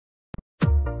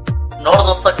ನೋಡ್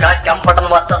ದೋಸ್ತ ಕೆಂಪ್ ಬಟನ್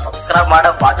ಬತ್ತ ಸಬ್ಸ್ಕ್ರೈಬ್ ಮಾಡ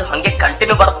ಬಾಜು ಹಂಗೆ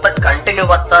ಕಂಟಿನ್ಯೂ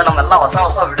ಬತ್ತ ನಮ್ಮೆಲ್ಲ ಹೊಸ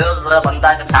ವಿಡಿಯೋಸ್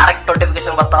ಬಂದಾಗ ಡೈರೆಕ್ಟ್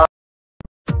ನೋಟಿಫಿಕೇಶನ್ ಬರ್ತಾವ.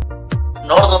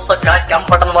 ನೋಡ್ ದೋಸ್ತ ಕೆಂಪ್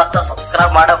ಬಟನ್ ಬತ್ತ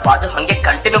ಸಬ್ಸ್ಕ್ರೈಬ್ ಮಾಡ ಬಾಜು ಹಂಗೆ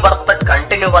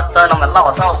ಕಂಟಿನ್ಯೂ ಬತ್ತ ನಮ್ಮೆಲ್ಲ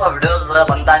ಹೊಸ ವಿಡಿಯೋಸ್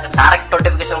ಬಂದಾಗ ಡೈರೆಕ್ಟ್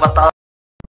ನೋಟಿಫಿಕೇಶನ್ ಬರ್ತಾವ.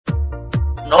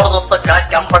 ನೋಡ್ ದೋಸ್ತ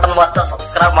ಕೆಂಪ್ ಬಟನ್ ಬತ್ತ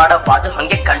ಸಬ್ಸ್ಕ್ರೈಬ್ ಮಾಡ ಬಾಜು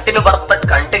ಹಂಗೆ ಕಂಟಿನ್ಯೂ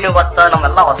ಬತ್ತ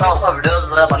ನಮ್ಮೆಲ್ಲ ಹೊಸ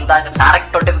ವಿಡಿಯೋಸ್ ಬಂದಾಗ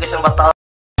ಡೈರೆಕ್ಟ್ ನೋಟಿಫಿಕೇಶನ್ ಬರ್ತಾವ.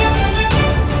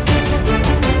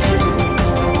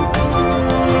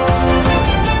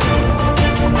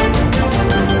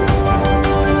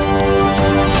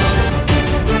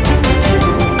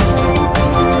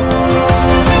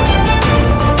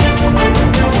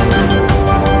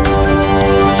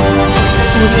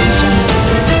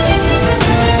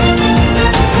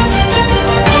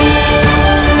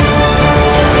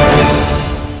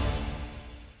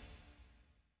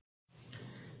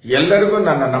 ಎಲ್ಲರಿಗೂ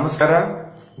ನನ್ನ ನಮಸ್ಕಾರ.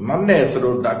 ನನ್ನ ಹೆಸರು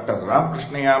ಡಾಕ್ಟರ್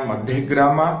ರಾಮಕೃಷ್ಣಯ್ಯ,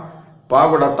 ಮಧ್ಯಗ್ರಾಮ,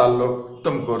 ಪಾವಗಡ ತಾಲ್ಲೂಕು,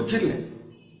 ತುಮಕೂರು ಜಿಲ್ಲೆ.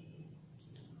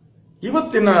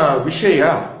 ಇವತ್ತಿನ ವಿಷಯ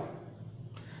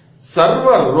ಸರ್ವ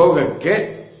ರೋಗಕ್ಕೆ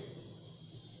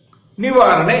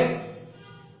ನಿವಾರಣೆ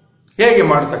ಹೇಗೆ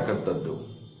ಮಾಡತಕ್ಕಂಥದ್ದು.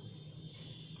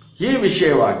 ಈ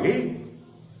ವಿಷಯವಾಗಿ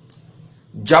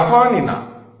ಜಪಾನಿನ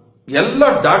ಎಲ್ಲ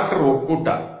ಡಾಕ್ಟರ್ ಒಕ್ಕೂಟ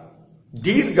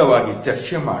ದೀರ್ಘವಾಗಿ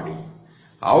ಚರ್ಚೆ ಮಾಡಿ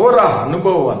ಅವರ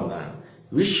ಅನುಭವವನ್ನ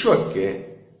ವಿಶ್ವಕ್ಕೆ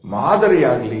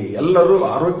ಮಾದರಿಯಾಗಲಿ, ಎಲ್ಲರೂ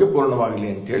ಆರೋಗ್ಯಪೂರ್ಣವಾಗಲಿ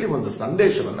ಅಂತೇಳಿ ಒಂದು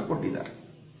ಸಂದೇಶವನ್ನು ಕೊಟ್ಟಿದ್ದಾರೆ.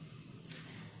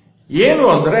 ಏನು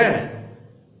ಅಂದ್ರೆ,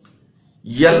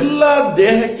 ಎಲ್ಲ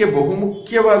ದೇಹಕ್ಕೆ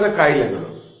ಬಹುಮುಖ್ಯವಾದ ಕಾಯಿಲೆಗಳು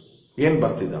ಏನ್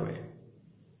ಬರ್ತಿದ್ದಾವೆ,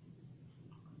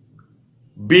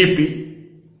 BP,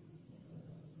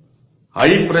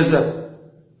 high pressure,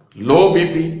 low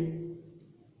BP,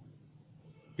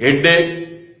 headache,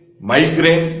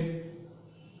 migraine,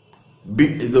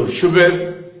 ಇದು ಶುಗರ್,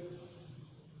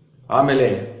 ಆಮೇಲೆ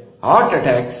ಹಾರ್ಟ್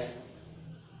ಅಟ್ಯಾಕ್ಸ್,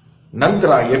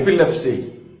 ನಂತರ ಎಪಿಲೆಪ್ಸಿ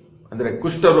ಅಂದ್ರೆ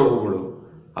ಕುಷ್ಠರೋಗಗಳು,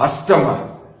 ಅಸ್ತಮ,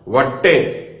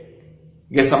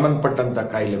 ಹೊಟ್ಟೆಗೆ ಸಂಬಂಧಪಟ್ಟಂತ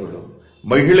ಕಾಯಿಲೆಗಳು,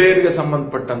 ಮಹಿಳೆಯರಿಗೆ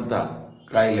ಸಂಬಂಧಪಟ್ಟಂತ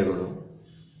ಕಾಯಿಲೆಗಳು,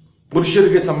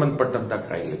 ಪುರುಷರಿಗೆ ಸಂಬಂಧಪಟ್ಟಂತ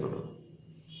ಕಾಯಿಲೆಗಳು,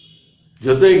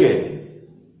 ಜೊತೆಗೆ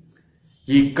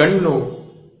ಈ ಕಣ್ಣು,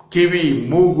 ಕಿವಿ,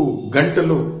 ಮೂಗು,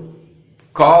 ಗಂಟಲು,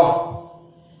 ಕಾಫ್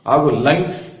ಹಾಗೂ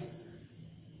ಲಂಗ್ಸ್,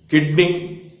 ಕಿಡ್ನಿ,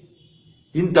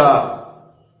 ಇಂಥ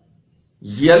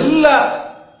ಎಲ್ಲ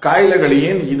ಕಾಯಿಲೆಗಳು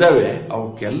ಏನು ಇದಾವೆ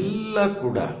ಅವಕ್ಕೆಲ್ಲ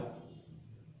ಕೂಡ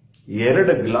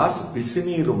 2 ಗ್ಲಾಸ್ ಬಿಸಿ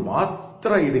ನೀರು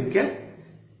ಮಾತ್ರ ಇದಕ್ಕೆ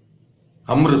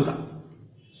ಅಮೃತ.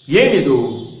 ಏನಿದು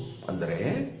ಅಂದರೆ,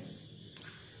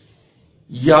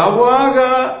 ಯಾವಾಗ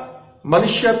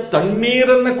ಮನುಷ್ಯ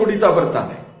ತಣ್ಣೀರನ್ನ ಕುಡಿತಾ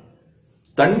ಬರ್ತಾನೆ,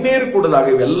 ತಣ್ಣೀರು ಕುಡಿದಾಗ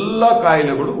ಇವೆಲ್ಲ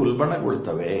ಕಾಯಿಲೆಗಳು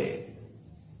ಉಲ್ಬಣಗೊಳ್ತವೆ.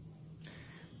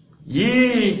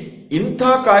 ಇಂಥ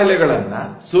ಕಾಯಿಲೆಗಳನ್ನ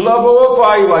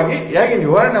ಸುಲಭೋಪಾಯವಾಗಿ ಹೇಗೆ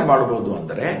ನಿವಾರಣೆ ಮಾಡಬಹುದು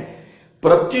ಅಂದರೆ,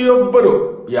 ಪ್ರತಿಯೊಬ್ಬರು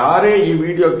ಯಾರೇ ಈ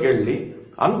ವಿಡಿಯೋ ಕೇಳಲಿ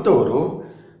ಅಂಥವರು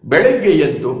ಬೆಳಗ್ಗೆ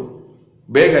ಎದ್ದು,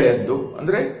 ಬೇಗ ಎದ್ದು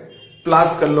ಅಂದ್ರೆ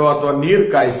ಫ್ಲಾಸ್ಕಲ್ಲೋ ಅಥವಾ ನೀರು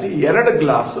ಕಾಯಿಸಿ 2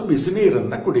 ಗ್ಲಾಸ್ ಬಿಸಿ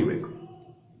ನೀರನ್ನ ಕುಡಿಬೇಕು.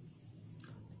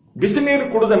 ಬಿಸಿ ನೀರು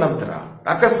ಕುಡಿದ ನಂತರ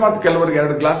ಅಕಸ್ಮಾತ್ ಕೆಲವರಿಗೆ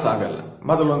 2 ಗ್ಲಾಸ್ ಆಗಲ್ಲ,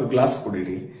 ಮೊದಲೊಂದು ಗ್ಲಾಸ್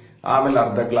ಕುಡೀರಿ, ಆಮೇಲೆ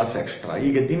ಅರ್ಧ ಗ್ಲಾಸ್ ಎಕ್ಸ್ಟ್ರಾ,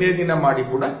 ಈಗ ದಿನೇ ಮಾಡಿ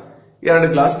ಕೂಡ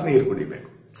 2 ಗ್ಲಾಸ್ ನೀರು ಕುಡಿಬೇಕು.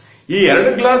 ಈ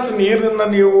 2 ಗ್ಲಾಸ್ ನೀರನ್ನ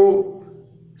ನೀವು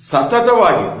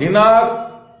ಸತತವಾಗಿ ದಿನ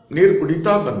ನೀರು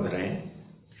ಕುಡಿತಾ ಬಂದರೆ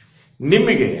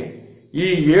ನಿಮಗೆ ಈ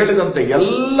ಹೇಳಿದಂತ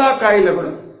ಎಲ್ಲ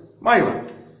ಕಾಯಿಲೆಗಳು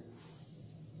ಮಾಯವಾಗ್ತವೆ.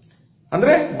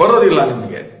 ಅಂದ್ರೆ ಬರೋದಿಲ್ಲ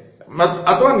ನಿಮಗೆ,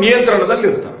 ಅಥವಾ ನಿಯಂತ್ರಣದಲ್ಲಿ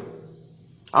ಇರ್ತವೆ.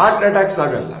 ಹಾರ್ಟ್ ಅಟ್ಯಾಕ್ಸ್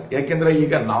ಆಗಲ್ಲ, ಯಾಕೆಂದ್ರೆ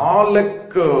ಈಗ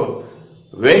 4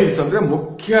 ವೇನ್ಸ್ ಅಂದ್ರೆ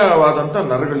ಮುಖ್ಯವಾದಂತ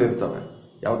ನರಗಳಿರ್ತವೆ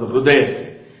ಯಾವುದು ಹೃದಯಕ್ಕೆ,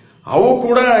 ಅವು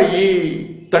ಕೂಡ ಈ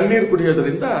ತಣ್ಣೀರು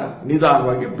ಕುಡಿಯೋದ್ರಿಂದ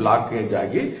ನಿಧಾನವಾಗಿ ಬ್ಲಾಕೇಜ್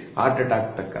ಆಗಿ ಹಾರ್ಟ್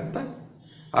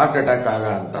ಅಟ್ಯಾಕ್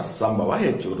ಆಗಂತ ಸಂಭವ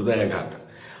ಹೆಚ್ಚು, ಹೃದಯಾಘಾತ.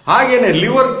 ಹಾಗೇನೆ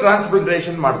ಲಿವರ್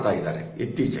ಟ್ರಾನ್ಸ್ಪ್ಲಾಂಟೇಷನ್ ಮಾಡ್ತಾ ಇದ್ದಾರೆ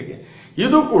ಇತ್ತೀಚೆಗೆ,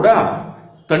 ಇದು ಕೂಡ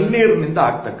ತಣ್ಣೀರಿನಿಂದ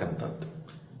ಆಗ್ತಕ್ಕಂಥದ್ದು.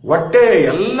 ಹೊಟ್ಟೆ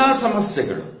ಎಲ್ಲಾ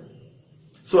ಸಮಸ್ಯೆಗಳು.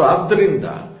 ಸೊ ಆದ್ದರಿಂದ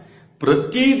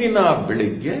ಪ್ರತಿದಿನ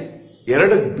ಬೆಳಿಗ್ಗೆ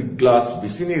 2 ಗ್ಲಾಸ್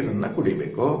ಬಿಸಿ ನೀರನ್ನ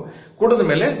ಕುಡಿಬೇಕು. ಕುಡಿದ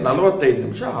ಮೇಲೆ 45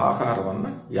 ನಿಮಿಷ ಆಹಾರವನ್ನ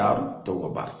ಯಾರು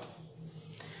ತಗೋಬಾರದು.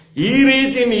 ಈ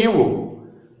ರೀತಿ ನೀವು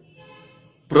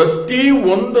ಪ್ರತಿ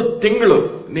 1 ತಿಂಗಳು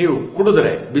ನೀವು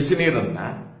ಕುಡಿದ್ರೆ ಬಿಸಿ ನೀರನ್ನ,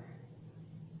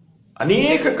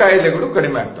 ಅನೇಕ ಕಾಯಿಲೆಗಳು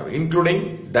ಕಡಿಮೆ ಆಗ್ತವೆ, ಇನ್ಕ್ಲೂಡಿಂಗ್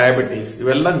ಡಯಾಬಿಟಿಸ್,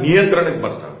 ಇವೆಲ್ಲ ನಿಯಂತ್ರಣಕ್ಕೆ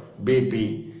ಬರ್ತವೆ, ಬಿಪಿ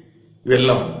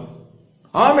ಇವೆಲ್ಲವನ್ನು.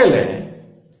 ಆಮೇಲೆ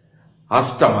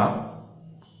ಅಸ್ತಮ,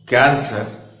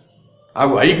 ಕ್ಯಾನ್ಸರ್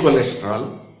ಹಾಗೂ ಹೈ ಕೊಲೆಸ್ಟ್ರಾಲ್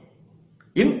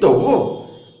ಇಂಥವು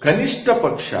ಕನಿಷ್ಠ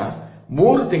ಪಕ್ಷ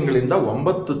 3 ತಿಂಗಳಿಂದ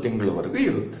 9 ತಿಂಗಳವರೆಗೂ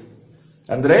ಇರುತ್ತೆ.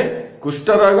 ಅಂದ್ರೆ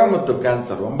ಕುಷ್ಠರೋಗ ಮತ್ತು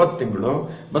ಕ್ಯಾನ್ಸರ್ 9 ತಿಂಗಳು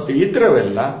ಮತ್ತು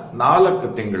ಇತರವೆಲ್ಲ 4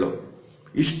 ತಿಂಗಳು,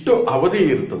 ಇಷ್ಟು ಅವಧಿ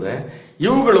ಇರ್ತದೆ.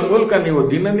 ಇವುಗಳ ಮೂಲಕ ನೀವು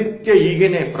ದಿನನಿತ್ಯ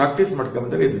ಹೀಗೇನೆ ಪ್ರಾಕ್ಟೀಸ್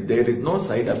ಮಾಡ್ಕೊಂಡ್ರೆ there is no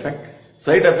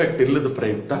side effect ಇಲ್ಲದ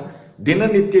ಪ್ರಯುಕ್ತ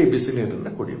ದಿನನಿತ್ಯ ಈ ಬಿಸಿ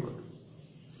ನೀರನ್ನು ಕುಡಿಯಬಹುದು.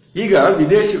 ಈಗ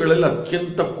ವಿದೇಶಗಳಲ್ಲಿ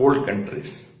ಅತ್ಯಂತ ಕೋಲ್ಡ್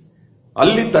ಕಂಟ್ರೀಸ್,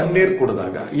 ಅಲ್ಲಿ ತಣ್ಣೀರು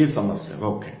ಕುಡಿದಾಗ ಈ ಸಮಸ್ಯೆ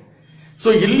ಓಕೆ. ಸೊ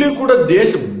ಇಲ್ಲಿ ಕೂಡ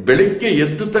ಬೆಳಿಗ್ಗೆ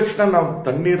ಎದ್ದ ತಕ್ಷಣ ನಾವು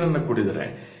ತಣ್ಣೀರನ್ನು ಕುಡಿದರೆ,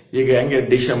 ಈಗ ಹೆಂಗೆ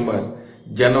ಡಿಸೆಂಬರ್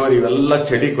ಜನವರಿ ಇವೆಲ್ಲ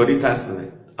ಚಳಿ ಕೊರಿತಾ ಇರ್ತದೆ,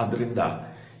 ಅದರಿಂದ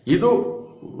ಇದು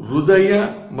ಹೃದಯ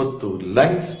ಮತ್ತು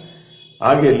ಲಂಗ್ಸ್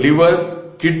ಹಾಗೆ ಲಿವರ್,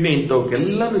 ಕಿಡ್ನಿ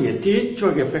ಇಂಥವಕ್ಕೆಲ್ಲನೂ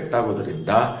ಯಥೇಚ್ಛವಾಗಿ ಎಫೆಕ್ಟ್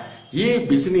ಆಗೋದ್ರಿಂದ ಈ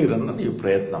ಬಿಸಿ ನೀರನ್ನು ನೀವು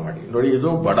ಪ್ರಯತ್ನ ಮಾಡಿ ನೋಡಿ. ಇದು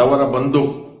ಬಡವರ ಬಂಧು.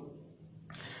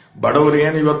 ಬಡವರು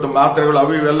ಏನು ಇವತ್ತು ಮಾತ್ರೆಗಳು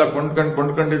ಅವು ಇವೆಲ್ಲ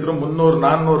ಕೊಂಡ್ಕೊಂಡಿದ್ರು 300,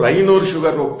 400, 500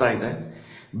 ಶುಗರ್ ಹೋಗ್ತಾ ಇದೆ.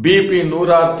 BP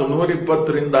 110,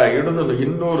 120ರಿಂದ ಹಿಡಿದು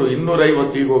 200,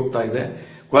 250 ಹೋಗ್ತಾ ಇದೆ.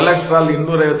 ಕೊಲೆಸ್ಟ್ರಾಲ್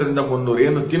 250ರಿಂದ 300,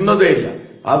 ಏನು ತಿನ್ನೋದೇ ಇಲ್ಲ,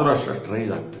 ಆದ್ರೂ ಅಷ್ಟು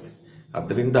ರೈಸ್ ಆಗ್ತದೆ.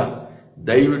 ಅದರಿಂದ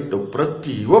ದಯವಿಟ್ಟು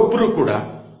ಪ್ರತಿಯೊಬ್ಬರು ಕೂಡ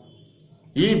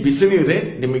ಈ ಬಿಸಿ ನೀರೇ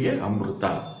ನಿಮಗೆ ಅಮೃತ,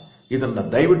 ಇದನ್ನ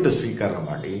ದಯವಿಟ್ಟು ಸ್ವೀಕಾರ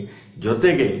ಮಾಡಿ.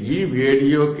 ಜೊತೆಗೆ ಈ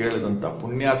ವಿಡಿಯೋ ಕೇಳಿದಂತ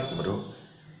ಪುಣ್ಯಾತ್ಮರು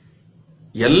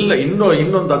ಎಲ್ಲ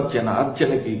ಇನ್ನೊಂದು 10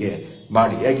 ಜನಕ್ಕೆ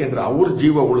ಮಾಡಿ, ಯಾಕೆಂದ್ರೆ ಅವ್ರ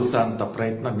ಜೀವ ಉಳಿಸ ಅಂತ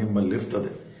ಪ್ರಯತ್ನ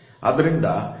ನಿಮ್ಮಲ್ಲಿರ್ತದೆ. ಅದರಿಂದ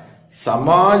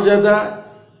ಸಮಾಜದ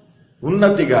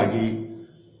ಉನ್ನತಿಗಾಗಿ,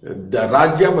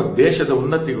 ರಾಜ್ಯ ಮತ್ತು ದೇಶದ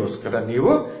ಉನ್ನತಿಗೋಸ್ಕರ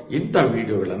ನೀವು ಇಂಥ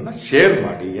ವಿಡಿಯೋಗಳನ್ನು ಶೇರ್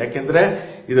ಮಾಡಿ. ಯಾಕೆಂದ್ರೆ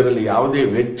ಇದರಲ್ಲಿ ಯಾವುದೇ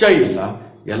ವೆಚ್ಚ ಇಲ್ಲ,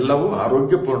 ಎಲ್ಲವೂ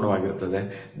ಆರೋಗ್ಯಪೂರ್ಣವಾಗಿರ್ತದೆ.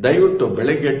 ದಯವಿಟ್ಟು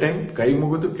ಬೆಳಗ್ಗೆ ಟೈಮ್ ಕೈ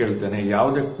ಮುಗಿದು ಕೇಳ್ತೇನೆ,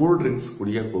 ಯಾವುದೇ ಕೂಲ್ ಡ್ರಿಂಕ್ಸ್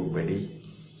ಕುಡಿಯಕ್ಕೆ ಹೋಗ್ಬೇಡಿ,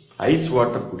 ಐಸ್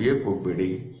ವಾಟರ್ ಕುಡಿಯಕ್ಕೆ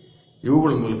ಹೋಗ್ಬೇಡಿ.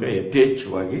 ಇವುಗಳ ಮೂಲಕ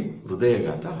ಯಥೇಚ್ಛವಾಗಿ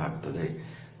ಹೃದಯಾಘಾತ ಆಗ್ತದೆ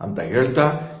ಅಂತ ಹೇಳ್ತಾ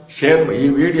ಈ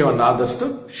ವಿಡಿಯೋವನ್ನು ಆದಷ್ಟು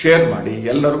ಶೇರ್ ಮಾಡಿ.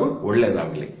 ಎಲ್ಲರಿಗೂ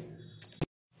ಒಳ್ಳೆಯದಾಗಲಿ.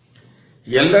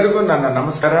 ಎಲ್ಲರಿಗೂ ನನ್ನ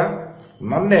ನಮಸ್ಕಾರ.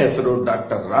 ನನ್ನ ಹೆಸರು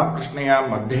ಡಾಕ್ಟರ್ ರಾಮಕೃಷ್ಣಯ್ಯ,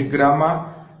 ಮಧ್ಯಗ್ರಾಮ,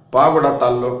 ಪಾವಗಡ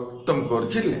ತಾಲ್ಲೂಕು, ತುಮಕೂರು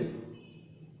ಜಿಲ್ಲೆ.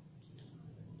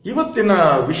 ಇವತ್ತಿನ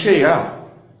ವಿಷಯ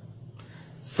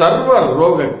ಸರ್ವ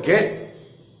ರೋಗಕ್ಕೆ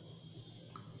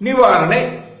ನಿವಾರಣೆ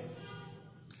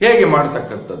ಹೇಗೆ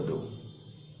ಮಾಡತಕ್ಕಂಥದ್ದು.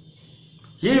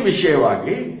 ಈ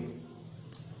ವಿಷಯವಾಗಿ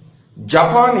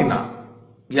ಜಪಾನಿನ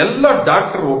ಎಲ್ಲ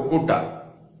ಡಾಕ್ಟರ್ ಒಕ್ಕೂಟ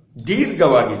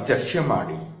ದೀರ್ಘವಾಗಿ ಚರ್ಚೆ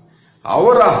ಮಾಡಿ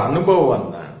ಅವರ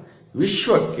ಅನುಭವವನ್ನ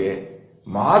ವಿಶ್ವಕ್ಕೆ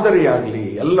ಮಾದರಿಯಾಗಲಿ,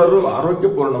 ಎಲ್ಲರೂ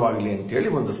ಆರೋಗ್ಯಪೂರ್ಣವಾಗಲಿ ಅಂತೇಳಿ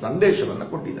ಒಂದು ಸಂದೇಶವನ್ನು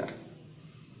ಕೊಟ್ಟಿದ್ದಾರೆ.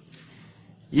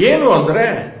 ಏನು ಅಂದ್ರೆ,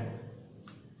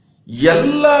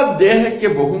 ಎಲ್ಲ ದೇಹಕ್ಕೆ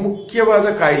ಬಹುಮುಖ್ಯವಾದ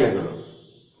ಕಾಯಿಲೆಗಳು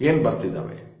ಏನ್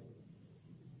ಬರ್ತಿದ್ದಾವೆ,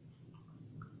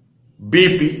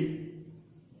 BP,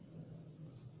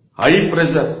 high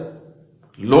pressure,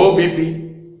 low BP,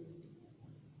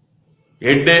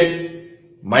 headache,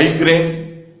 migraine,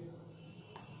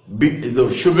 ಇದು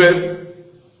ಶುಗರ್,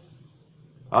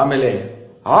 ಆಮೇಲೆ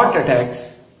ಹಾರ್ಟ್ ಅಟ್ಯಾಕ್ಸ್,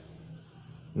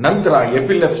 ನಂತರ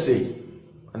ಎಪಿಲೆಪ್ಸಿ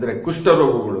ಅಂದ್ರೆ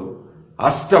ಕುಷ್ಠರೋಗಗಳು,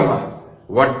 ಅಸ್ತಮ,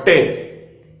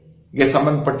 ಹೊಟ್ಟೆಗೆ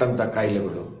ಸಂಬಂಧಪಟ್ಟಂತ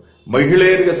ಕಾಯಿಲೆಗಳು,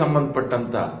 ಮಹಿಳೆಯರಿಗೆ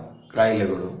ಸಂಬಂಧಪಟ್ಟಂತ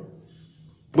ಕಾಯಿಲೆಗಳು,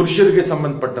 ಪುರುಷರಿಗೆ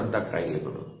ಸಂಬಂಧಪಟ್ಟಂತ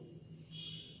ಕಾಯಿಲೆಗಳು,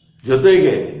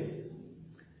 ಜೊತೆಗೆ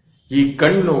ಈ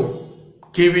ಕಣ್ಣು,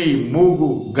 ಕಿವಿ, ಮೂಗು,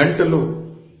 ಗಂಟಲು,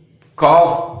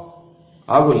 ಕಾಫ್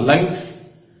ಹಾಗೂ ಲಂಗ್ಸ್,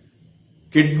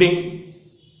 ಕಿಡ್ನಿ,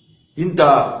 ಇಂಥ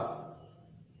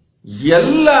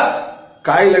ಎಲ್ಲ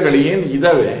ಕಾಯಿಲೆಗಳು ಏನು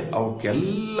ಇದಾವೆ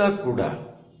ಅವಕ್ಕೆಲ್ಲ ಕೂಡ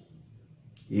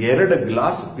 2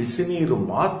 ಗ್ಲಾಸ್ ಬಿಸಿ ನೀರು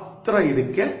ಮಾತ್ರ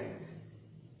ಇದಕ್ಕೆ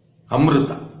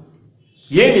ಅಮೃತ.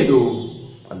 ಏನಿದು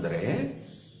ಅಂದರೆ,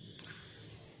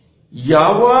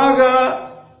 ಯಾವಾಗ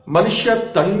ಮನುಷ್ಯ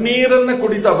ತಣ್ಣೀರನ್ನು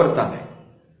ಕುಡಿತಾ ಬರ್ತಾನೆ,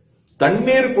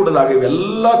 ತಣ್ಣೀರು ಕುಡಿದಾಗ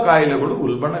ಇವೆಲ್ಲ ಕಾಯಿಲೆಗಳು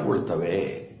ಉಲ್ಬಣಗೊಳ್ತವೆ.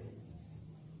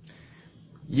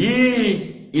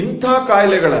 ಇಂಥ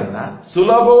ಕಾಯಿಲೆಗಳನ್ನ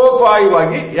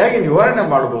ಸುಲಭೋಪಾಯವಾಗಿ ಹೇಗೆ ನಿವಾರಣೆ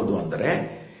ಮಾಡಬಹುದು ಅಂದರೆ,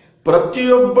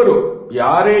 ಪ್ರತಿಯೊಬ್ಬರು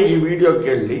ಯಾರೇ ಈ ವಿಡಿಯೋ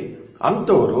ಕೇಳಲಿ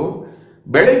ಅಂಥವರು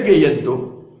ಬೆಳಗ್ಗೆ ಎದ್ದು,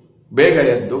 ಬೇಗ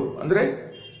ಎದ್ದು ಅಂದ್ರೆ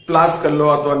ಫ್ಲಾಸ್ಕಲ್ಲೋ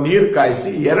ಅಥವಾ ನೀರು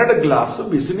ಕಾಯಿಸಿ 2 ಗ್ಲಾಸ್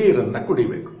ಬಿಸಿ ನೀರನ್ನ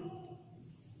ಕುಡಿಬೇಕು.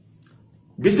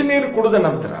 ಬಿಸಿ ನೀರು ಕುಡಿದ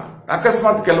ನಂತರ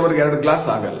ಅಕಸ್ಮಾತ್ ಕೆಲವರಿಗೆ 2 ಗ್ಲಾಸ್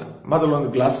ಆಗಲ್ಲ, ಮೊದಲೊಂದು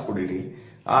ಗ್ಲಾಸ್ ಕುಡೀರಿ,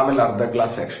 ಆಮೇಲೆ ಅರ್ಧ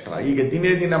ಗ್ಲಾಸ್ ಎಕ್ಸ್ಟ್ರಾ, ಈಗ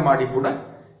ದಿನ ಮಾಡಿ ಕೂಡ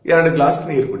 2 ಗ್ಲಾಸ್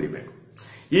ನೀರು ಕುಡಿಬೇಕು.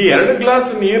 ಈ 2 ಗ್ಲಾಸ್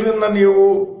ನೀರನ್ನ ನೀವು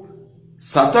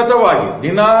ಸತತವಾಗಿ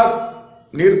ದಿನ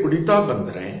ನೀರು ಕುಡಿತಾ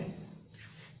ಬಂದರೆ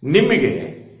ನಿಮಗೆ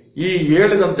ಈ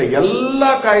ಹೇಳಿದಂತ ಎಲ್ಲ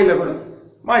ಕಾಯಿಲೆಗಳು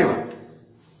ಮಾಯವಾಗ್ತವೆ.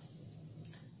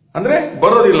 ಅಂದ್ರೆ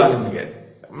ಬರೋದಿಲ್ಲ ನಿಮಗೆ,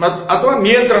 ಅಥವಾ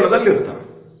ನಿಯಂತ್ರಣದಲ್ಲಿ ಇರ್ತವೆ.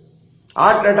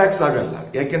 ಹಾರ್ಟ್ ಅಟ್ಯಾಕ್ಸ್ ಆಗಲ್ಲ,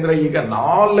 ಯಾಕೆಂದ್ರೆ ಈಗ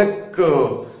 4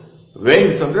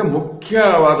 ವೇನ್ಸ್ ಅಂದ್ರೆ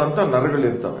ಮುಖ್ಯವಾದಂತ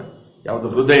ನರಗಳಿರ್ತವೆ, ಯಾವುದು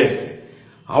ಹೃದಯಕ್ಕೆ,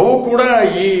 ಅವು ಕೂಡ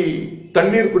ಈ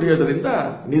ತಣ್ಣೀರು ಕುಡಿಯೋದ್ರಿಂದ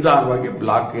ನಿಧಾನವಾಗಿ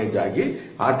ಬ್ಲಾಕೇಜ್ ಆಗಿ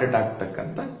ಹಾರ್ಟ್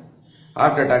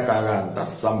ಅಟ್ಯಾಕ್ ಆಗಂತ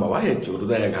ಸಂಭವ ಹೆಚ್ಚು,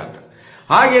 ಹೃದಯಾಘಾತ.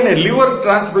 ಹಾಗೇನೆ ಲಿವರ್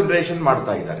ಟ್ರಾನ್ಸ್ಪ್ಲಾಂಟೇಷನ್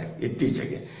ಮಾಡ್ತಾ ಇದ್ದಾರೆ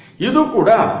ಇತ್ತೀಚೆಗೆ, ಇದು ಕೂಡ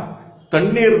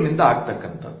ತಣ್ಣೀರಿನಿಂದ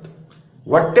ಆಗ್ತಕ್ಕಂಥದ್ದು.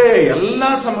 ಹೊಟ್ಟೆ ಎಲ್ಲಾ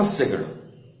ಸಮಸ್ಯೆಗಳು,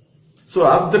 ಸೊ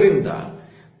ಆದ್ದರಿಂದ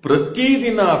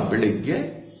ಪ್ರತಿದಿನ ಬೆಳಿಗ್ಗೆ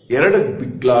 2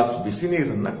 ಗ್ಲಾಸ್ ಬಿಸಿ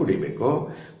ನೀರನ್ನ ಕುಡಿಬೇಕು.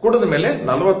 ಕುಡಿದ ಮೇಲೆ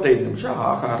 45 ನಿಮಿಷ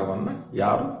ಆಹಾರವನ್ನ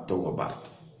ಯಾರು ತಗೋಬಾರದು.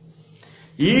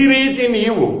 ಈ ರೀತಿ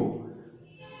ನೀವು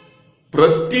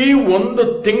ಪ್ರತಿ 1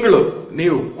 ತಿಂಗಳು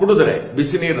ನೀವು ಕುಡಿದ್ರೆ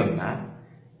ಬಿಸಿ ನೀರನ್ನ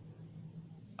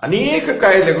ಅನೇಕ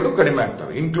ಕಾಯಿಲೆಗಳು ಕಡಿಮೆ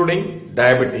ಆಗ್ತವೆ, ಇನ್ಕ್ಲೂಡಿಂಗ್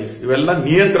ಡಯಾಬಿಟಿಸ್. ಇವೆಲ್ಲ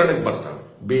ನಿಯಂತ್ರಣಕ್ಕೆ ಬರ್ತವೆ,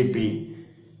 BP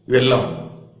ಇವೆಲ್ಲವನ್ನು.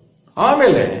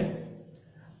 ಆಮೇಲೆ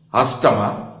ಅಸ್ತಮ,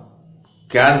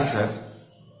 ಕ್ಯಾನ್ಸರ್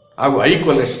ಹಾಗೂ ಹೈ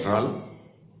ಕೊಲೆಸ್ಟ್ರಾಲ್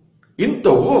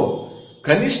ಇಂಥವು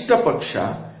ಕನಿಷ್ಠ ಪಕ್ಷ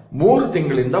 3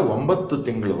 ತಿಂಗಳಿಂದ 9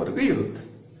 ತಿಂಗಳವರೆಗೂ ಇರುತ್ತೆ.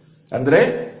 ಅಂದ್ರೆ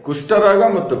ಕುಷ್ಠರೋಗ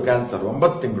ಮತ್ತು ಕ್ಯಾನ್ಸರ್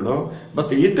 9 ತಿಂಗಳು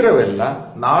ಮತ್ತು ಇತರವೆಲ್ಲ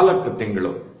 4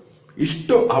 ತಿಂಗಳು,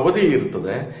 ಇಷ್ಟು ಅವಧಿ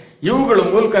ಇರ್ತದೆ. ಇವುಗಳ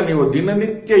ಮೂಲಕ ನೀವು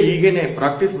ದಿನನಿತ್ಯ ಹೀಗೇನೆ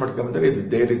ಪ್ರಾಕ್ಟೀಸ್ ಮಾಡ್ಕೊಂಡ್ರೆ ಇದು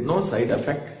there is no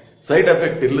side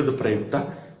effect ಇಲ್ಲದ ಪ್ರಯುಕ್ತ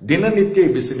ದಿನನಿತ್ಯ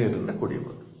ಈ ಬಿಸಿ ನೀರನ್ನು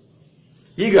ಕುಡಿಯಬಹುದು.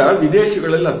 ಈಗ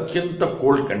ವಿದೇಶಗಳಲ್ಲಿ ಅತ್ಯಂತ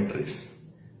ಕೋಲ್ಡ್ ಕಂಟ್ರೀಸ್,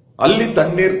 ಅಲ್ಲಿ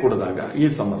ತಣ್ಣೀರು ಕುಡಿದಾಗ ಈ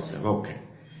ಸಮಸ್ಯೆ ಓಕೆ.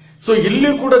 ಸೊ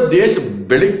ಇಲ್ಲಿ ಕೂಡ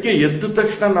ಬೆಳಿಗ್ಗೆ ಎದ್ದ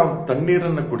ತಕ್ಷಣ ನಾವು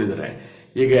ತಣ್ಣೀರನ್ನು ಕುಡಿದರೆ,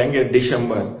 ಈಗ ಹೆಂಗೆ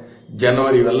ಡಿಸೆಂಬರ್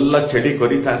ಜನವರಿ ಇವೆಲ್ಲ ಚಳಿ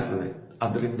ಕೊರಿತಾ ಇರ್ತದೆ,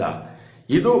 ಅದರಿಂದ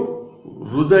ಇದು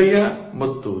ಹೃದಯ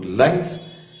ಮತ್ತು ಲಂಗ್ಸ್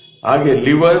ಹಾಗೆ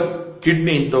ಲಿವರ್,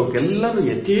 ಕಿಡ್ನಿ ಇಂಥವಕ್ಕೆಲ್ಲನೂ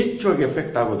ಯಥೇಚ್ಛವಾಗಿ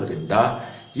ಎಫೆಕ್ಟ್ ಆಗೋದ್ರಿಂದ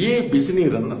ಈ ಬಿಸಿ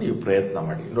ನೀರನ್ನು ನೀವು ಪ್ರಯತ್ನ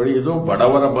ಮಾಡಿ ನೋಡಿ. ಇದು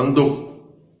ಬಡವರ ಬಂಧು.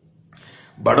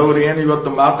 ಬಡವರು ಏನು ಇವತ್ತು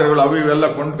ಮಾತ್ರೆಗಳು ಅವು ಇವೆಲ್ಲ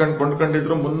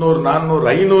ಕೊಂಡ್ಕೊಂಡಿದ್ರು 300, 400,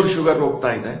 500 ಶುಗರ್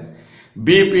ಹೋಗ್ತಾ ಇದೆ.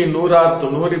 BP 110,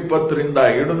 120ರಿಂದ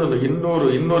ಹಿಡಿದು 200,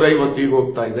 250 ಈಗ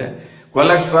ಹೋಗ್ತಾ ಇದೆ.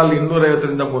 ಕೊಲೆಸ್ಟ್ರಾಲ್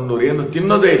 250ರಿಂದ 300, ಏನು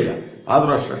ತಿನ್ನೋದೇ ಇಲ್ಲ,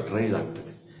 ಆದ್ರೂ ಅಷ್ಟು ರೈಸ್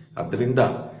ಆಗ್ತದೆ. ಅದರಿಂದ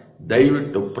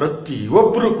ದಯವಿಟ್ಟು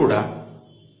ಪ್ರತಿಯೊಬ್ಬರು ಕೂಡ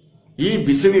ಈ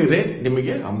ಬಿಸಿ ನೀರೇ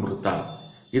ನಿಮಗೆ ಅಮೃತ,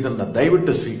 ಇದನ್ನ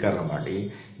ದಯವಿಟ್ಟು ಸ್ವೀಕಾರ ಮಾಡಿ.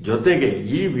 ಜೊತೆಗೆ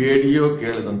ಈ ವಿಡಿಯೋ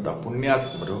ಕೇಳಿದಂತ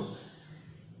ಪುಣ್ಯಾತ್ಮರು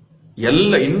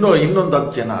ಎಲ್ಲ ಇನ್ನೊಂದು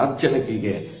 10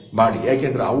 ಜನಕ್ಕೆ ಮಾಡಿ,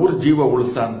 ಯಾಕೆಂದ್ರೆ ಅವ್ರ ಜೀವ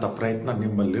ಉಳಿಸ ಅಂತ ಪ್ರಯತ್ನ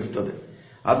ನಿಮ್ಮಲ್ಲಿರ್ತದೆ.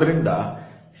 ಅದರಿಂದ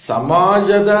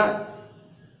ಸಮಾಜದ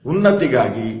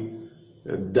ಉನ್ನತಿಗಾಗಿ,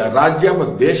 ರಾಜ್ಯ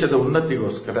ಮತ್ತು ದೇಶದ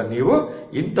ಉನ್ನತಿಗೋಸ್ಕರ ನೀವು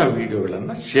ಇಂಥ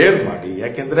ವಿಡಿಯೋಗಳನ್ನು ಶೇರ್ ಮಾಡಿ.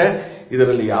 ಯಾಕೆಂದ್ರೆ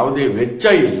ಇದರಲ್ಲಿ ಯಾವುದೇ ವೆಚ್ಚ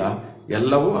ಇಲ್ಲ,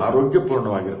 ಎಲ್ಲವೂ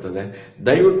ಆರೋಗ್ಯಪೂರ್ಣವಾಗಿರ್ತದೆ.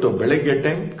 ದಯವಿಟ್ಟು ಬೆಳಗ್ಗೆ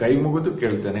ಟೈಮ್ ಕೈ ಮುಗಿದು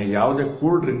ಕೇಳ್ತೇನೆ, ಯಾವುದೇ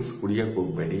ಕೂಲ್ ಡ್ರಿಂಕ್ಸ್ ಕುಡಿಯಕ್ಕೆ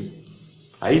ಹೋಗಬೇಡಿ,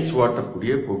 ಐಸ್ ವಾಟರ್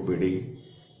ಕುಡಿಯಕ್ಕೆ ಹೋಗಬೇಡಿ.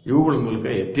 ಇವುಗಳ ಮೂಲಕ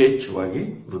ಯಥೇಚ್ಛವಾಗಿ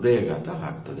ಹೃದಯಾಘಾತ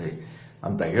ಆಗ್ತದೆ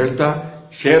ಅಂತ ಹೇಳ್ತಾ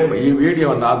ಈ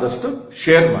ವಿಡಿಯೋವನ್ನು ಆದಷ್ಟು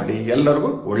ಶೇರ್ ಮಾಡಿ. ಎಲ್ಲರಿಗೂ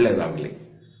ಒಳ್ಳೆಯದಾಗಲಿ.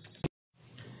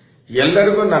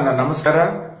 ಎಲ್ಲರಿಗೂ ನನ್ನ ನಮಸ್ಕಾರ.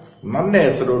 ನನ್ನ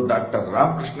ಹೆಸರು ಡಾಕ್ಟರ್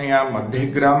ರಾಮಕೃಷ್ಣಯ್ಯ,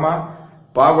 ಮಧ್ಯಗ್ರಾಮ,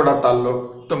 ಪಾವಗಡ ತಾಲ್ಲೂಕು,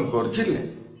 ತುಮಕೂರು ಜಿಲ್ಲೆ.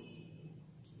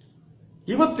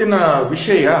 ಇವತ್ತಿನ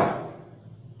ವಿಷಯ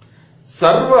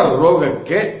ಸರ್ವ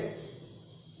ರೋಗಕ್ಕೆ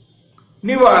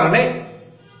ನಿವಾರಣೆ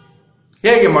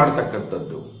ಹೇಗೆ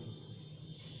ಮಾಡತಕ್ಕಂಥದ್ದು.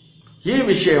 ಈ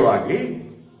ವಿಷಯವಾಗಿ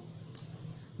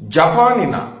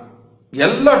ಜಪಾನಿನ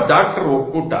ಎಲ್ಲ ಡಾಕ್ಟರ್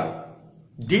ಒಕ್ಕೂಟ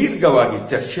ದೀರ್ಘವಾಗಿ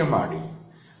ಚರ್ಚೆ ಮಾಡಿ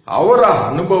ಅವರ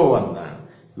ಅನುಭವವನ್ನ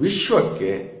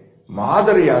ವಿಶ್ವಕ್ಕೆ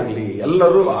ಮಾದರಿಯಾಗಲಿ,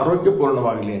 ಎಲ್ಲರೂ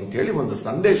ಆರೋಗ್ಯಪೂರ್ಣವಾಗಲಿ ಅಂತೇಳಿ ಒಂದು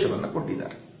ಸಂದೇಶವನ್ನು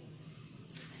ಕೊಟ್ಟಿದ್ದಾರೆ.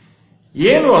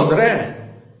 ಏನು ಅಂದ್ರೆ,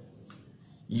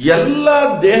 ಎಲ್ಲ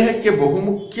ದೇಹಕ್ಕೆ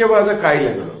ಬಹುಮುಖ್ಯವಾದ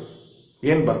ಕಾಯಿಲೆಗಳು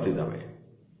ಏನ್ ಬರ್ತಿದ್ದಾವೆ,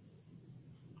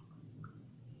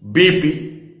 BP,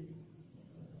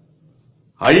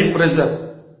 high pressure,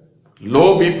 low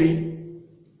BP,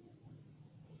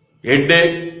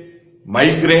 headache,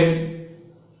 migraine,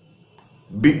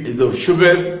 ಇದು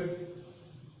ಶುಗರ್,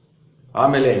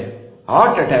 ಆಮೇಲೆ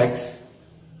ಹಾರ್ಟ್ ಅಟ್ಯಾಕ್ಸ್,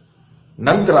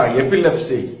 ನಂತರ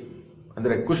ಎಪಿಲೆಪ್ಸಿ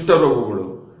ಅಂದ್ರೆ ಕುಷ್ಠರೋಗಗಳು,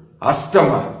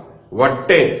 ಅಸ್ತಮ,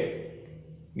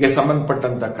 ಹೊಟ್ಟೆಗೆ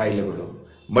ಸಂಬಂಧಪಟ್ಟಂತ ಕಾಯಿಲೆಗಳು,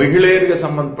 ಮಹಿಳೆಯರಿಗೆ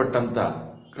ಸಂಬಂಧಪಟ್ಟಂತ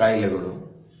ಕಾಯಿಲೆಗಳು,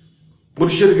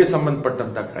 ಪುರುಷರಿಗೆ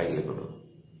ಸಂಬಂಧಪಟ್ಟಂತ ಕಾಯಿಲೆಗಳು,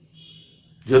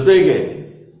 ಜೊತೆಗೆ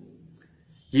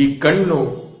ಈ ಕಣ್ಣು,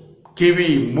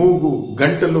 ಕಿವಿ, ಮೂಗು,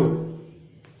 ಗಂಟಲು,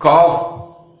 ಕಾಫ್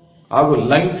ಹಾಗೂ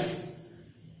ಲಂಗ್ಸ್,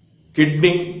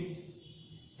 ಕಿಡ್ನಿ,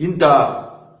 ಇಂಥ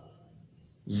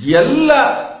ಎಲ್ಲ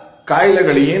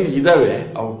ಕಾಯಿಲೆಗಳು ಏನು ಇದಾವೆ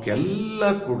ಅವಕ್ಕೆಲ್ಲ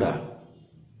ಕೂಡ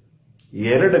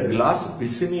 2 ಗ್ಲಾಸ್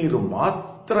ಬಿಸಿ ನೀರು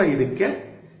ಮಾತ್ರ ಇದಕ್ಕೆ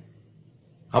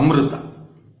ಅಮೃತ.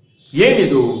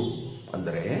 ಏನಿದು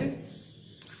ಅಂದರೆ,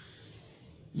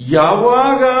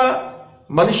 ಯಾವಾಗ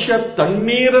ಮನುಷ್ಯ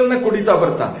ತಣ್ಣೀರನ್ನು ಕುಡಿತಾ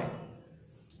ಬರ್ತಾನೆ,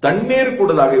 ತಣ್ಣೀರು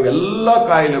ಕುಡಿದಾಗ ಇವೆಲ್ಲ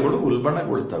ಕಾಯಿಲೆಗಳು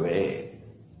ಉಲ್ಬಣಗೊಳ್ತವೆ.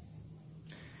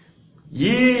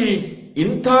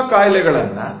 ಇಂಥ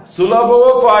ಕಾಯಿಲೆಗಳನ್ನ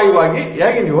ಸುಲಭೋಪಾಯವಾಗಿ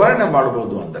ಹೇಗೆ ನಿವಾರಣೆ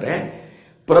ಮಾಡಬಹುದು ಅಂದರೆ,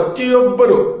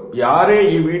 ಪ್ರತಿಯೊಬ್ಬರು ಯಾರೇ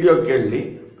ಈ ವಿಡಿಯೋ ಕೇಳಲಿ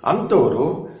ಅಂಥವರು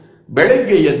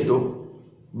ಬೆಳಗ್ಗೆ ಎದ್ದು,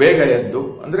 ಬೇಗ ಎದ್ದು,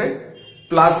 ಅಂದ್ರೆ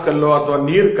ಫ್ಲಾಸ್ಕಲ್ಲೋ ಅಥವಾ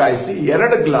ನೀರು ಕಾಯಿಸಿ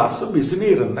 2 ಗ್ಲಾಸ್ ಬಿಸಿ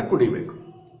ನೀರನ್ನ ಕುಡಿಬೇಕು.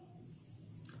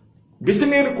 ಬಿಸಿ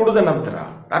ನೀರು ಕುಡಿದ ನಂತರ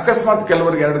ಅಕಸ್ಮಾತ್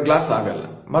ಕೆಲವರಿಗೆ 2 ಗ್ಲಾಸ್ ಆಗಲ್ಲ,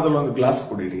 ಮೊದಲೊಂದು ಗ್ಲಾಸ್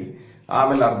ಕುಡೀರಿ,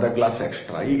 ಆಮೇಲೆ ಅರ್ಧ ಗ್ಲಾಸ್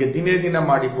ಎಕ್ಸ್ಟ್ರಾ. ಈಗ ದಿನೇ ದಿನ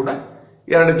ಮಾಡಿ ಕೂಡ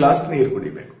 2 ಗ್ಲಾಸ್ ನೀರು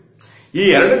ಕುಡಿಬೇಕು. ಈ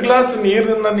 2 ಗ್ಲಾಸ್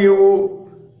ನೀರನ್ನ ನೀವು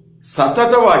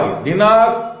ಸತತವಾಗಿ ದಿನ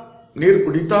ನೀರು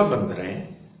ಕುಡಿತಾ ಬಂದರೆ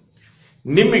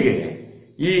ನಿಮಗೆ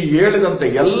ಈ ಹೇಳಿದಂತ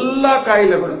ಎಲ್ಲ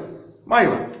ಕಾಯಿಲೆಗಳು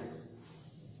ಮಾಯವಾಗ್ತವೆ.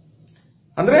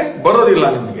 ಅಂದ್ರೆ ಬರೋದಿಲ್ಲ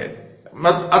ನಿಮಗೆ,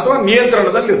 ಅಥವಾ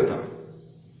ನಿಯಂತ್ರಣದಲ್ಲಿ ಇರ್ತವೆ.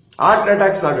 ಹಾರ್ಟ್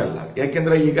ಅಟ್ಯಾಕ್ಸ್ ಆಗಲ್ಲ.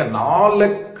 ಯಾಕೆಂದ್ರೆ ಈಗ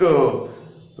 4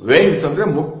 ವೇನ್ಸ್ ಅಂದ್ರೆ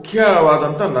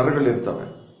ಮುಖ್ಯವಾದಂತ ನರಗಳಿರ್ತವೆ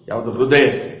ಯಾವುದು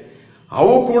ಹೃದಯಕ್ಕೆ,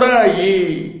 ಅವು ಕೂಡ ಈ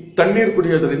ತಣ್ಣೀರು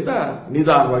ಕುಡಿಯೋದ್ರಿಂದ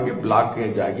ನಿಧಾನವಾಗಿ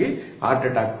ಬ್ಲಾಕೇಜ್ ಆಗಿ ಹಾರ್ಟ್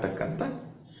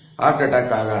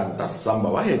ಅಟ್ಯಾಕ್ ಆಗಂತ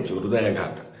ಸಂಭವ ಹೆಚ್ಚು,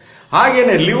 ಹೃದಯಘಾತ.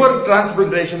 ಹಾಗೇನೆ ಲಿವರ್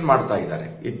ಟ್ರಾನ್ಸ್ಪ್ಲಾಂಟೇಷನ್ ಮಾಡ್ತಾ ಇದ್ದಾರೆ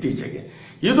ಇತ್ತೀಚೆಗೆ,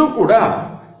 ಇದು ಕೂಡ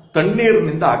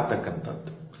ತಣ್ಣೀರಿನಿಂದ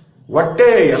ಆಗ್ತಕ್ಕಂಥದ್ದು.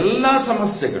 ಹೊಟ್ಟೆಯ ಎಲ್ಲಾ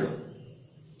ಸಮಸ್ಯೆಗಳು.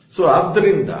 ಸೊ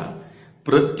ಆದ್ದರಿಂದ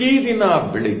ಪ್ರತಿದಿನ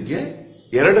ಬೆಳಿಗ್ಗೆ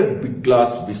 2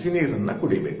 ಗ್ಲಾಸ್ ಬಿಸಿ ನೀರನ್ನ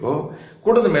ಕುಡಿಬೇಕು.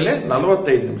 ಕುಡಿದ ಮೇಲೆ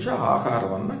 45 ನಿಮಿಷ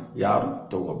ಆಹಾರವನ್ನ ಯಾರು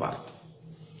ತಗೋಬಾರದು.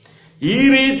 ಈ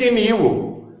ರೀತಿ ನೀವು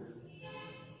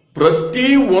ಪ್ರತಿ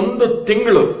 1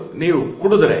 ತಿಂಗಳು ನೀವು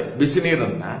ಕುಡಿದ್ರೆ ಬಿಸಿ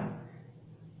ನೀರನ್ನ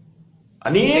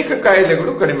ಅನೇಕ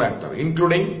ಕಾಯಿಲೆಗಳು ಕಡಿಮೆ ಆಗ್ತವೆ,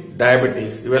 ಇನ್ಕ್ಲೂಡಿಂಗ್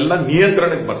ಡಯಾಬಿಟಿಸ್. ಇವೆಲ್ಲ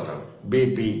ನಿಯಂತ್ರಣಕ್ಕೆ ಬರ್ತವೆ,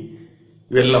 BP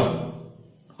ಇವೆಲ್ಲವನ್ನು.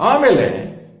 ಆಮೇಲೆ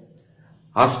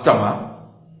ಅಸ್ತಮ,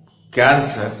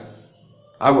 ಕ್ಯಾನ್ಸರ್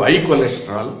ಹಾಗೂ ಹೈ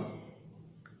ಕೊಲೆಸ್ಟ್ರಾಲ್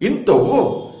ಇಂಥವು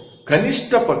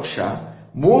ಕನಿಷ್ಠ ಪಕ್ಷ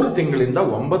 3 ತಿಂಗಳಿಂದ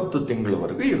 9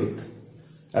 ತಿಂಗಳವರೆಗೂ ಇರುತ್ತೆ.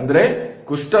 ಅಂದ್ರೆ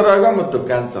ಕುಷ್ಠರೋಗ ಮತ್ತು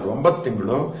ಕ್ಯಾನ್ಸರ್ 9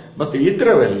 ತಿಂಗಳು ಮತ್ತು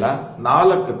ಇತರವೆಲ್ಲ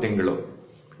 4 ತಿಂಗಳು,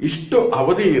 ಇಷ್ಟು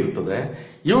ಅವಧಿ ಇರ್ತದೆ.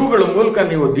 ಇವುಗಳ ಮೂಲಕ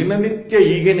ನೀವು ದಿನನಿತ್ಯ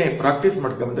ಹೀಗೇನೆ ಪ್ರಾಕ್ಟೀಸ್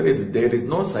ಮಾಡ್ಕೊಂಡ್ರೆ ಇದು there is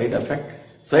no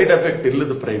side effect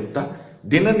ಇಲ್ಲದ ಪ್ರಯುಕ್ತ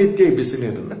ದಿನನಿತ್ಯ ಈ ಬಿಸಿ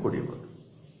ನೀರನ್ನು ಕುಡಿಯಬಹುದು.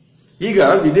 ಈಗ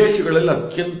ವಿದೇಶಗಳಲ್ಲಿ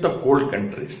ಅತ್ಯಂತ ಕೋಲ್ಡ್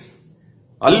ಕಂಟ್ರೀಸ್,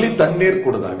 ಅಲ್ಲಿ ತಣ್ಣೀರು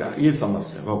ಕುಡಿದಾಗ ಈ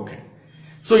ಸಮಸ್ಯೆ ಓಕೆ.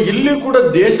 ಸೊ ಇಲ್ಲಿ ಕೂಡ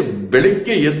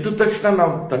ಬೆಳಿಗ್ಗೆ ಎದ್ದ ತಕ್ಷಣ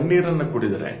ನಾವು ತಣ್ಣೀರನ್ನು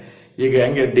ಕುಡಿದರೆ, ಈಗ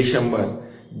ಹೆಂಗೆ ಡಿಸೆಂಬರ್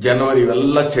ಜನವರಿ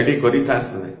ಇವೆಲ್ಲ ಚಳಿ ಕೊರಿತಾ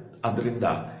ಇರ್ತದೆ, ಅದರಿಂದ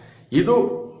ಇದು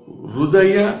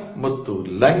ಹೃದಯ ಮತ್ತು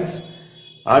ಲಂಗ್ಸ್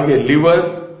ಹಾಗೆ ಲಿವರ್,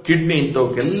 ಕಿಡ್ನಿ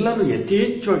ಇಂಥವಕ್ಕೆಲ್ಲನೂ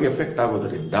ಯಥೇಚ್ಛವಾಗಿ ಎಫೆಕ್ಟ್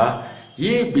ಆಗೋದ್ರಿಂದ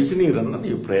ಈ ಬಿಸಿ ನೀರನ್ನು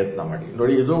ನೀವು ಪ್ರಯತ್ನ ಮಾಡಿ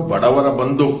ನೋಡಿ. ಇದು ಬಡವರ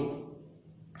ಬಂಧು.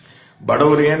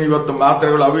 ಬಡವರು ಏನು ಇವತ್ತು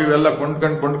ಮಾತ್ರೆಗಳು ಅವು ಇವೆಲ್ಲ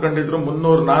ಕೊಂಡ್ಕೊಂಡಿದ್ರು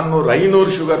 300, 400,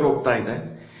 500 ಶುಗರ್ ಹೋಗ್ತಾ ಇದೆ.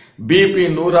 BP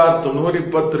 110,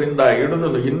 120ರಿಂದ ಹಿಡಿದು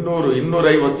 200,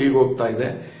 250 ಈಗ ಹೋಗ್ತಾ ಇದೆ.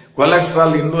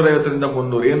 ಕೊಲೆಸ್ಟ್ರಾಲ್ 250ರಿಂದ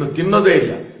 300, ಏನು ತಿನ್ನೋದೇ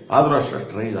ಇಲ್ಲ, ಆದ್ರೂ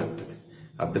ಅಷ್ಟು ರೈಸ್ ಆಗ್ತದೆ.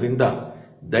 ಅದರಿಂದ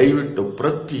ದಯವಿಟ್ಟು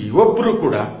ಪ್ರತಿಯೊಬ್ಬರು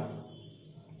ಕೂಡ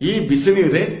ಈ ಬಿಸಿ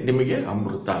ನೀರೇ ನಿಮಗೆ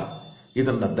ಅಮೃತ,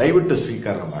 ಇದನ್ನ ದಯವಿಟ್ಟು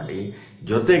ಸ್ವೀಕಾರ ಮಾಡಿ.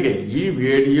 ಜೊತೆಗೆ ಈ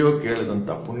ವಿಡಿಯೋ ಕೇಳಿದಂತ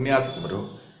ಪುಣ್ಯಾತ್ಮರು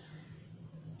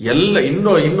ಎಲ್ಲ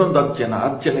ಇನ್ನೊಂದು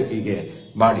 10 ಜನಕ್ಕೆ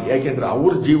ಮಾಡಿ, ಯಾಕೆಂದ್ರೆ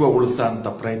ಅವ್ರ ಜೀವ ಉಳಿಸ ಅಂತ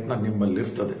ಪ್ರಯತ್ನ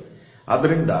ನಿಮ್ಮಲ್ಲಿರ್ತದೆ.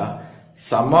 ಅದರಿಂದ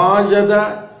ಸಮಾಜದ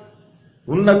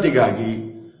ಉನ್ನತಿಗಾಗಿ,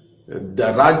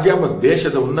 ರಾಜ್ಯ ಮತ್ತು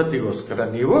ದೇಶದ ಉನ್ನತಿಗೋಸ್ಕರ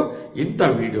ನೀವು ಇಂಥ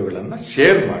ವಿಡಿಯೋಗಳನ್ನು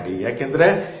ಶೇರ್ ಮಾಡಿ. ಯಾಕೆಂದ್ರೆ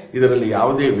ಇದರಲ್ಲಿ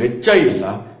ಯಾವುದೇ ವೆಚ್ಚ ಇಲ್ಲ,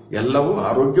 ಎಲ್ಲವೂ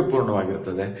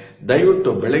ಆರೋಗ್ಯಪೂರ್ಣವಾಗಿರ್ತದೆ. ದಯವಿಟ್ಟು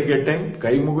ಬೆಳಗ್ಗೆ ಟೈಮ್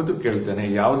ಕೈ ಮುಗಿದು ಕೇಳ್ತೇನೆ,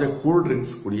 ಯಾವುದೇ ಕೂಲ್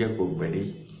ಡ್ರಿಂಕ್ಸ್ ಕುಡಿಯಕ್ಕೆ ಹೋಗಬೇಡಿ,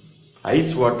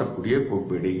 ಐಸ್ ವಾಟರ್ ಕುಡಿಯಕ್ಕೆ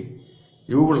ಹೋಗಬೇಡಿ.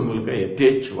 ಇವುಗಳ ಮೂಲಕ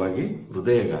ಯಥೇಚ್ಛವಾಗಿ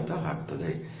ಹೃದಯಘಾತ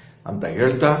ಆಗ್ತದೆ ಅಂತ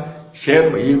ಹೇಳ್ತಾ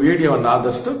ಈ ವಿಡಿಯೋವನ್ನು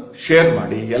ಆದಷ್ಟು ಶೇರ್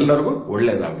ಮಾಡಿ. ಎಲ್ಲರಿಗೂ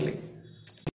ಒಳ್ಳೆಯದಾಗಲಿ.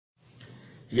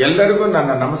 ಎಲ್ಲರಿಗೂ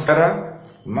ನನ್ನ ನಮಸ್ಕಾರ.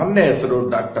 ನನ್ನ ಹೆಸರು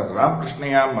ಡಾಕ್ಟರ್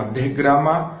ರಾಮಕೃಷ್ಣಯ್ಯ, ಮಧ್ಯಗ್ರಾಮ,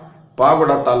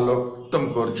 ಪಾವಗಡ ತಾಲ್ಲೂಕು,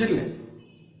 ತುಮಕೂರು ಜಿಲ್ಲೆ.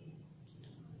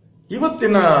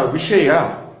 ಇವತ್ತಿನ ವಿಷಯ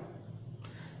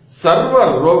ಸರ್ವ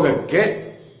ರೋಗಕ್ಕೆ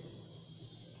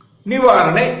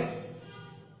ನಿವಾರಣೆ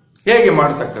ಹೇಗೆ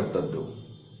ಮಾಡತಕ್ಕಂಥದ್ದು.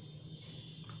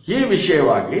 ಈ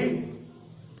ವಿಷಯವಾಗಿ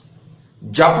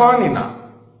ಜಪಾನಿನ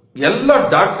ಎಲ್ಲ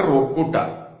ಡಾಕ್ಟರ್ ಒಕ್ಕೂಟ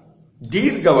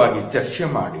ದೀರ್ಘವಾಗಿ ಚರ್ಚೆ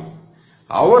ಮಾಡಿ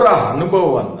ಅವರ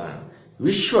ಅನುಭವವನ್ನು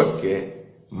ವಿಶ್ವಕ್ಕೆ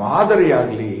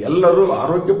ಮಾದರಿಯಾಗಲಿ, ಎಲ್ಲರೂ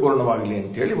ಆರೋಗ್ಯಪೂರ್ಣವಾಗಲಿ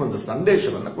ಅಂತೇಳಿ ಒಂದು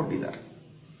ಸಂದೇಶವನ್ನು ಕೊಟ್ಟಿದ್ದಾರೆ.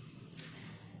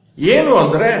 ಏನು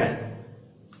ಅಂದರೆ,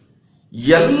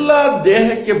 ಎಲ್ಲ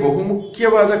ದೇಹಕ್ಕೆ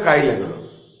ಬಹುಮುಖ್ಯವಾದ ಕಾಯಿಲೆಗಳು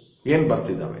ಏನ್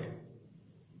ಬರ್ತಿದ್ದಾವೆ,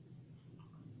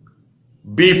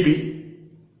 BP,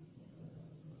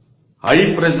 high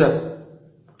pressure,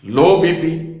 low BP,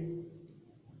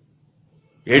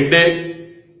 headache,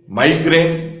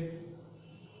 migraine,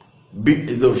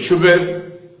 ಇದು ಶುಗರ್,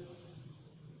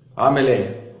 ಆಮೇಲೆ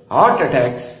ಹಾರ್ಟ್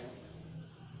ಅಟ್ಯಾಕ್ಸ್,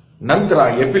 ನಂತರ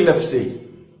ಎಪಿಲೆಪ್ಸಿ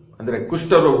ಅಂದ್ರೆ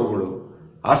ಕುಷ್ಠರೋಗಗಳು,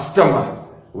 ಅಸ್ತಮ,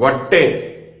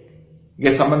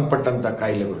 ಹೊಟ್ಟೆಗೆ ಸಂಬಂಧಪಟ್ಟಂತ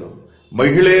ಕಾಯಿಲೆಗಳು,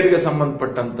 ಮಹಿಳೆಯರಿಗೆ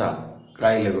ಸಂಬಂಧಪಟ್ಟಂತ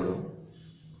ಕಾಯಿಲೆಗಳು,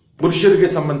 ಪುರುಷರಿಗೆ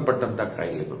ಸಂಬಂಧಪಟ್ಟಂತ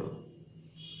ಕಾಯಿಲೆಗಳು,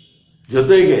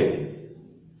 ಜೊತೆಗೆ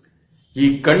ಈ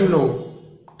ಕಣ್ಣು,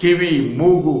 ಕಿವಿ,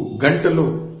 ಮೂಗು, ಗಂಟಲು,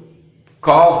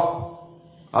 ಕಾಫ್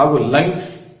ಹಾಗೂ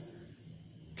ಲಂಗ್ಸ್,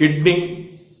 ಕಿಡ್ನಿ,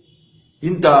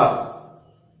 ಇಂಥ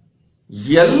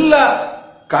ಎಲ್ಲ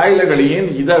ಕಾಯಿಲೆಗಳು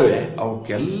ಏನು ಇದಾವೆ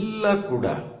ಅವಕ್ಕೆಲ್ಲ ಕೂಡ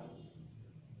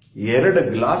 2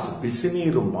 ಗ್ಲಾಸ್ ಬಿಸಿ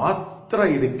ನೀರು ಮಾತ್ರ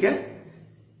ಇದಕ್ಕೆ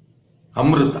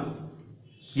ಅಮೃತ.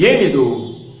 ಏನಿದು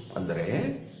ಅಂದರೆ,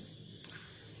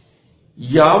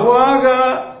 ಯಾವಾಗ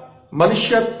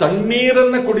ಮನುಷ್ಯ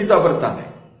ತಣ್ಣೀರನ್ನ ಕುಡಿತಾ ಬರ್ತಾನೆ,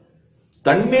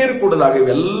 ತಣ್ಣೀರು ಕುಡಿದಾಗ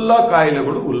ಇವೆಲ್ಲ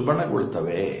ಕಾಯಿಲೆಗಳು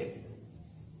ಉಲ್ಬಣಗೊಳ್ತವೆ.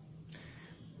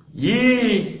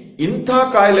 ಇಂಥ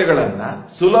ಕಾಯಿಲೆಗಳನ್ನ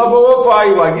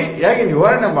ಸುಲಭೋಪಾಯವಾಗಿ ಹೇಗೆ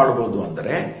ನಿವಾರಣೆ ಮಾಡಬಹುದು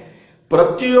ಅಂದರೆ,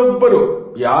 ಪ್ರತಿಯೊಬ್ಬರು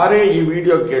ಯಾರೇ ಈ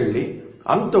ವಿಡಿಯೋ ಕೇಳಲಿ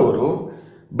ಅಂಥವರು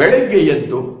ಬೆಳಗ್ಗೆ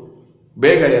ಎದ್ದು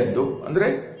ಬೇಗ ಎದ್ದು ಅಂದ್ರೆ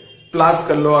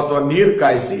ಫ್ಲಾಸ್ಕಲ್ಲೋ ಅಥವಾ ನೀರು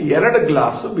ಕಾಯಿಸಿ 2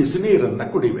 ಗ್ಲಾಸ್ ಬಿಸಿ ನೀರನ್ನ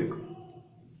ಕುಡಿಬೇಕು.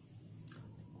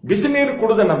 ಬಿಸಿ ನೀರು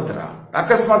ಕುಡಿದ ನಂತರ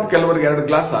ಅಕಸ್ಮಾತ್ ಕೆಲವರಿಗೆ 2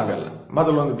 ಗ್ಲಾಸ್ ಆಗಲ್ಲ,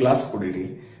 ಮೊದಲೊಂದು ಗ್ಲಾಸ್ ಕುಡೀರಿ,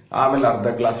 ಆಮೇಲೆ ಅರ್ಧ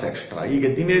ಗ್ಲಾಸ್ ಎಕ್ಸ್ಟ್ರಾ, ಈಗ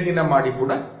ದಿನೇ ದಿನ ಮಾಡಿ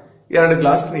ಕೂಡ 2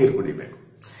 ಗ್ಲಾಸ್ ನೀರು ಕುಡಿಬೇಕು.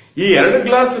 ಈ 2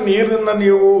 ಗ್ಲಾಸ್ ನೀರನ್ನ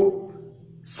ನೀವು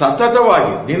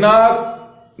ಸತತವಾಗಿ ದಿನ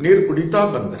ನೀರು ಕುಡಿತಾ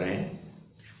ಬಂದರೆ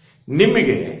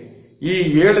ನಿಮಗೆ ಈ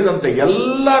ಹೇಳಿದಂತ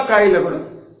ಎಲ್ಲ ಕಾಯಿಲೆಗಳು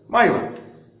ಮಾಯವಾಗ್ತವೆ.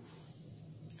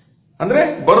 ಅಂದ್ರೆ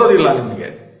ಬರೋದಿಲ್ಲ ನಿಮಗೆ,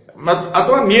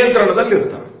 ಅಥವಾ ನಿಯಂತ್ರಣದಲ್ಲಿ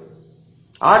ಇರ್ತವೆ.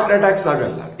 ಹಾರ್ಟ್ ಅಟ್ಯಾಕ್ಸ್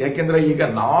ಆಗಲ್ಲ, ಯಾಕೆಂದ್ರೆ ಈಗ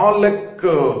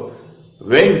 4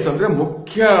 ವೇನ್ಸ್ ಅಂದ್ರೆ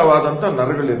ಮುಖ್ಯವಾದಂತ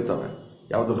ನರಗಳಿರ್ತವೆ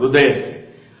ಯಾವುದು ಹೃದಯಕ್ಕೆ,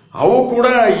 ಅವು ಕೂಡ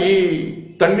ಈ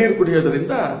ತಣ್ಣೀರು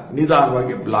ಕುಡಿಯೋದ್ರಿಂದ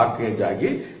ನಿಧಾನವಾಗಿ ಬ್ಲಾಕೇಜ್ ಆಗಿ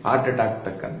ಹಾರ್ಟ್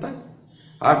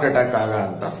ಅಟ್ಯಾಕ್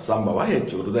ಆಗಂತ ಸಂಭವ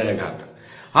ಹೆಚ್ಚು, ಹೃದಯಘಾತ.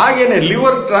 ಹಾಗೇನೆ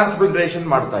ಲಿವರ್ ಟ್ರಾನ್ಸ್ಪ್ಲಾಂಟೇಷನ್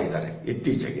ಮಾಡ್ತಾ ಇದ್ದಾರೆ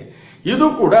ಇತ್ತೀಚೆಗೆ, ಇದು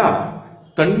ಕೂಡ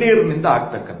ತಣ್ಣೀರಿನಿಂದ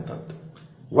ಆಗ್ತಕ್ಕಂಥದ್ದು.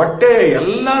 ಹೊಟ್ಟೆಯ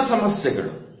ಎಲ್ಲಾ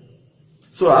ಸಮಸ್ಯೆಗಳು.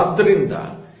 ಸೊ ಆದ್ದರಿಂದ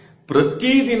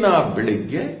ಪ್ರತಿದಿನ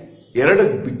ಬೆಳಿಗ್ಗೆ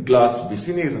 2 ಗ್ಲಾಸ್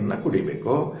ಬಿಸಿ ನೀರನ್ನ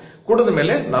ಕುಡಿಬೇಕು. ಕುಡಿದ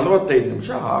ಮೇಲೆ 45 ನಿಮಿಷ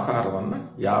ಆಹಾರವನ್ನ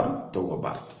ಯಾರು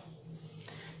ತಗೋಬಾರದು.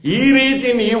 ಈ ರೀತಿ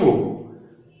ನೀವು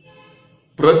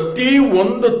ಪ್ರತಿ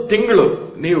 1 ತಿಂಗಳು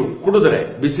ನೀವು ಕುಡಿದ್ರೆ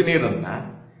ಬಿಸಿ ನೀರನ್ನ,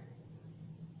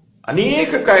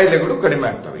 ಅನೇಕ ಕಾಯಿಲೆಗಳು ಕಡಿಮೆ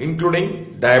ಆಗ್ತವೆ, ಇನ್ಕ್ಲೂಡಿಂಗ್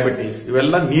ಡಯಾಬಿಟಿಸ್,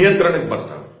 ಇವೆಲ್ಲ ನಿಯಂತ್ರಣಕ್ಕೆ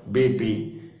ಬರ್ತವೆ, BP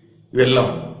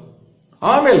ಇವೆಲ್ಲವನ್ನು.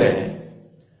 ಆಮೇಲೆ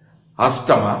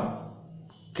ಅಸ್ತಮಾ,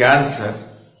 ಕ್ಯಾನ್ಸರ್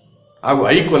ಹಾಗೂ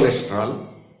ಹೈ ಕೊಲೆಸ್ಟ್ರಾಲ್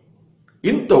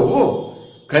ಇಂಥವು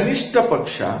ಕನಿಷ್ಠ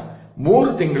ಪಕ್ಷ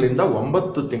 3 ತಿಂಗಳಿಂದ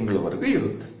 9 ತಿಂಗಳವರೆಗೂ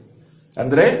ಇರುತ್ತೆ.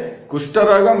 ಅಂದ್ರೆ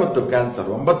ಕುಷ್ಠರೋಗ ಮತ್ತು ಕ್ಯಾನ್ಸರ್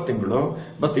 9 ತಿಂಗಳು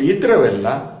ಮತ್ತು ಇತರವೆಲ್ಲ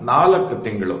 4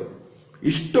 ತಿಂಗಳು,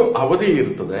 ಇಷ್ಟು ಅವಧಿ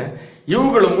ಇರ್ತದೆ.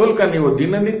 ಇವುಗಳ ಮೂಲಕ ನೀವು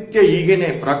ದಿನನಿತ್ಯ ಹೀಗೇನೆ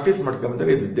ಪ್ರಾಕ್ಟೀಸ್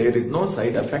ಮಾಡ್ಕೊಂಡ್ರೆ there is no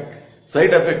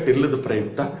side effect ಇಲ್ಲದ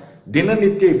ಪ್ರಯುಕ್ತ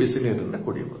ದಿನನಿತ್ಯ ಈ ಬಿಸಿ ನೀರನ್ನು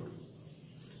ಕುಡಿಯಬಹುದು.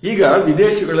 ಈಗ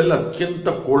ವಿದೇಶಗಳಲ್ಲಿ ಅತ್ಯಂತ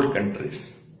ಕೋಲ್ಡ್ ಕಂಟ್ರೀಸ್,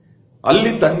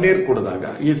 ಅಲ್ಲಿ ತಣ್ಣೀರು ಕುಡಿದಾಗ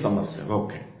ಈ ಸಮಸ್ಯೆ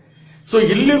ಓಕೆ. ಸೊ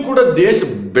ಇಲ್ಲಿ ಕೂಡ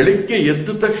ಬೆಳಿಗ್ಗೆ ಎದ್ದ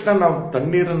ತಕ್ಷಣ ನಾವು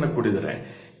ತಣ್ಣೀರನ್ನು ಕುಡಿದರೆ,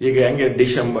 ಈಗ ಹೆಂಗೆ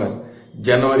ಡಿಸೆಂಬರ್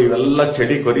ಜನವರಿ ಇವೆಲ್ಲ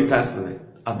ಚಳಿ ಕೊರಿತಾ ಇರ್ತದೆ,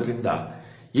 ಅದರಿಂದ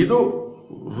ಇದು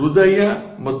ಹೃದಯ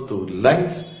ಮತ್ತು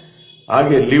ಲಂಗ್ಸ್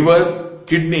ಹಾಗೆ ಲಿವರ್,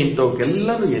 ಕಿಡ್ನಿ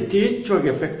ಇಂಥವಕ್ಕೆಲ್ಲನೂ ಯಥೇಚ್ಛವಾಗಿ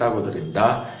ಎಫೆಕ್ಟ್ ಆಗೋದ್ರಿಂದ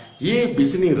ಈ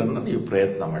ಬಿಸಿ ನೀರನ್ನು ನೀವು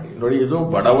ಪ್ರಯತ್ನ ಮಾಡಿ ನೋಡಿ. ಇದು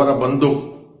ಬಡವರ ಬಂಧು.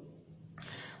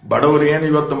 ಬಡವರು ಏನು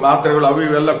ಇವತ್ತು ಮಾತ್ರೆಗಳು ಅವು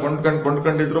ಇವೆಲ್ಲ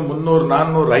ಕೊಂಡ್ಕೊಂಡಿದ್ರು 300,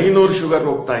 400, 500 ಶುಗರ್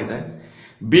ಹೋಗ್ತಾ ಇದೆ.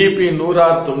 BP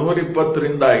 110,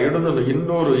 120ರಿಂದ ಹಿಡಿದು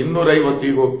 200, 250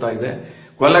 ಈಗ ಹೋಗ್ತಾ ಇದೆ.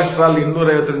 ಕೊಲೆಸ್ಟ್ರಾಲ್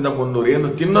 250ರಿಂದ 300, ಏನು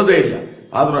ತಿನ್ನೋದೇ ಇಲ್ಲ,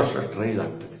 ಆದ್ರೂ ಅಷ್ಟು ರೈಸ್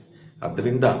ಆಗ್ತದೆ.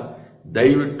 ಅದರಿಂದ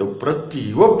ದಯವಿಟ್ಟು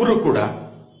ಪ್ರತಿಯೊಬ್ಬರು ಕೂಡ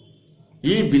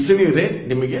ಈ ಬಿಸಿ ನೀರೇ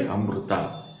ನಿಮಗೆ ಅಮೃತ,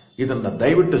 ಇದನ್ನ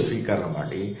ದಯವಿಟ್ಟು ಸ್ವೀಕಾರ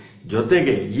ಮಾಡಿ.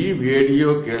 ಜೊತೆಗೆ ಈ ವಿಡಿಯೋ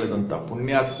ಕೇಳಿದಂತ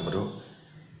ಪುಣ್ಯಾತ್ಮರು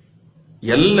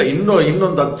ಎಲ್ಲ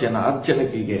ಇನ್ನೊಂದು 10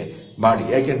 ಜನಕ್ಕೆ ಮಾಡಿ,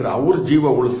 ಯಾಕೆಂದ್ರೆ ಅವ್ರ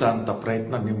ಜೀವ ಉಳಿಸ ಅಂತ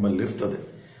ಪ್ರಯತ್ನ ನಿಮ್ಮಲ್ಲಿರ್ತದೆ.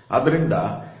 ಅದರಿಂದ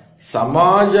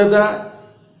ಸಮಾಜದ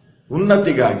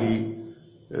ಉನ್ನತಿಗಾಗಿ,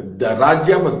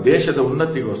 ರಾಜ್ಯ ಮತ್ತು ದೇಶದ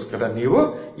ಉನ್ನತಿಗೋಸ್ಕರ ನೀವು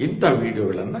ಇಂಥ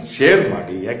ವಿಡಿಯೋಗಳನ್ನ ಶೇರ್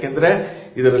ಮಾಡಿ. ಯಾಕೆಂದ್ರೆ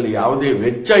ಇದರಲ್ಲಿ ಯಾವುದೇ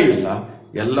ವೆಚ್ಚ ಇಲ್ಲ,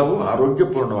 ಎಲ್ಲವೂ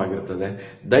ಆರೋಗ್ಯಪೂರ್ಣವಾಗಿರ್ತದೆ.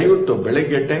 ದಯವಿಟ್ಟು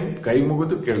ಬೆಳಗ್ಗೆ ಟೈಮ್ ಕೈ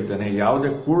ಮುಗಿದು ಕೇಳ್ತೇನೆ,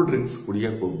 ಯಾವುದೇ ಕೂಲ್ ಡ್ರಿಂಕ್ಸ್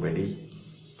ಕುಡಿಯಕ್ಕೆ ಹೋಗ್ಬೇಡಿ,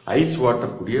 ಐಸ್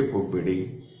ವಾಟರ್ ಕುಡಿಯಕ್ಕೆ ಹೋಗ್ಬೇಡಿ.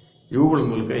 ಇವುಗಳ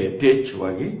ಮೂಲಕ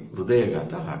ಯಥೇಚ್ಛವಾಗಿ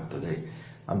ಹೃದಯಘಾತ ಆಗ್ತದೆ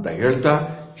ಅಂತ ಹೇಳ್ತಾ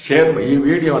ಈ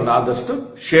ವಿಡಿಯೋವನ್ನು ಆದಷ್ಟು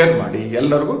ಶೇರ್ ಮಾಡಿ.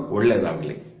 ಎಲ್ಲರಿಗೂ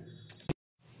ಒಳ್ಳೆಯದಾಗಲಿ.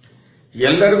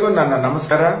 ಎಲ್ಲರಿಗೂ ನನ್ನ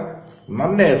ನಮಸ್ಕಾರ.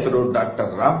 ನನ್ನ ಹೆಸರು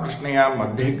ಡಾಕ್ಟರ್ ರಾಮಕೃಷ್ಣಯ್ಯ,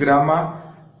 ಮಧ್ಯಗ್ರಾಮ,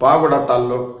 ಪಾವಗಡ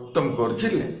ತಾಲ್ಲೂಕು, ತುಮಕೂರು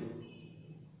ಜಿಲ್ಲೆ.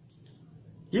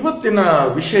 ಇವತ್ತಿನ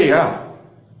ವಿಷಯ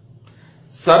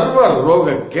ಸರ್ವ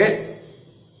ರೋಗಕ್ಕೆ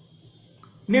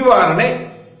ನಿವಾರಣೆ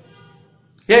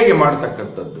ಹೇಗೆ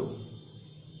ಮಾಡತಕ್ಕಂಥದ್ದು.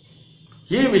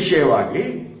 ಈ ವಿಷಯವಾಗಿ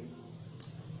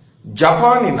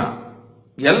ಜಪಾನಿನ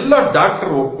ಎಲ್ಲ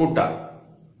ಡಾಕ್ಟರ್ ಒಕ್ಕೂಟ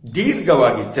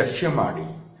ದೀರ್ಘವಾಗಿ ಚರ್ಚೆ ಮಾಡಿ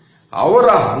ಅವರ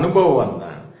ಅನುಭವವನ್ನ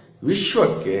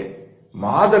ವಿಶ್ವಕ್ಕೆ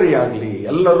ಮಾದರಿಯಾಗಲಿ,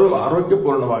 ಎಲ್ಲರೂ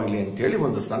ಆರೋಗ್ಯಪೂರ್ಣವಾಗಲಿ ಅಂತೇಳಿ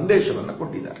ಒಂದು ಸಂದೇಶವನ್ನು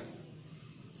ಕೊಟ್ಟಿದ್ದಾರೆ.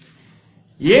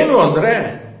 ಏನು ಅಂದ್ರೆ,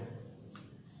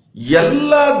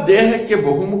 ಎಲ್ಲ ದೇಹಕ್ಕೆ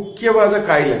ಬಹುಮುಖ್ಯವಾದ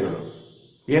ಕಾಯಿಲೆಗಳು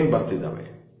ಏನ್ ಬರ್ತಿದ್ದಾವೆ,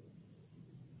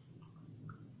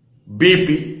 BP,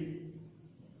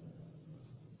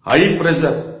 high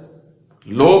pressure,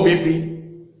 low BP,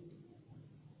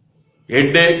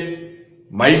 headache,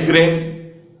 migraine,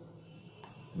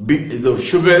 ಇದು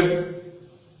ಶುಗರ್,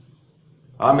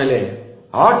 ಆಮೇಲೆ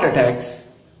ಹಾರ್ಟ್ ಅಟ್ಯಾಕ್ಸ್,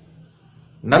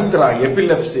 ನಂತರ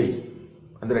ಎಪಿಲೆಪ್ಸಿ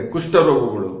ಅಂದ್ರೆ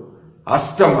ಕುಷ್ಠರೋಗಗಳು,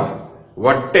 ಅಸ್ತಮ,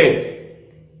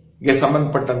 ಹೊಟ್ಟೆಗೆ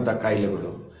ಸಂಬಂಧಪಟ್ಟಂತ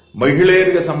ಕಾಯಿಲೆಗಳು,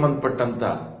 ಮಹಿಳೆಯರಿಗೆ ಸಂಬಂಧಪಟ್ಟಂತ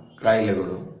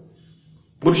ಕಾಯಿಲೆಗಳು,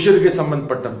 ಪುರುಷರಿಗೆ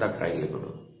ಸಂಬಂಧಪಟ್ಟಂತ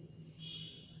ಕಾಯಿಲೆಗಳು,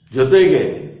 ಜೊತೆಗೆ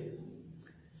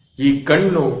ಈ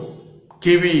ಕಣ್ಣು,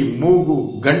 ಕಿವಿ, ಮೂಗು,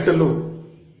 ಗಂಟಲು,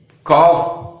 ಕಾಫ್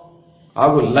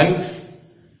ಹಾಗೂ ಲಂಗ್ಸ್,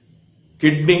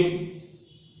 ಕಿಡ್ನಿ,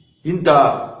 ಇಂಥ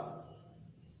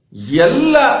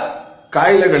ಎಲ್ಲ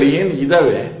ಕಾಯಿಲೆಗಳು ಏನು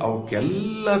ಇದಾವೆ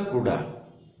ಅವಕ್ಕೆಲ್ಲ ಕೂಡ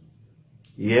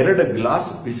 2 ಗ್ಲಾಸ್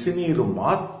ಬಿಸಿ ನೀರು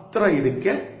ಮಾತ್ರ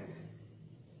ಇದಕ್ಕೆ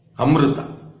ಅಮೃತ.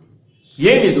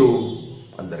 ಏನಿದು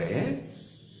ಅಂದರೆ,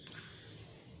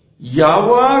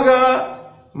 ಯಾವಾಗ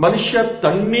ಮನುಷ್ಯ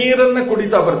ತಣ್ಣೀರನ್ನ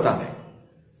ಕುಡಿತಾ ಬರ್ತಾನೆ,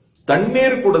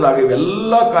 ತಣ್ಣೀರು ಕುಡಿದಾಗ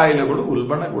ಇವೆಲ್ಲ ಕಾಯಿಲೆಗಳು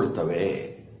ಉಲ್ಬಣಗೊಳ್ತವೆ.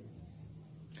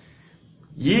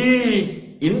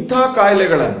 ಇಂಥ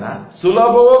ಕಾಯಿಲೆಗಳನ್ನ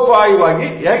ಸುಲಭೋಪಾಯವಾಗಿ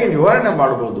ಹೇಗೆ ನಿವಾರಣೆ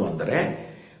ಮಾಡಬಹುದು ಅಂದರೆ,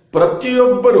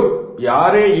 ಪ್ರತಿಯೊಬ್ಬರು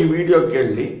ಯಾರೇ ಈ ವಿಡಿಯೋ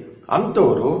ಕೇಳಲಿ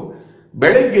ಅಂಥವರು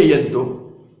ಬೆಳಗ್ಗೆ ಎದ್ದು,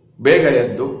 ಬೇಗ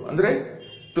ಎದ್ದು ಅಂದ್ರೆ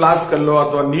ಫ್ಲಾಸ್ಕಲ್ಲೋ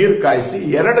ಅಥವಾ ನೀರು ಕಾಯಿಸಿ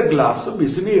 2 ಗ್ಲಾಸ್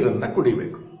ಬಿಸಿ ನೀರನ್ನ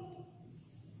ಕುಡಿಬೇಕು.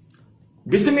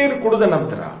 ಬಿಸಿ ನೀರು ಕುಡಿದ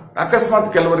ನಂತರ ಅಕಸ್ಮಾತ್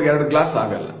ಕೆಲವರಿಗೆ 2 ಗ್ಲಾಸ್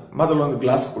ಆಗಲ್ಲ, ಮೊದಲೊಂದು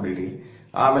ಗ್ಲಾಸ್ ಕುಡೀರಿ,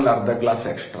 ಆಮೇಲೆ ಅರ್ಧ ಗ್ಲಾಸ್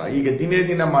ಎಕ್ಸ್ಟ್ರಾ, ಈಗ ದಿನೇ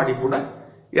ದಿನ ಮಾಡಿ ಕೂಡ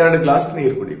 2 ಗ್ಲಾಸ್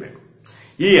ನೀರು ಕುಡಿಬೇಕು.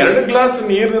 ಈ 2 ಗ್ಲಾಸ್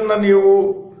ನೀರನ್ನ ನೀವು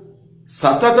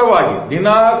ಸತತವಾಗಿ ದಿನ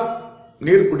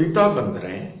ನೀರು ಕುಡಿತಾ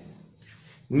ಬಂದರೆ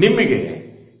ನಿಮಗೆ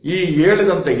ಈ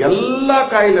ಹೇಳಿದಂತ ಎಲ್ಲ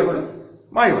ಕಾಯಿಲೆಗಳು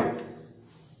ಮಾಯವಾಗ್ತವೆ.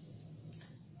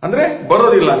 ಅಂದ್ರೆ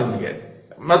ಬರೋದಿಲ್ಲ ನಿಮಗೆ,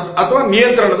 ಅಥವಾ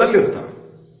ನಿಯಂತ್ರಣದಲ್ಲಿ ಇರ್ತವೆ.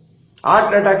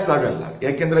 ಹಾರ್ಟ್ ಅಟ್ಯಾಕ್ಸ್ ಆಗಲ್ಲ,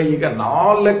 ಯಾಕೆಂದ್ರೆ ಈಗ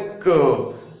 4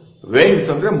 ವೇನ್ಸ್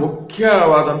ಅಂದ್ರೆ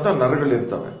ಮುಖ್ಯವಾದಂತ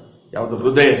ನರಗಳಿರ್ತವೆ ಯಾವುದು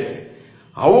ಹೃದಯಕ್ಕೆ,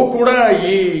 ಅವು ಕೂಡ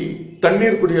ಈ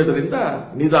ತಣ್ಣೀರು ಕುಡಿಯೋದ್ರಿಂದ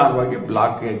ನಿಧಾನವಾಗಿ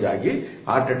ಬ್ಲಾಕೇಜ್ ಆಗಿ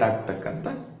ಹಾರ್ಟ್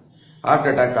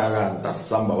ಅಟ್ಯಾಕ್ ಆಗಂತ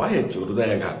ಸಂಭವ ಹೆಚ್ಚು,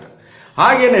 ಹೃದಯಘಾತ.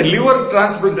 ಹಾಗೇನೆ ಲಿವರ್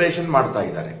ಟ್ರಾನ್ಸ್ಪ್ಲಾಂಟೇಷನ್ ಮಾಡ್ತಾ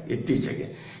ಇದ್ದಾರೆ ಇತ್ತೀಚೆಗೆ,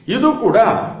 ಇದು ಕೂಡ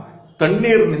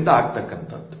ತಣ್ಣೀರಿನಿಂದ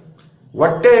ಆಗ್ತಕ್ಕಂಥದ್ದು.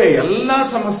 ಹೊಟ್ಟೆ ಎಲ್ಲಾ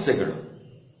ಸಮಸ್ಯೆಗಳು.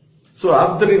 ಸೊ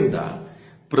ಆದ್ದರಿಂದ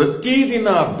ಪ್ರತಿದಿನ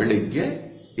ಬೆಳಿಗ್ಗೆ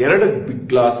 2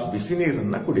 ಗ್ಲಾಸ್ ಬಿಸಿ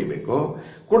ನೀರನ್ನ ಕುಡಿಬೇಕು.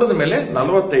 ಕುಡಿದ ಮೇಲೆ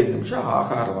 45 ನಿಮಿಷ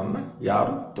ಆಹಾರವನ್ನ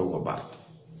ಯಾರು ತಗೋಬಾರದು.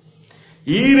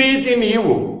 ಈ ರೀತಿ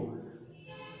ನೀವು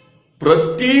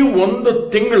ಪ್ರತಿ 1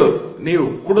 ತಿಂಗಳು ನೀವು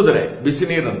ಕುಡಿದ್ರೆ ಬಿಸಿ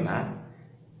ನೀರನ್ನ,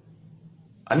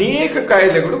 ಅನೇಕ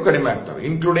ಕಾಯಿಲೆಗಳು ಕಡಿಮೆ ಆಗ್ತವೆ,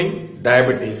 ಇನ್ಕ್ಲೂಡಿಂಗ್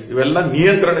ಡಯಾಬಿಟಿಸ್, ಇವೆಲ್ಲ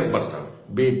ನಿಯಂತ್ರಣಕ್ಕೆ ಬರ್ತವೆ,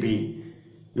 ಬಿಪಿ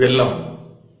ಇವೆಲ್ಲವನ್ನು.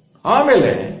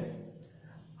 ಆಮೇಲೆ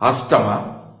ಅಸ್ತಮ,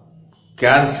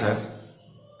 ಕ್ಯಾನ್ಸರ್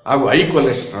ಹಾಗೂ ಹೈ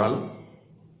ಕೊಲೆಸ್ಟ್ರಾಲ್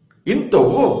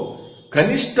ಇಂಥವು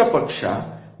ಕನಿಷ್ಠ ಪಕ್ಷ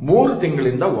 3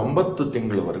 ತಿಂಗಳಿಂದ 9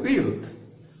 ತಿಂಗಳವರೆಗೂ ಇರುತ್ತೆ.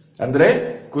 ಅಂದ್ರೆ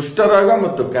ಕುಷ್ಠರೋಗ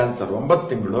ಮತ್ತು ಕ್ಯಾನ್ಸರ್ 9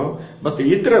 ತಿಂಗಳು ಮತ್ತು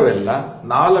ಇತರವೆಲ್ಲ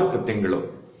 4 ತಿಂಗಳು,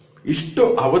 ಇಷ್ಟು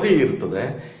ಅವಧಿ ಇರ್ತದೆ.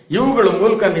 ಇವುಗಳ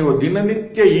ಮೂಲಕ ನೀವು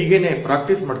ದಿನನಿತ್ಯ ಹೀಗೇನೆ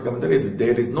ಪ್ರಾಕ್ಟೀಸ್ ಮಾಡ್ಕೊಂಡ್ರೆ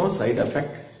there is no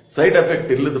side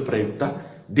effect ಇಲ್ಲದ ಪ್ರಯುಕ್ತ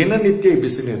ದಿನನಿತ್ಯ ಈ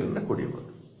ಬಿಸಿ ನೀರನ್ನು ಕುಡಿಯಬಹುದು.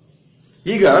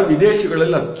 ಈಗ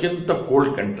ವಿದೇಶಗಳೆಲ್ಲ ಅತ್ಯಂತ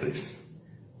ಕೋಲ್ಡ್ ಕಂಟ್ರೀಸ್,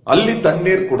 ಅಲ್ಲಿ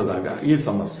ತಣ್ಣೀರು ಕುಡಿದಾಗ ಈ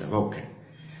ಸಮಸ್ಯೆ ಓಕೆ.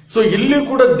 ಸೊ ಇಲ್ಲಿ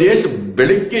ಕೂಡ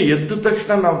ಬೆಳಿಗ್ಗೆ ಎದ್ದ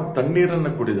ತಕ್ಷಣ ನಾವು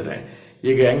ತಣ್ಣೀರನ್ನು ಕುಡಿದರೆ,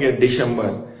 ಈಗ ಹೆಂಗೆ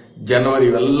ಡಿಸೆಂಬರ್, ಜನವರಿ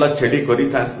ಇವೆಲ್ಲ ಚಳಿ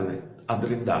ಕೊರಿತಾ ಇರ್ತದೆ,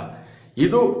 ಅದರಿಂದ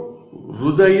ಇದು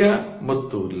ಹೃದಯ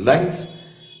ಮತ್ತು ಲಂಗ್ಸ್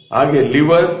ಹಾಗೆ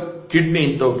ಲಿವರ್, ಕಿಡ್ನಿ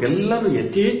ಇಂಥವಕ್ಕೆಲ್ಲನೂ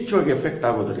ಯಥೇಚ್ಛವಾಗಿ ಎಫೆಕ್ಟ್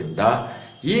ಆಗೋದ್ರಿಂದ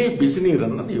ಈ ಬಿಸಿ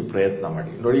ನೀರನ್ನು ನೀವು ಪ್ರಯತ್ನ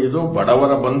ಮಾಡಿ ನೋಡಿ. ಇದು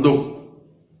ಬಡವರ ಬಂಧು.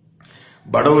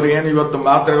 ಬಡವರು ಏನು ಇವತ್ತು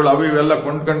ಮಾತ್ರೆಗಳು ಅವು ಇವೆಲ್ಲ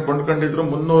ಕೊಂಡ್ಕೊಂಡಿದ್ರು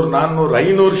 300, 400,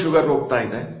 500 ಶುಗರ್ ಹೋಗ್ತಾ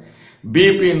ಇದೆ.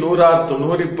 ಬಿಪಿ 110,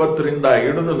 120ರಿಂದ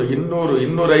ಹಿಡಿದು 200,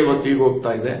 250 ಈಗ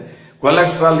ಹೋಗ್ತಾ ಇದೆ.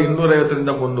 ಕೊಲೆಸ್ಟ್ರಾಲ್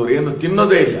 250ರಿಂದ 300, ಏನು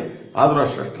ತಿನ್ನೋದೇ ಇಲ್ಲ, ಆದ್ರೂ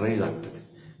ಅಷ್ಟು ರೈಸ್ ಆಗ್ತದೆ.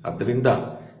 ಅದರಿಂದ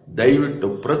ದಯವಿಟ್ಟು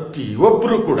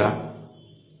ಪ್ರತಿಯೊಬ್ಬರು ಕೂಡ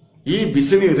ಈ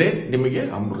ಬಿಸಿ ನೀರೇ ನಿಮಗೆ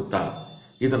ಅಮೃತ,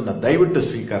 ಇದನ್ನ ದಯವಿಟ್ಟು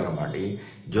ಸ್ವೀಕಾರ ಮಾಡಿ.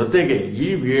 ಜೊತೆಗೆ ಈ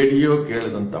ವಿಡಿಯೋ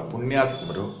ಕೇಳಿದಂತ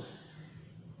ಪುಣ್ಯಾತ್ಮರು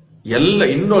ಎಲ್ಲ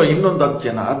ಇನ್ನೊಂದು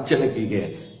 10 ಜನಕ್ಕೆ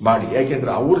ಮಾಡಿ,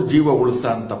 ಯಾಕೆಂದ್ರೆ ಅವ್ರ ಜೀವ ಉಳಿಸ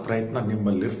ಅಂತ ಪ್ರಯತ್ನ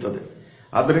ನಿಮ್ಮಲ್ಲಿರ್ತದೆ.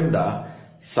 ಅದರಿಂದ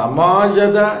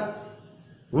ಸಮಾಜದ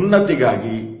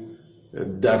ಉನ್ನತಿಗಾಗಿ,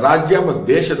 ರಾಜ್ಯ ಮತ್ತು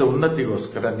ದೇಶದ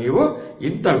ಉನ್ನತಿಗೋಸ್ಕರ ನೀವು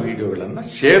ಇಂಥ ವಿಡಿಯೋಗಳನ್ನು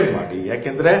ಶೇರ್ ಮಾಡಿ.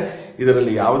 ಯಾಕೆಂದ್ರೆ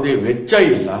ಇದರಲ್ಲಿ ಯಾವುದೇ ವೆಚ್ಚ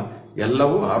ಇಲ್ಲ,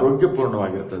 ಎಲ್ಲವೂ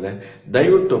ಆರೋಗ್ಯಪೂರ್ಣವಾಗಿರ್ತದೆ.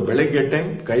 ದಯವಿಟ್ಟು ಬೆಳಗ್ಗೆ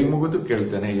ಟೈಮ್ ಕೈ ಮುಗಿದು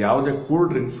ಕೇಳ್ತೇನೆ, ಯಾವುದೇ ಕೂಲ್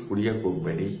ಡ್ರಿಂಕ್ಸ್ ಕುಡಿಯಕ್ಕೆ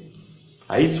ಹೋಗ್ಬೇಡಿ,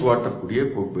 ಐಸ್ ವಾಟರ್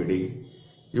ಕುಡಿಯಕ್ಕೆ ಹೋಗ್ಬೇಡಿ.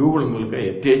 ಇವುಗಳ ಮೂಲಕ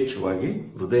ಯಥೇಚ್ಛವಾಗಿ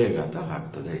ಹೃದಯಘಾತ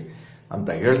ಆಗ್ತದೆ ಅಂತ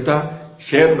ಹೇಳ್ತಾ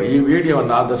ಈ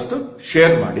ವಿಡಿಯೋವನ್ನು ಆದಷ್ಟು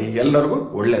ಶೇರ್ ಮಾಡಿ. ಎಲ್ಲರಿಗೂ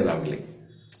ಒಳ್ಳೆಯದಾಗಲಿ.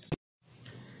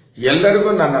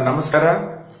 ಎಲ್ಲರಿಗೂ ನನ್ನ ನಮಸ್ಕಾರ.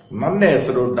 ನನ್ನ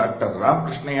ಹೆಸರು ಡಾಕ್ಟರ್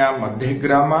ರಾಮಕೃಷ್ಣಯ್ಯ,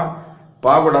 ಮಧ್ಯಗ್ರಾಮ,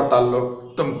 ಪಾವಗಡ ತಾಲ್ಲೂಕು,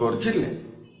 ತುಮಕೂರು ಜಿಲ್ಲೆ.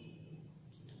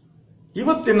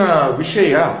 ಇವತ್ತಿನ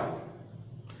ವಿಷಯ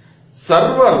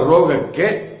ಸರ್ವ ರೋಗಕ್ಕೆ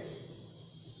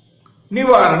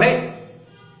ನಿವಾರಣೆ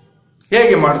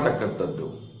ಹೇಗೆ ಮಾಡತಕ್ಕಂಥದ್ದು.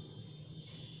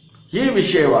 ಈ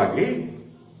ವಿಷಯವಾಗಿ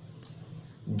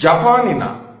ಜಪಾನಿನ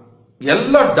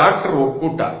ಎಲ್ಲ ಡಾಕ್ಟರ್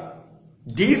ಒಕ್ಕೂಟ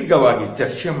ದೀರ್ಘವಾಗಿ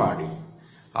ಚರ್ಚೆ ಮಾಡಿ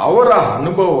ಅವರ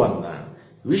ಅನುಭವವನ್ನ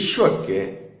ವಿಶ್ವಕ್ಕೆ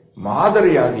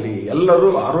ಮಾದರಿಯಾಗಲಿ, ಎಲ್ಲರೂ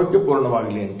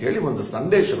ಆರೋಗ್ಯಪೂರ್ಣವಾಗಲಿ ಅಂತೇಳಿ ಒಂದು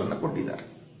ಸಂದೇಶವನ್ನು ಕೊಟ್ಟಿದ್ದಾರೆ.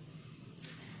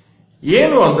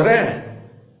 ಏನು ಅಂದರೆ,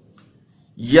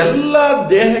 ಎಲ್ಲ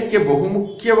ದೇಹಕ್ಕೆ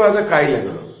ಬಹುಮುಖ್ಯವಾದ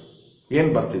ಕಾಯಿಲೆಗಳು ಏನ್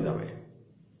ಬರ್ತಿದ್ದಾವೆ,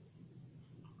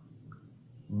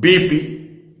 BP,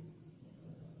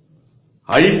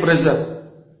 high pressure,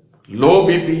 low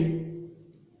BP,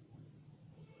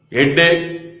 headache,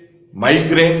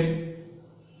 migraine,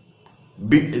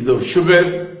 ಇದು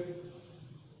ಶುಗರ್,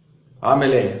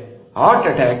 ಆಮೇಲೆ ಹಾರ್ಟ್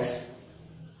ಅಟ್ಯಾಕ್ಸ್,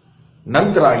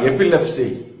 ನಂತರ ಎಪಿಲೆಪ್ಸಿ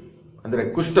ಅಂದ್ರೆ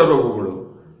ಕುಷ್ಠರೋಗಗಳು,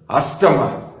 ಅಸ್ತಮ,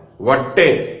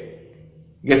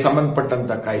 ಹೊಟ್ಟೆಗೆ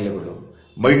ಸಂಬಂಧಪಟ್ಟಂತ ಕಾಯಿಲೆಗಳು,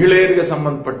 ಮಹಿಳೆಯರಿಗೆ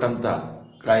ಸಂಬಂಧಪಟ್ಟಂತ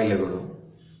ಕಾಯಿಲೆಗಳು,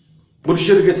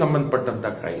 ಪುರುಷರಿಗೆ ಸಂಬಂಧಪಟ್ಟಂತ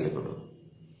ಕಾಯಿಲೆಗಳು,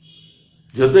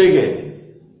 ಜೊತೆಗೆ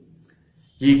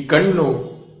ಈ ಕಣ್ಣು,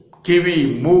 ಕಿವಿ,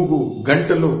 ಮೂಗು,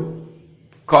 ಗಂಟಲು,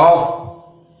 ಕಾಫ್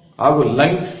ಹಾಗೂ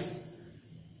ಲಂಗ್ಸ್,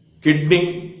 ಕಿಡ್ನಿ,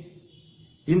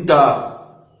 ಇಂಥ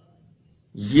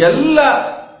ಎಲ್ಲ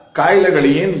ಕಾಯಿಲೆಗಳು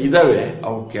ಏನು ಇದಾವೆ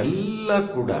ಅವಕ್ಕೆಲ್ಲ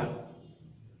ಕೂಡ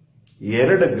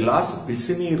 2 ಗ್ಲಾಸ್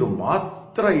ಬಿಸಿ ನೀರು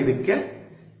ಮಾತ್ರ ಇದಕ್ಕೆ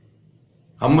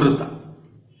ಅಮೃತ.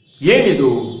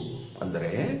 ಏನಿದು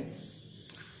ಅಂದರೆ,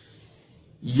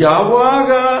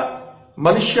 ಯಾವಾಗ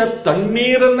ಮನುಷ್ಯ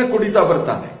ತಣ್ಣೀರನ್ನು ಕುಡಿತಾ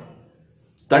ಬರ್ತಾನೆ,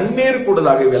 ತಣ್ಣೀರು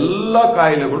ಕುಡಿದಾಗ ಇವೆಲ್ಲ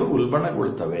ಕಾಯಿಲೆಗಳು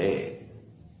ಉಲ್ಬಣಗೊಳ್ತವೆ.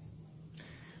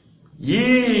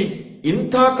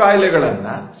 ಇಂಥ ಕಾಯಿಲೆಗಳನ್ನ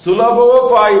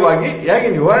ಸುಲಭೋಪಾಯವಾಗಿ ಹೇಗೆ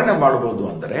ನಿವಾರಣೆ ಮಾಡಬಹುದು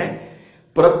ಅಂದರೆ,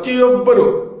 ಪ್ರತಿಯೊಬ್ಬರು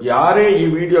ಯಾರೇ ಈ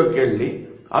ವಿಡಿಯೋ ಕೇಳಲಿ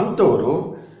ಅಂಥವರು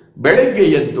ಬೆಳಗ್ಗೆ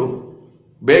ಎದ್ದು,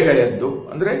 ಬೇಗ ಎದ್ದು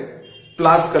ಅಂದ್ರೆ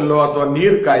ಫ್ಲಾಸ್ಕಲ್ಲೋ ಅಥವಾ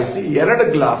ನೀರು ಕಾಯಿಸಿ 2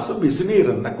 ಗ್ಲಾಸ್ ಬಿಸಿ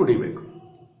ನೀರನ್ನ ಕುಡಿಬೇಕು.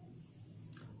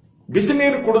 ಬಿಸಿ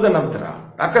ನೀರು ಕುಡಿದ ನಂತರ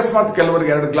ಅಕಸ್ಮಾತ್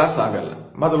ಕೆಲವರಿಗೆ 2 ಗ್ಲಾಸ್ ಆಗಲ್ಲ,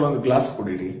 ಮೊದಲೊಂದು ಗ್ಲಾಸ್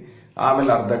ಕುಡೀರಿ,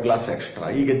 ಆಮೇಲೆ ಅರ್ಧ ಗ್ಲಾಸ್ ಎಕ್ಸ್ಟ್ರಾ,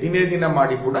 ಈಗ ದಿನೇ ದಿನ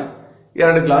ಮಾಡಿ ಕೂಡ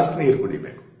 2 ಗ್ಲಾಸ್ ನೀರು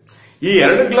ಕುಡಿಬೇಕು. ಈ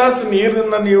 2 ಗ್ಲಾಸ್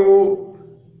ನೀರನ್ನ ನೀವು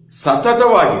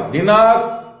ಸತತವಾಗಿ ದಿನ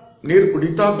ನೀರು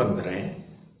ಕುಡಿತಾ ಬಂದರೆ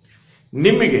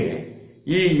ನಿಮಗೆ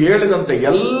ಈ ಹೇಳಿದಂತ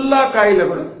ಎಲ್ಲ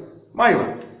ಕಾಯಿಲೆಗಳು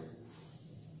ಮಾಯವಾಗ್ತವೆ.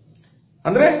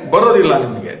 ಅಂದ್ರೆ ಬರೋದಿಲ್ಲ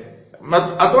ನಿಮಗೆ,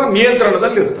 ಅಥವಾ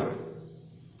ನಿಯಂತ್ರಣದಲ್ಲಿ ಇರ್ತವೆ.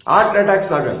 ಹಾರ್ಟ್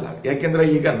ಅಟ್ಯಾಕ್ಸ್ ಆಗಲ್ಲ, ಯಾಕೆಂದ್ರೆ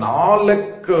ಈಗ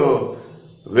 4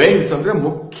 ವೇನ್ಸ್ ಅಂದ್ರೆ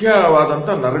ಮುಖ್ಯವಾದಂತ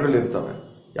ನರಗಳಿರ್ತವೆ,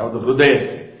 ಯಾವುದು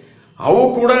ಹೃದಯಕ್ಕೆ, ಅವು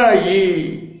ಕೂಡ ಈ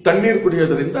ತಣ್ಣೀರು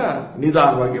ಕುಡಿಯೋದ್ರಿಂದ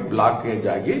ನಿಧಾನವಾಗಿ ಬ್ಲಾಕೇಜ್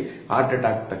ಆಗಿ ಹಾರ್ಟ್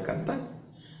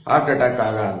ಅಟ್ಯಾಕ್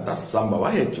ಆಗಂತ ಸಂಭವ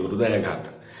ಹೆಚ್ಚು, ಹೃದಯಘಾತ.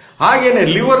 ಹಾಗೇನೆ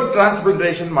ಲಿವರ್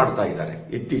ಟ್ರಾನ್ಸ್ಪ್ಲಾಂಟೇಷನ್ ಮಾಡ್ತಾ ಇದ್ದಾರೆ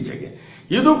ಇತ್ತೀಚೆಗೆ,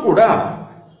 ಇದು ಕೂಡ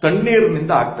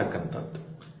ತಣ್ಣೀರಿನಿಂದ ಆಗ್ತಕ್ಕಂಥದ್ದು.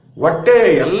 ಹೊಟ್ಟೆ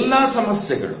ಎಲ್ಲ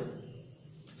ಸಮಸ್ಯೆಗಳು.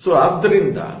 ಸೊ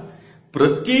ಆದ್ದರಿಂದ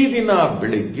ಪ್ರತಿದಿನ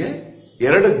ಬೆಳಿಗ್ಗೆ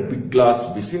 2 ಗ್ಲಾಸ್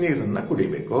ಬಿಸಿ ನೀರನ್ನ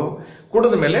ಕುಡಿಬೇಕು.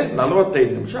 ಕುಡಿದ ಮೇಲೆ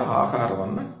 45 ನಿಮಿಷ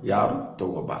ಆಹಾರವನ್ನ ಯಾರು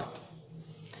ತಗೋಬಾರದು.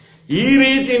 ಈ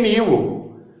ರೀತಿ ನೀವು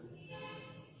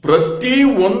ಪ್ರತಿ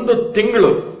 1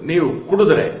 ತಿಂಗಳು ನೀವು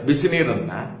ಕುಡಿದ್ರೆ ಬಿಸಿ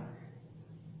ನೀರನ್ನ,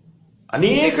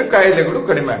 ಅನೇಕ ಕಾಯಿಲೆಗಳು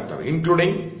ಕಡಿಮೆ ಆಗ್ತವೆ,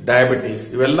 ಇನ್ಕ್ಲೂಡಿಂಗ್ ಡಯಾಬಿಟಿಸ್,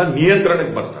 ಇವೆಲ್ಲ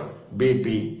ನಿಯಂತ್ರಣಕ್ಕೆ ಬರ್ತವೆ,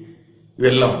 ಬಿಪಿ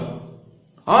ಇವೆಲ್ಲವನ್ನು.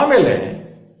 ಆಮೇಲೆ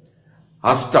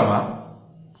ಅಸ್ತಮ,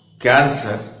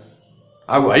 ಕ್ಯಾನ್ಸರ್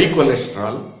ಹಾಗೂ ಹೈ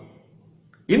ಕೊಲೆಸ್ಟ್ರಾಲ್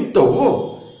ಇಂಥವು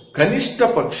ಕನಿಷ್ಠ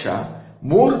ಪಕ್ಷ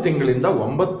 3 ತಿಂಗಳಿಂದ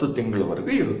 9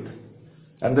 ತಿಂಗಳವರೆಗೂ ಇರುತ್ತೆ.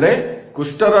 ಅಂದ್ರೆ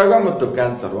ಕುಷ್ಠರೋಗ ಮತ್ತು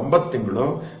ಕ್ಯಾನ್ಸರ್ 9 ತಿಂಗಳು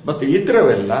ಮತ್ತು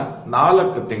ಇತರವೆಲ್ಲ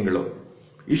 4 ತಿಂಗಳು,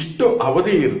 ಇಷ್ಟು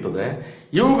ಅವಧಿ ಇರ್ತದೆ.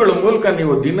 ಇವುಗಳ ಮೂಲಕ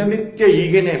ನೀವು ದಿನನಿತ್ಯ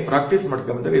ಹೀಗೇನೆ ಪ್ರಾಕ್ಟೀಸ್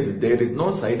ಮಾಡ್ಕೊಂಡ್ರೆ ಇದು there is no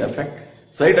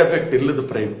side effect ಇಲ್ಲದ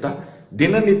ಪ್ರಯುಕ್ತ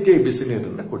ದಿನನಿತ್ಯ ಈ ಬಿಸಿ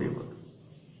ನೀರನ್ನು ಕುಡಿಯಬಹುದು.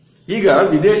 ಈಗ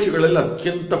ವಿದೇಶಗಳಲ್ಲಿ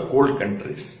ಅತ್ಯಂತ ಕೋಲ್ಡ್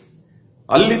ಕಂಟ್ರೀಸ್,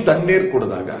 ಅಲ್ಲಿ ತಣ್ಣೀರು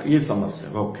ಕುಡಿದಾಗ ಈ ಸಮಸ್ಯೆ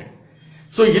ಓಕೆ.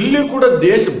 ಸೊ ಇಲ್ಲಿ ಕೂಡ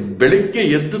ಬೆಳಿಗ್ಗೆ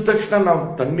ಎದ್ದ ತಕ್ಷಣ ನಾವು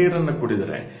ತಣ್ಣೀರನ್ನು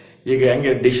ಕುಡಿದರೆ, ಈಗ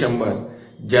ಹೆಂಗೆ ಡಿಸೆಂಬರ್,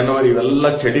 ಜನವರಿ ಇವೆಲ್ಲ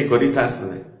ಚಳಿ ಕೊರಿತಾ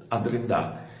ಇರ್ತದೆ, ಅದರಿಂದ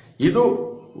ಇದು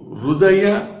ಹೃದಯ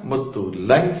ಮತ್ತು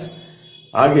ಲಂಗ್ಸ್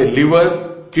ಹಾಗೆ ಲಿವರ್,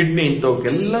 ಕಿಡ್ನಿ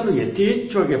ಇಂಥವಕ್ಕೆಲ್ಲನೂ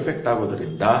ಯಥೇಚ್ಛವಾಗಿ ಎಫೆಕ್ಟ್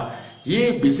ಆಗೋದ್ರಿಂದ ಈ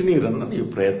ಬಿಸಿ ನೀರನ್ನು ನೀವು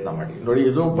ಪ್ರಯತ್ನ ಮಾಡಿ ನೋಡಿ.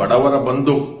 ಇದು ಬಡವರ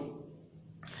ಬಂಧು.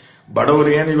 ಬಡವರು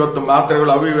ಏನು ಇವತ್ತು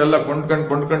ಮಾತ್ರೆಗಳು ಅವು ಇವೆಲ್ಲ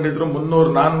ಕೊಂಡ್ಕೊಂಡಿದ್ರು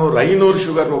 300, 400, 500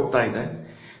 ಶುಗರ್ ಹೋಗ್ತಾ ಇದೆ.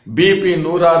 ಬಿಪಿ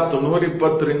 110,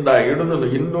 120ರಿಂದ ಹಿಡಿದು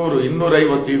 200,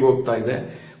 250 ಹೋಗ್ತಾ ಇದೆ.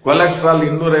 ಕೊಲೆಸ್ಟ್ರಾಲ್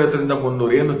 250ರಿಂದ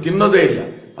 300, ಏನು ತಿನ್ನೋದೇ ಇಲ್ಲ,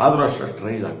 ಆದ್ರೂ ಅಷ್ಟು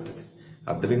ರೈಸ್ ಆಗ್ತದೆ.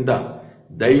 ಅದರಿಂದ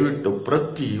ದಯವಿಟ್ಟು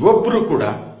ಪ್ರತಿಯೊಬ್ಬರು ಕೂಡ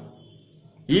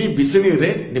ಈ ಬಿಸಿ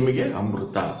ನೀರೇ ನಿಮಗೆ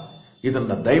ಅಮೃತ.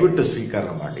 ಇದನ್ನ ದಯವಿಟ್ಟು ಸ್ವೀಕಾರ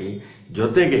ಮಾಡಿ.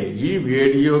 ಜೊತೆಗೆ ಈ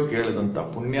ವಿಡಿಯೋ ಕೇಳಿದಂತ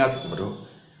ಪುಣ್ಯಾತ್ಮರು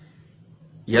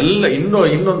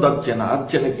ಇನ್ನೊಂದು 10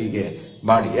 ಜನಕ್ಕೆ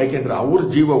ಮಾಡಿ. ಯಾಕೆಂದ್ರೆ ಅವ್ರ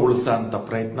ಜೀವ ಉಳಿಸ ಅಂತ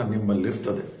ಪ್ರಯತ್ನ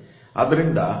ನಿಮ್ಮಲ್ಲಿರ್ತದೆ.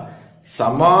 ಅದರಿಂದ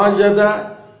ಸಮಾಜದ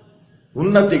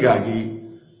ಉನ್ನತಿಗಾಗಿ,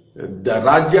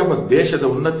 ರಾಜ್ಯ ಮತ್ತು ದೇಶದ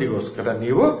ಉನ್ನತಿಗೋಸ್ಕರ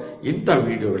ನೀವು ಇಂಥ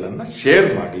ವಿಡಿಯೋಗಳನ್ನ ಶೇರ್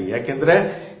ಮಾಡಿ. ಯಾಕೆಂದ್ರೆ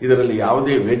ಇದರಲ್ಲಿ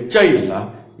ಯಾವುದೇ ವೆಚ್ಚ ಇಲ್ಲ,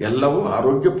 ಎಲ್ಲವೂ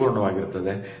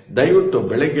ಆರೋಗ್ಯಪೂರ್ಣವಾಗಿರ್ತದೆ. ದಯವಿಟ್ಟು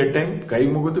ಬೆಳಗ್ಗೆ ಟೈಮ್ ಕೈ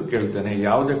ಮುಗಿದು ಕೇಳ್ತೇನೆ,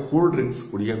 ಯಾವುದೇ ಕೂಲ್ ಡ್ರಿಂಕ್ಸ್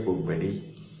ಕುಡಿಯಕ್ಕೆ ಹೋಗಬೇಡಿ,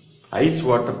 ಐಸ್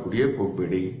ವಾಟರ್ ಕುಡಿಯಕ್ಕೆ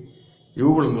ಹೋಗಬೇಡಿ.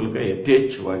 ಇವುಗಳ ಮೂಲಕ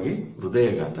ಯಥೇಚ್ಛವಾಗಿ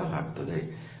ಹೃದಯಘಾತ ಆಗ್ತದೆ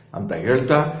ಅಂತ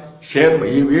ಹೇಳ್ತಾ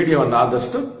ಈ ವಿಡಿಯೋವನ್ನು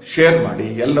ಆದಷ್ಟು ಶೇರ್ ಮಾಡಿ.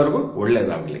 ಎಲ್ಲರಿಗೂ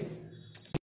ಒಳ್ಳೆಯದಾಗಲಿ.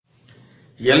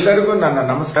 ಎಲ್ಲರಿಗೂ ನನ್ನ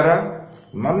ನಮಸ್ಕಾರ.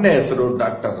 ನನ್ನ ಹೆಸರು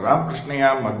ಡಾಕ್ಟರ್ ರಾಮಕೃಷ್ಣಯ್ಯ,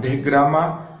 ಮಧ್ಯಗ್ರಾಮ,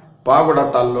 ಪಾವಗಡ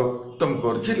ತಾಲ್ಲೂಕು,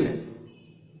 ತುಮಕೂರು ಜಿಲ್ಲೆ.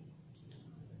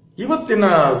 ಇವತ್ತಿನ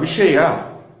ವಿಷಯ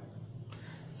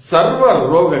ಸರ್ವ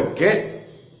ರೋಗಕ್ಕೆ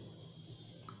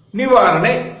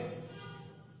ನಿವಾರಣೆ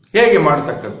ಹೇಗೆ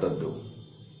ಮಾಡತಕ್ಕಂಥದ್ದು.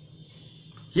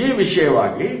 ಈ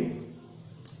ವಿಷಯವಾಗಿ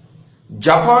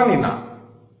ಜಪಾನಿನ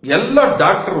ಎಲ್ಲ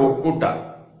ಡಾಕ್ಟರ್ ಒಕ್ಕೂಟ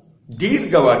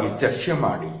ದೀರ್ಘವಾಗಿ ಚರ್ಚೆ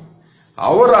ಮಾಡಿ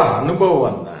ಅವರ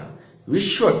ಅನುಭವವನ್ನ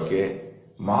ವಿಶ್ವಕ್ಕೆ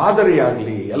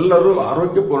ಮಾದರಿಯಾಗಲಿ, ಎಲ್ಲರೂ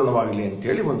ಆರೋಗ್ಯಪೂರ್ಣವಾಗಲಿ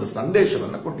ಅಂತೇಳಿ ಒಂದು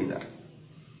ಸಂದೇಶವನ್ನು ಕೊಟ್ಟಿದ್ದಾರೆ.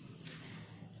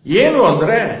 ಏನು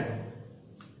ಅಂದ್ರೆ,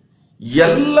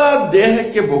 ಎಲ್ಲ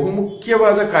ದೇಹಕ್ಕೆ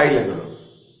ಬಹುಮುಖ್ಯವಾದ ಕಾಯಿಲೆಗಳು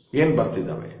ಏನ್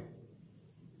ಬರ್ತಿದ್ದಾವೆ,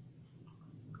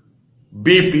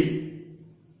 BP,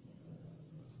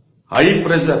 high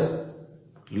pressure,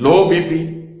 low BP,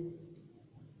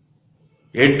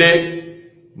 headache,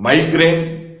 migraine,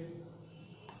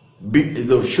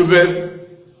 ಇದು ಶುಗರ್,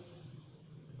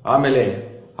 ಆಮೇಲೆ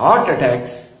ಹಾರ್ಟ್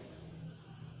ಅಟ್ಯಾಕ್ಸ್,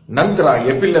 ನಂತರ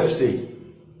ಎಪಿಲೆಪ್ಸಿ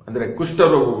ಅಂದ್ರೆ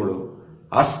ಕುಷ್ಠರೋಗಗಳು,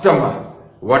 ಅಸ್ತಮ,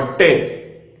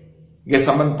 ಹೊಟ್ಟೆಗೆ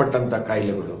ಸಂಬಂಧಪಟ್ಟಂತ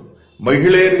ಕಾಯಿಲೆಗಳು,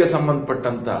 ಮಹಿಳೆಯರಿಗೆ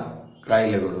ಸಂಬಂಧಪಟ್ಟಂತ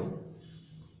ಕಾಯಿಲೆಗಳು,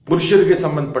 ಪುರುಷರಿಗೆ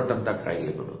ಸಂಬಂಧಪಟ್ಟಂತ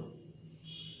ಕಾಯಿಲೆಗಳು,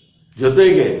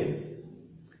 ಜೊತೆಗೆ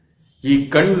ಈ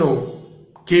ಕಣ್ಣು,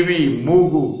 ಕಿವಿ,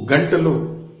 ಮೂಗು, ಗಂಟಲು,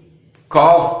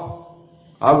 ಕಾಫ್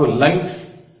ಹಾಗೂ ಲಂಗ್ಸ್,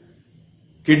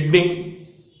 ಕಿಡ್ನಿ,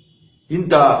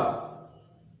 ಇಂಥ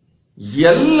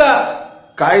ಎಲ್ಲ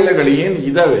ಕಾಯಿಲೆಗಳು ಏನು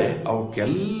ಇದಾವೆ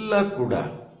ಅವಕ್ಕೆಲ್ಲ ಕೂಡ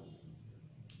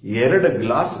 2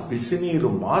 ಗ್ಲಾಸ್ ಬಿಸಿ ನೀರು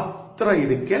ಮಾತ್ರ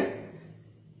ಇದಕ್ಕೆ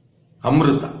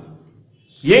ಅಮೃತ.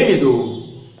 ಏನಿದು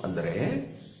ಅಂದರೆ,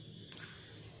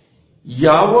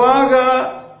 ಯಾವಾಗ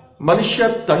ಮನುಷ್ಯ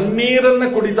ತಣ್ಣೀರನ್ನ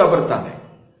ಕುಡಿತಾ ಬರ್ತಾನೆ,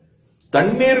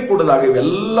 ತಣ್ಣೀರು ಕುಡಿದಾಗ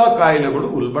ಇವೆಲ್ಲ ಕಾಯಿಲೆಗಳು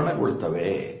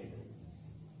ಉಲ್ಬಣಗೊಳ್ತವೆ.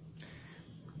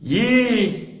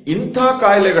 ಇಂಥ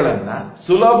ಕಾಯಿಲೆಗಳನ್ನ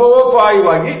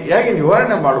ಸುಲಭೋಪಾಯವಾಗಿ ಹೇಗೆ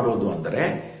ನಿವಾರಣೆ ಮಾಡಬಹುದು ಅಂದರೆ,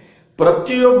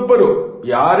 ಪ್ರತಿಯೊಬ್ಬರು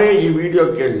ಯಾರೇ ಈ ವಿಡಿಯೋ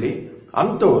ಕೇಳಲಿ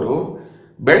ಅಂತವರು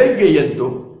ಬೆಳಗ್ಗೆ ಎದ್ದು,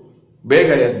 ಬೇಗ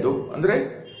ಎದ್ದು ಅಂದ್ರೆ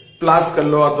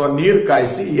ಫ್ಲಾಸ್ಕಲ್ಲೋ ಅಥವಾ ನೀರು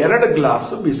ಕಾಯಿಸಿ 2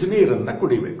 ಗ್ಲಾಸ್ ಬಿಸಿ ನೀರನ್ನ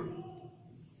ಕುಡಿಬೇಕು.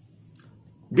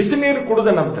 ಬಿಸಿ ನೀರು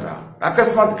ಕುಡಿದ ನಂತರ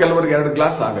ಅಕಸ್ಮಾತ್ ಕೆಲವರಿಗೆ 2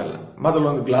 ಗ್ಲಾಸ್ ಆಗಲ್ಲ,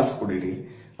 ಮೊದಲೊಂದು ಗ್ಲಾಸ್ ಕುಡೀರಿ,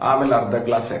 ಆಮೇಲೆ ಅರ್ಧ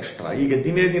ಗ್ಲಾಸ್ ಎಕ್ಸ್ಟ್ರಾ. ಈಗ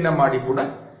ದಿನ ಮಾಡಿ ಕೂಡ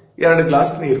 2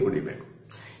 ಗ್ಲಾಸ್ ನೀರು ಕುಡಿಬೇಕು.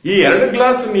 ಈ 2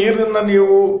 ಗ್ಲಾಸ್ ನೀರನ್ನ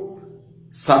ನೀವು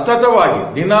ಸತತವಾಗಿ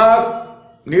ದಿನ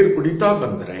ನೀರು ಕುಡಿತಾ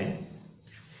ಬಂದರೆ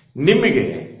ನಿಮಗೆ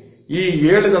ಈ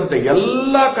ಹೇಳಿದಂತ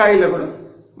ಎಲ್ಲ ಕಾಯಿಲೆಗಳು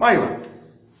ಮಾಯವಾಗ್ತವೆ.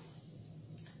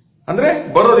 ಅಂದ್ರೆ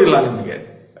ಬರೋದಿಲ್ಲ ನಿಮಗೆ,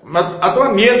 ಅಥವಾ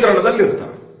ನಿಯಂತ್ರಣದಲ್ಲಿ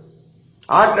ಇರ್ತವೆ.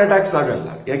 ಹಾರ್ಟ್ ಅಟ್ಯಾಕ್ಸ್ ಆಗಲ್ಲ.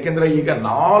 ಯಾಕೆಂದ್ರೆ ಈಗ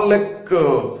 4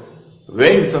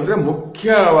 ವೇನ್ಸ್ ಅಂದ್ರೆ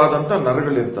ಮುಖ್ಯವಾದಂತ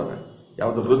ನರಗಳಿರ್ತವೆ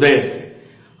ಯಾವುದು ಹೃದಯಕ್ಕೆ,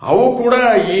 ಅವು ಕೂಡ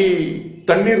ಈ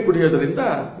ತಣ್ಣೀರು ಕುಡಿಯೋದ್ರಿಂದ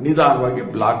ನಿಧಾನವಾಗಿ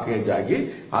ಬ್ಲಾಕೇಜ್ ಆಗಿ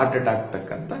ಹಾರ್ಟ್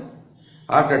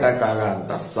ಅಟ್ಯಾಕ್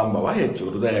ಆಗಂತ ಸಂಭವ ಹೆಚ್ಚು,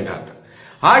 ಹೃದಯಘಾತ.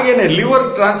 ಹಾಗೇನೆ ಲಿವರ್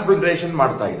ಟ್ರಾನ್ಸ್ಪ್ಲಾಂಟೇಷನ್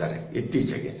ಮಾಡ್ತಾ ಇದ್ದಾರೆ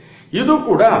ಇತ್ತೀಚೆಗೆ, ಇದು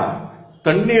ಕೂಡ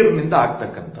ತಣ್ಣೀರಿನಿಂದ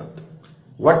ಆಗ್ತಕ್ಕಂಥದ್ದು.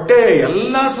 ಹೊಟ್ಟೆಯ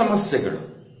ಎಲ್ಲಾ ಸಮಸ್ಯೆಗಳು.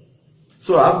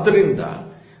 ಸೊ ಆದ್ದರಿಂದ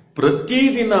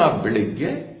ಪ್ರತಿದಿನ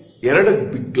ಬೆಳಿಗ್ಗೆ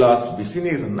 2 ಗ್ಲಾಸ್ ಬಿಸಿ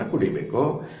ನೀರನ್ನ ಕುಡಿಬೇಕು.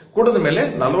 ಕುಡಿದ ಮೇಲೆ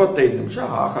 45 ನಿಮಿಷ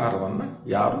ಆಹಾರವನ್ನ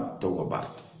ಯಾರು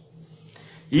ತಗೋಬಾರದು.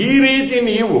 ಈ ರೀತಿ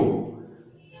ನೀವು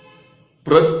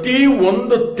ಪ್ರತಿ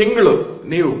 1 ತಿಂಗಳು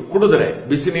ನೀವು ಕುಡಿದ್ರೆ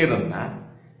ಬಿಸಿ ನೀರನ್ನ,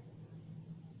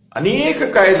 ಅನೇಕ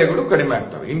ಕಾಯಿಲೆಗಳು ಕಡಿಮೆ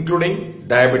ಆಗ್ತವೆ, ಇನ್ಕ್ಲೂಡಿಂಗ್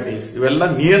ಡಯಾಬಿಟಿಸ್, ಇವೆಲ್ಲ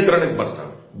ನಿಯಂತ್ರಣಕ್ಕೆ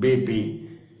ಬರ್ತವೆ, ಬಿಪಿ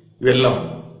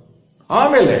ಇವೆಲ್ಲವನ್ನು.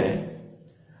 ಆಮೇಲೆ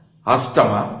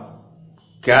ಅಸ್ತಮ,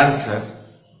 ಕ್ಯಾನ್ಸರ್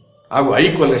ಹಾಗೂ ಹೈ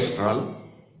ಕೊಲೆಸ್ಟ್ರಾಲ್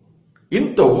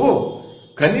ಇಂಥವು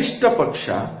ಕನಿಷ್ಠ ಪಕ್ಷ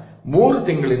 3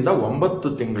 ತಿಂಗಳಿಂದ 9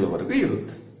 ತಿಂಗಳವರೆಗೂ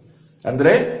ಇರುತ್ತೆ.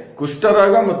 ಅಂದ್ರೆ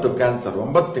ಕುಷ್ಠರೋಗ ಮತ್ತು ಕ್ಯಾನ್ಸರ್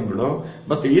 9 ತಿಂಗಳು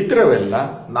ಮತ್ತು ಇತರವೆಲ್ಲ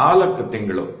 4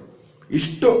 ತಿಂಗಳು,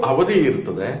 ಇಷ್ಟು ಅವಧಿ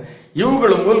ಇರ್ತದೆ.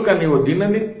 ಇವುಗಳ ಮೂಲಕ ನೀವು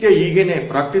ದಿನನಿತ್ಯ ಹೀಗೇನೆ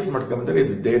ಪ್ರಾಕ್ಟೀಸ್ ಮಾಡ್ಕೊಂಡ್ರೆ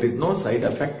ಇದು there is no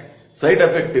side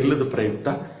effect ಇಲ್ಲದ ಪ್ರಯುಕ್ತ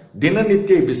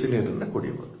ದಿನನಿತ್ಯ ಈ ಬಿಸಿ ನೀರನ್ನು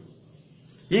ಕುಡಿಯಬಹುದು.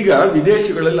 ಈಗ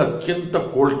ವಿದೇಶಗಳಲ್ಲಿ ಅತ್ಯಂತ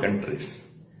ಕೋಲ್ಡ್ ಕಂಟ್ರೀಸ್,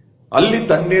 ಅಲ್ಲಿ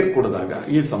ತಣ್ಣೀರು ಕುಡಿದಾಗ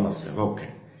ಈ ಸಮಸ್ಯೆ. ಓಕೆ,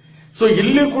 ಸೊ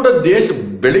ಇಲ್ಲಿ ಕೂಡ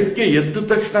ಬೆಳಿಗ್ಗೆ ಎದ್ದ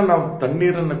ತಕ್ಷಣ ನಾವು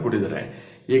ತಣ್ಣೀರನ್ನು ಕುಡಿದರೆ,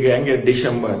 ಈಗ ಹೆಂಗೆ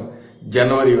ಡಿಸೆಂಬರ್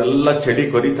ಜನವರಿ ಇವೆಲ್ಲ ಚಳಿ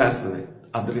ಕೊರಿತಾ ಇರ್ತದೆ.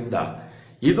 ಅದರಿಂದ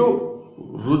ಇದು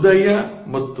ಹೃದಯ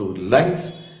ಮತ್ತು ಲಂಗ್ಸ್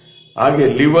ಹಾಗೆ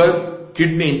ಲಿವರ್,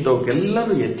 ಕಿಡ್ನಿ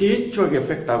ಇಂಥವಕ್ಕೆಲ್ಲನೂ ಯಥೇಚ್ಛವಾಗಿ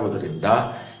ಎಫೆಕ್ಟ್ ಆಗೋದ್ರಿಂದ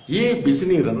ಈ ಬಿಸಿ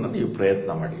ನೀರನ್ನು ನೀವು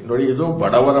ಪ್ರಯತ್ನ ಮಾಡಿ. ನೋಡಿ, ಇದು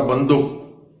ಬಡವರ ಬಂಧು.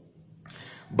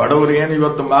 ಬಡವರು ಏನು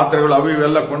ಇವತ್ತು ಮಾತ್ರೆಗಳು ಅವು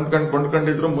ಇವೆಲ್ಲ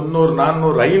ಕೊಂಡ್ಕೊಂಡಿದ್ರು 300,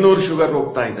 400, 500 ಶುಗರ್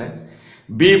ಹೋಗ್ತಾ ಇದೆ.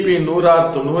 ಬಿಪಿ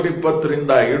 110,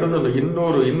 120ರಿಂದ ಹಿಡಿದು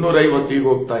 200, 250 ಈಗ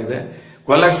ಹೋಗ್ತಾ ಇದೆ.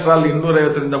 ಕೊಲೆಸ್ಟ್ರಾಲ್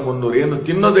 250ರಿಂದ 300, ಏನು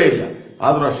ತಿನ್ನೋದೇ ಇಲ್ಲ,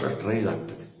 ಆದ್ರೂ ಅಷ್ಟು ರೈಸ್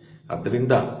ಆಗ್ತದೆ.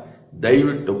 ಅದರಿಂದ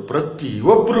ದಯವಿಟ್ಟು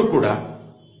ಪ್ರತಿಯೊಬ್ಬರು ಕೂಡ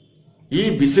ಈ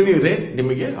ಬಿಸಿ ನೀರೇ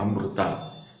ನಿಮಗೆ ಅಮೃತ,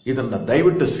 ಇದನ್ನ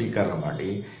ದಯವಿಟ್ಟು ಸ್ವೀಕಾರ ಮಾಡಿ.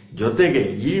 ಜೊತೆಗೆ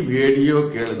ಈ ವಿಡಿಯೋ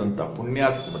ಕೇಳಿದಂತ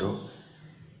ಪುಣ್ಯಾತ್ಮರು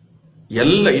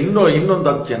ಎಲ್ಲ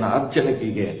ಇನ್ನೊಂದು 10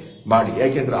 ಜನಕ್ಕೆ ಮಾಡಿ,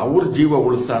 ಯಾಕೆಂದ್ರೆ ಅವ್ರ ಜೀವ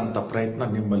ಉಳಿಸೋ ಅಂತ ಪ್ರಯತ್ನ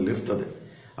ನಿಮ್ಮಲ್ಲಿರ್ತದೆ.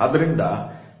 ಅದರಿಂದ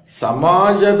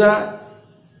ಸಮಾಜದ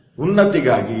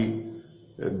ಉನ್ನತಿಗಾಗಿ,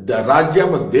 ರಾಜ್ಯ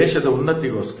ಮತ್ತು ದೇಶದ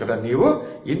ಉನ್ನತಿಗೋಸ್ಕರ ನೀವು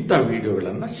ಇಂಥ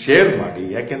ವಿಡಿಯೋಗಳನ್ನು ಶೇರ್ ಮಾಡಿ.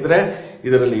 ಯಾಕೆಂದ್ರೆ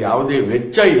ಇದರಲ್ಲಿ ಯಾವುದೇ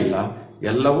ವೆಚ್ಚ ಇಲ್ಲ,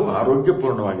 ಎಲ್ಲವೂ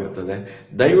ಆರೋಗ್ಯಪೂರ್ಣವಾಗಿರ್ತದೆ.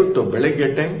 ದಯವಿಟ್ಟು ಬೆಳಗ್ಗೆ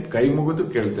ಟೈಮ್ ಕೈ ಮುಗಿದು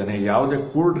ಕೇಳ್ತೇನೆ, ಯಾವುದೇ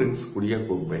ಕೂಲ್ ಡ್ರಿಂಕ್ಸ್ ಕುಡಿಯಕ್ಕೆ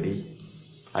ಹೋಗಬೇಡಿ,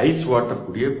 ಐಸ್ ವಾಟರ್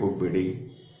ಕುಡಿಯಕ್ಕೆ ಹೋಗಬೇಡಿ.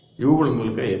 ಇವುಗಳ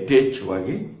ಮೂಲಕ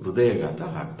ಯಥೇಚ್ಛವಾಗಿ ಹೃದಯಘಾತ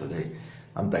ಆಗ್ತದೆ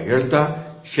ಅಂತ ಹೇಳ್ತಾ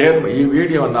ಈ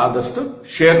ವಿಡಿಯೋವನ್ನು ಆದಷ್ಟು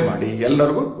ಶೇರ್ ಮಾಡಿ.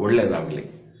 ಎಲ್ಲರಿಗೂ ಒಳ್ಳೆಯದಾಗಲಿ.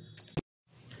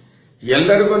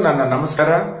 ಎಲ್ಲರಿಗೂ ನನ್ನ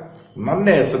ನಮಸ್ಕಾರ. ನನ್ನ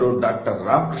ಹೆಸರು ಡಾಕ್ಟರ್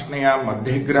ರಾಮಕೃಷ್ಣಯ್ಯ,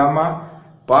 ಮಧ್ಯಗ್ರಾಮ,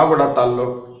 ಪಾವಗಡ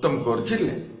ತಾಲ್ಲೂಕು, ತುಮಕೂರು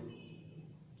ಜಿಲ್ಲೆ.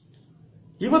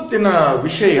 ಇವತ್ತಿನ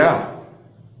ವಿಷಯ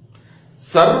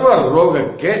ಸರ್ವ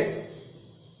ರೋಗಕ್ಕೆ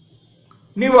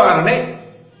ನಿವಾರಣೆ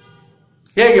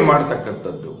ಹೇಗೆ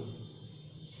ಮಾಡತಕ್ಕಂಥದ್ದು.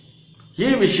 ಈ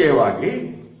ವಿಷಯವಾಗಿ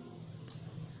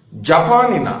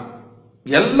ಜಪಾನಿನ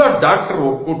ಎಲ್ಲ ಡಾಕ್ಟರ್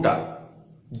ಒಕ್ಕೂಟ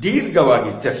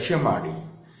ದೀರ್ಘವಾಗಿ ಚರ್ಚೆ ಮಾಡಿ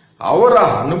ಅವರ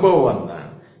ಅನುಭವವನ್ನು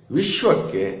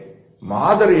ವಿಶ್ವಕ್ಕೆ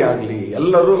ಮಾದರಿಯಾಗಲಿ,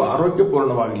 ಎಲ್ಲರೂ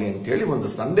ಆರೋಗ್ಯಪೂರ್ಣವಾಗಲಿ ಅಂತೇಳಿ ಒಂದು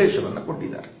ಸಂದೇಶವನ್ನು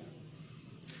ಕೊಟ್ಟಿದ್ದಾರೆ.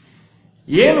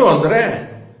 ಏನು ಅಂದ್ರೆ,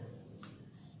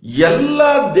 ಎಲ್ಲ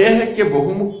ದೇಹಕ್ಕೆ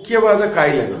ಬಹುಮುಖ್ಯವಾದ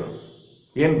ಕಾಯಿಲೆಗಳು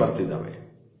ಏನ್ ಬರ್ತಿದ್ದಾವೆ,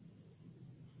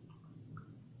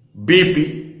 BP,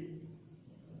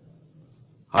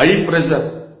 high pressure,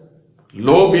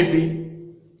 low BP,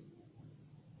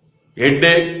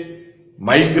 headache,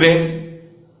 migraine,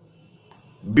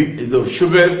 ಇದು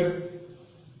ಶುಗರ್,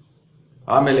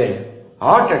 ಆಮೇಲೆ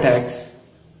ಹಾರ್ಟ್ ಅಟ್ಯಾಕ್ಸ್,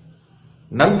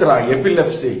 ನಂತರ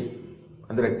ಎಪಿಲೆಪ್ಸಿ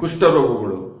ಅಂದ್ರೆ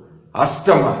ಕುಷ್ಠರೋಗಗಳು,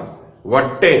 ಅಸ್ತಮ,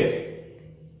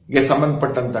 ಹೊಟ್ಟೆಗೆ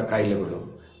ಸಂಬಂಧಪಟ್ಟಂತ ಕಾಯಿಲೆಗಳು,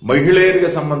 ಮಹಿಳೆಯರಿಗೆ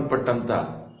ಸಂಬಂಧಪಟ್ಟಂತ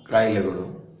ಕಾಯಿಲೆಗಳು,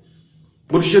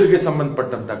 ಪುರುಷರಿಗೆ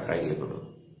ಸಂಬಂಧಪಟ್ಟಂತ ಕಾಯಿಲೆಗಳು,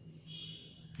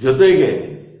 ಜೊತೆಗೆ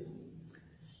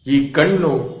ಈ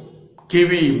ಕಣ್ಣು,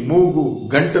 ಕಿವಿ, ಮೂಗು,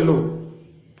 ಗಂಟಲು,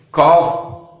 ಕಾಫ್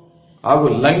ಹಾಗೂ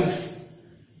ಲಂಗ್ಸ್,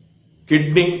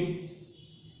 ಕಿಡ್ನಿ,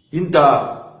 ಇಂಥ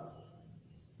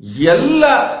ಎಲ್ಲ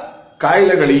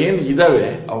ಕಾಯಿಲೆಗಳು ಏನು ಇದಾವೆ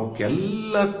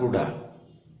ಅವಕ್ಕೆಲ್ಲ ಕೂಡ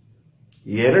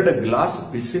 2 ಗ್ಲಾಸ್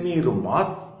ಬಿಸಿ ನೀರು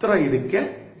ಮಾತ್ರ ಇದಕ್ಕೆ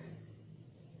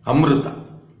ಅಮೃತ.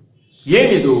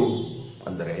 ಏನಿದು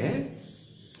ಅಂದರೆ,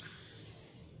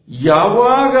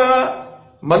 ಯಾವಾಗ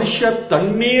ಮನುಷ್ಯ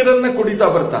ತಣ್ಣೀರನ್ನು ಕುಡಿತಾ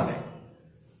ಬರ್ತಾನೆ,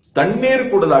 ತಣ್ಣೀರು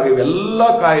ಕುಡಿದಾಗ ಇವೆಲ್ಲ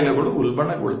ಕಾಯಿಲೆಗಳು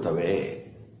ಉಲ್ಬಣಗೊಳ್ತವೆ.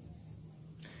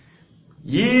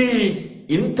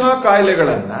 ಇಂಥ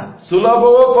ಕಾಯಿಲೆಗಳನ್ನ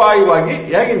ಸುಲಭೋಪಾಯವಾಗಿ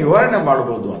ಹೇಗೆ ನಿವಾರಣೆ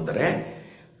ಮಾಡಬಹುದು ಅಂದರೆ,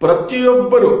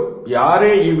 ಪ್ರತಿಯೊಬ್ಬರು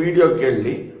ಯಾರೇ ಈ ವಿಡಿಯೋ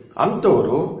ಕೇಳಲಿ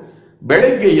ಅಂಥವರು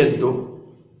ಬೆಳಗ್ಗೆ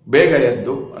ಬೇಗ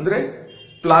ಎದ್ದು ಅಂದ್ರೆ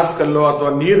ಫ್ಲಾಸ್ಕಲ್ಲೋ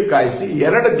ಅಥವಾ ನೀರು ಕಾಯಿಸಿ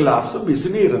 2 ಗ್ಲಾಸ್ ಬಿಸಿ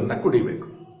ನೀರನ್ನ ಕುಡಿಬೇಕು.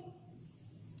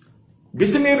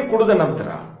 ಬಿಸಿ ನೀರು ಕುಡಿದ ನಂತರ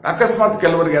ಅಕಸ್ಮಾತ್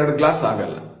ಕೆಲವರಿಗೆ 2 ಗ್ಲಾಸ್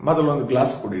ಆಗಲ್ಲ, ಮೊದಲೊಂದು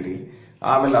ಗ್ಲಾಸ್ ಕುಡೀರಿ,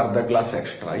 ಆಮೇಲೆ ಅರ್ಧ ಗ್ಲಾಸ್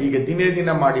ಎಕ್ಸ್ಟ್ರಾ, ಈಗ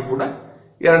ದಿನ ಮಾಡಿ ಕೂಡ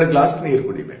 2 ಗ್ಲಾಸ್ ನೀರು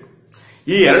ಕುಡಿಬೇಕು.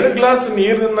 ಈ 2 ಗ್ಲಾಸ್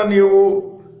ನೀರನ್ನ ನೀವು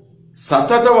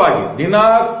ಸತತವಾಗಿ ದಿನ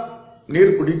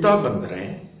ನೀರು ಕುಡಿತಾ ಬಂದರೆ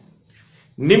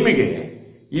ನಿಮಗೆ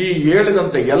ಈ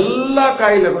ಹೇಳಿದಂತ ಎಲ್ಲ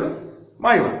ಕಾಯಿಲೆಗಳು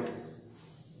ಮಾಯವಾಗ್ತವೆ.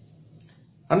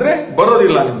 ಅಂದ್ರೆ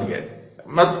ಬರೋದಿಲ್ಲ ನಿಮಗೆ,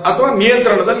 ಅಥವಾ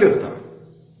ನಿಯಂತ್ರಣದಲ್ಲಿ ಇರ್ತವೆ.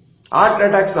 ಹಾರ್ಟ್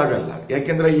ಅಟ್ಯಾಕ್ಸ್ ಆಗಲ್ಲ,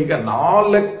 ಯಾಕೆಂದ್ರೆ ಈಗ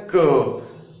 4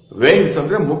 ವೇನ್ಸ್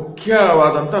ಅಂದ್ರೆ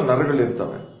ಮುಖ್ಯವಾದಂತ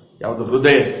ನರಗಳಿರ್ತವೆ ಯಾವುದು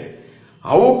ಹೃದಯಕ್ಕೆ,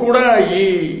 ಅವು ಕೂಡ ಈ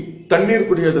ತಣ್ಣೀರು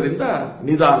ಕುಡಿಯೋದ್ರಿಂದ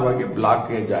ನಿಧಾನವಾಗಿ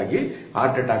ಬ್ಲಾಕೇಜ್ ಆಗಿ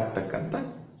ಹಾರ್ಟ್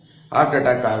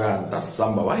ಅಟ್ಯಾಕ್ ಆಗಂತ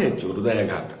ಸಂಭವ ಹೆಚ್ಚು,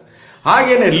 ಹೃದಯಘಾತ.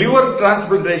 ಹಾಗೇನೆ ಲಿವರ್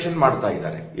ಟ್ರಾನ್ಸ್ಪ್ಲಾಂಟೇಷನ್ ಮಾಡ್ತಾ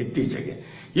ಇದ್ದಾರೆ ಇತ್ತೀಚೆಗೆ,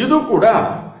 ಇದು ಕೂಡ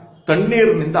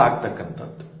ತಣ್ಣೀರಿನಿಂದ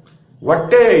ಆಗ್ತಕ್ಕಂಥದ್ದು.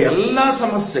 ಹೊಟ್ಟೆ ಎಲ್ಲಾ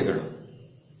ಸಮಸ್ಯೆಗಳು.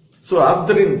 ಸೊ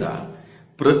ಆದ್ದರಿಂದ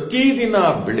ಪ್ರತಿದಿನ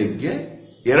ಬೆಳಿಗ್ಗೆ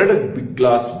 2 ಬಿಗ್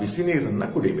ಗ್ಲಾಸ್ ಬಿಸಿ ನೀರನ್ನ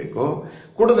ಕುಡಿಬೇಕು.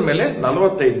 ಕುಡಿದ ಮೇಲೆ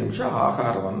 45 ನಿಮಿಷ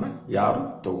ಆಹಾರವನ್ನ ಯಾರು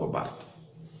ತಗೋಬಾರದು.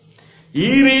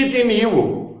 ಈ ರೀತಿ ನೀವು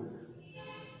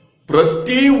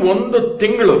ಪ್ರತಿ 1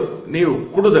 ತಿಂಗಳು ನೀವು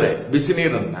ಕುಡಿದ್ರೆ ಬಿಸಿ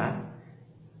ನೀರನ್ನ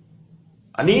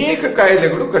ಅನೇಕ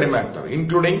ಕಾಯಿಲೆಗಳು ಕಡಿಮೆ ಆಗ್ತವೆ,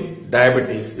 ಇನ್ಕ್ಲೂಡಿಂಗ್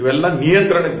ಡಯಾಬಿಟಿಸ್, ಇವೆಲ್ಲ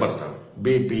ನಿಯಂತ್ರಣಕ್ಕೆ ಬರ್ತವೆ,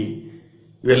 BP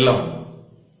ಇವೆಲ್ಲವನ್ನು.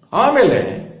 ಆಮೇಲೆ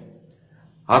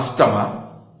ಅಸ್ತಮಾ,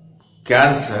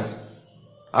 ಕ್ಯಾನ್ಸರ್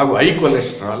ಹಾಗೂ ಹೈ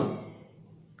ಕೊಲೆಸ್ಟ್ರಾಲ್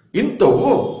ಇಂಥವು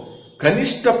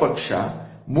ಕನಿಷ್ಠ ಪಕ್ಷ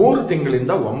 3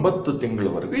 ತಿಂಗಳಿಂದ 9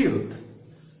 ತಿಂಗಳವರೆಗೂ ಇರುತ್ತೆ.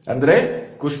 ಅಂದ್ರೆ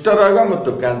ಕುಷ್ಠರೋಗ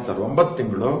ಮತ್ತು ಕ್ಯಾನ್ಸರ್ 9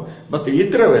 ತಿಂಗಳು ಮತ್ತು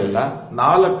ಇತರವೆಲ್ಲ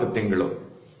 4 ತಿಂಗಳು,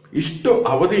 ಇಷ್ಟು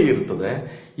ಅವಧಿ ಇರ್ತದೆ.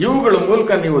 ಇವುಗಳ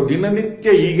ಮೂಲಕ ನೀವು ದಿನನಿತ್ಯ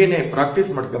ಹೀಗೇನೆ ಪ್ರಾಕ್ಟೀಸ್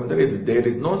ಮಾಡ್ಕೊಂಡ್ರೆ there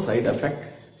is no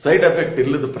side effect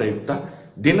ಇಲ್ಲದ ಪ್ರಯುಕ್ತ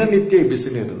ದಿನನಿತ್ಯ ಈ ಬಿಸಿ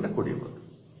ನೀರನ್ನು ಕುಡಿಯಬಹುದು.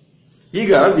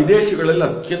 ಈಗ ವಿದೇಶಗಳಲ್ಲಿ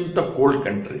ಅತ್ಯಂತ ಕೋಲ್ಡ್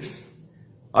ಕಂಟ್ರೀಸ್,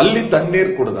 ಅಲ್ಲಿ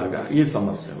ತಣ್ಣೀರು ಕುಡಿದಾಗ ಈ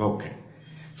ಸಮಸ್ಯೆ ಓಕೆ.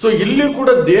 ಸೊ ಇಲ್ಲಿ ಕೂಡ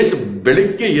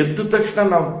ಬೆಳಿಗ್ಗೆ ಎದ್ದ ತಕ್ಷಣ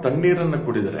ನಾವು ತಣ್ಣೀರನ್ನು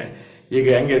ಕುಡಿದರೆ, ಈಗ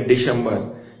ಹೆಂಗೆ ಡಿಸೆಂಬರ್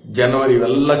ಜನವರಿ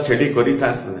ಇವೆಲ್ಲ ಚಳಿ ಕೊರಿತಾ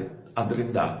ಇರ್ತದೆ,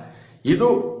 ಅದರಿಂದ ಇದು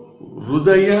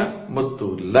ಹೃದಯ ಮತ್ತು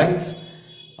ಲಂಗ್ಸ್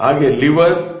ಹಾಗೆ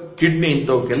ಲಿವರ್, ಕಿಡ್ನಿ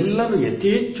ಇಂಥವಕ್ಕೆಲ್ಲನೂ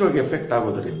ಯಥೇಚ್ಛವಾಗಿ ಎಫೆಕ್ಟ್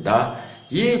ಆಗೋದ್ರಿಂದ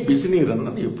ಈ ಬಿಸಿ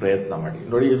ನೀರನ್ನು ನೀವು ಪ್ರಯತ್ನ ಮಾಡಿ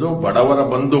ನೋಡಿ. ಇದು ಬಡವರ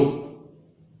ಬಂಧು.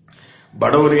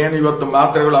 ಬಡವರು ಏನು ಇವತ್ತು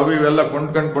ಮಾತ್ರೆಗಳು ಅವು ಇವೆಲ್ಲ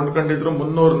ಕೊಂಡ್ಕೊಂಡಿದ್ರು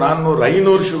 300, 400,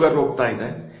 500 ಶುಗರ್ ಹೋಗ್ತಾ ಇದೆ.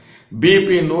 BP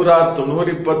 110,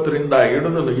 120ರಿಂದ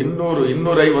ಹಿಡಿದು 200,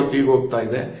 250 ಈಗ ಹೋಗ್ತಾ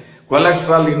ಇದೆ.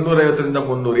 ಕೊಲೆಸ್ಟ್ರಾಲ್ 250ರಿಂದ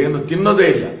 300, ಏನು ತಿನ್ನೋದೇ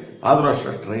ಇಲ್ಲ, ಆದ್ರೂ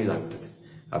ಅಷ್ಟು ರೈಸ್ ಆಗ್ತದೆ.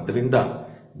 ಅದರಿಂದ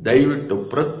ದಯವಿಟ್ಟು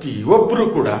ಪ್ರತಿಯೊಬ್ಬರು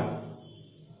ಕೂಡ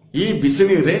ಈ ಬಿಸಿ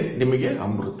ನೀರೇ ನಿಮಗೆ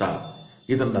ಅಮೃತ,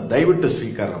 ಇದನ್ನ ದಯವಿಟ್ಟು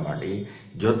ಸ್ವೀಕಾರ ಮಾಡಿ.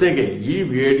 ಜೊತೆಗೆ ಈ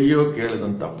ವಿಡಿಯೋ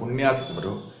ಕೇಳಿದಂತ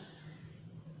ಪುಣ್ಯಾತ್ಮರು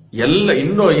ಎಲ್ಲ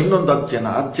ಇನ್ನೊಂದು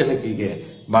 10 ಜನಕ್ಕೆ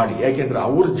ಮಾಡಿ, ಯಾಕೆಂದ್ರೆ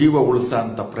ಅವ್ರ ಜೀವ ಉಳಿಸ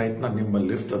ಅಂತ ಪ್ರಯತ್ನ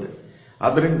ನಿಮ್ಮಲ್ಲಿರ್ತದೆ.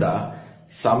 ಅದರಿಂದ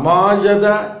ಸಮಾಜದ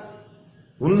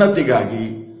ಉನ್ನತಿಗಾಗಿ,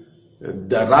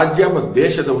 ರಾಜ್ಯ ಮತ್ತು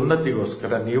ದೇಶದ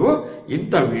ಉನ್ನತಿಗೋಸ್ಕರ ನೀವು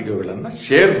ಇಂಥ ವಿಡಿಯೋಗಳನ್ನು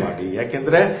ಶೇರ್ ಮಾಡಿ.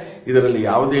 ಯಾಕೆಂದ್ರೆ ಇದರಲ್ಲಿ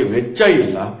ಯಾವುದೇ ವೆಚ್ಚ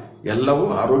ಇಲ್ಲ, ಎಲ್ಲವೂ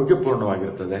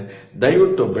ಆರೋಗ್ಯಪೂರ್ಣವಾಗಿರ್ತದೆ.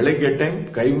 ದಯವಿಟ್ಟು ಬೆಳಗ್ಗೆ ಟೈಮ್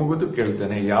ಕೈ ಮುಗಿದು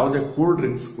ಕೇಳ್ತೇನೆ, ಯಾವುದೇ ಕೂಲ್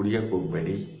ಡ್ರಿಂಕ್ಸ್ ಕುಡಿಯಕ್ಕೆ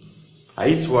ಹೋಗ್ಬೇಡಿ,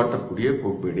 ಐಸ್ ವಾಟರ್ ಕುಡಿಯಕ್ಕೆ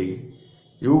ಹೋಗ್ಬೇಡಿ.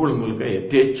 ಇವುಗಳ ಮೂಲಕ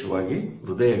ಯಥೇಚ್ಛವಾಗಿ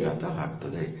ಹೃದಯಘಾತ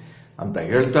ಆಗ್ತದೆ ಅಂತ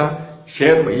ಹೇಳ್ತಾ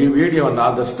ಈ ವಿಡಿಯೋವನ್ನು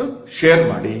ಆದಷ್ಟು ಶೇರ್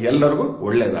ಮಾಡಿ. ಎಲ್ಲರಿಗೂ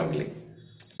ಒಳ್ಳೆಯದಾಗಲಿ.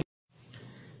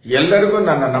 ಎಲ್ಲರಿಗೂ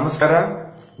ನನ್ನ ನಮಸ್ಕಾರ.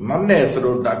 ನನ್ನ ಹೆಸರು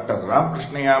ಡಾಕ್ಟರ್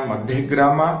ರಾಮಕೃಷ್ಣಯ್ಯ,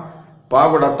 ಮಧ್ಯಗ್ರಾಮ,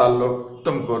 ಪಾವಗಡ ತಾಲ್ಲೂಕು,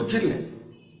 ತುಮಕೂರು ಜಿಲ್ಲೆ.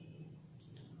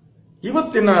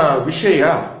 ಇವತ್ತಿನ ವಿಷಯ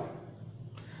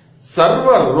ಸರ್ವ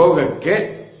ರೋಗಕ್ಕೆ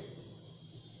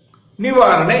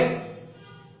ನಿವಾರಣೆ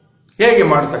ಹೇಗೆ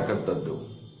ಮಾಡತಕ್ಕಂಥದ್ದು.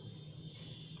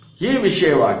 ಈ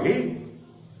ವಿಷಯವಾಗಿ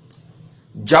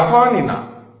ಜಪಾನಿನ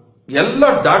ಎಲ್ಲ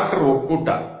ಡಾಕ್ಟರ್ ಒಕ್ಕೂಟ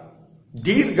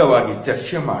ದೀರ್ಘವಾಗಿ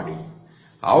ಚರ್ಚೆ ಮಾಡಿ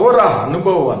ಅವರ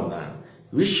ಅನುಭವವನ್ನ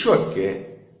ವಿಶ್ವಕ್ಕೆ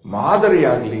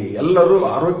ಮಾದರಿಯಾಗಲಿ, ಎಲ್ಲರೂ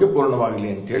ಆರೋಗ್ಯಪೂರ್ಣವಾಗಲಿ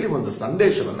ಅಂತೇಳಿ ಒಂದು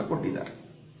ಸಂದೇಶವನ್ನು ಕೊಟ್ಟಿದ್ದಾರೆ.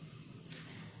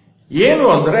 ಏನು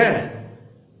ಅಂದ್ರೆ,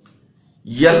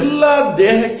 ಎಲ್ಲ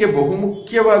ದೇಹಕ್ಕೆ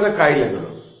ಬಹುಮುಖ್ಯವಾದ ಕಾಯಿಲೆಗಳು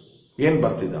ಏನ್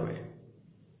ಬರ್ತಿದ್ದಾವೆ,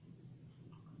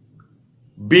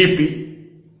 BP,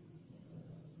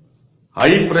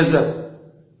 high pressure,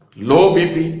 low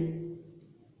BP,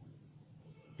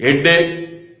 headache,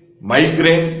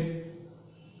 migraine,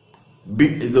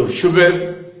 ಇದು ಶುಗರ್,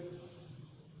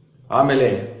 ಆಮೇಲೆ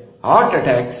ಹಾರ್ಟ್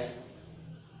ಅಟ್ಯಾಕ್ಸ್,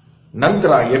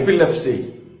 ನಂತರ ಎಪಿಲೆಪ್ಸಿ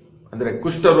ಅಂದ್ರೆ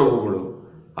ಕುಷ್ಠರೋಗಗಳು,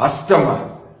 ಅಸ್ತಮಾ,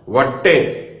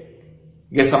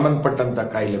 ಹೊಟ್ಟೆಗೆ ಸಂಬಂಧಪಟ್ಟಂತ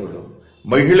ಕಾಯಿಲೆಗಳು,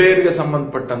 ಮಹಿಳೆಯರಿಗೆ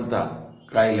ಸಂಬಂಧಪಟ್ಟಂತ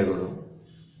ಕಾಯಿಲೆಗಳು,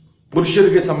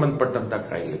 ಪುರುಷರಿಗೆ ಸಂಬಂಧಪಟ್ಟಂತ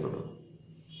ಕಾಯಿಲೆಗಳು,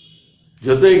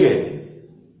 ಜೊತೆಗೆ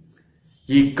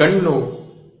ಈ ಕಣ್ಣು,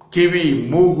 ಕಿವಿ,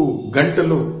 ಮೂಗು,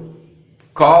 ಗಂಟಲು,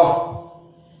 ಕಾಫ್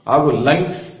ಹಾಗೂ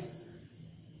ಲಂಗ್ಸ್,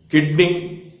 ಕಿಡ್ನಿ,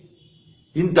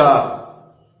 ಇಂಥ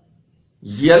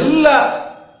ಎಲ್ಲ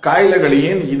ಕಾಯಿಲೆಗಳು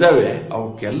ಏನು ಇದಾವೆ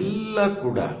ಅವಕ್ಕೆಲ್ಲ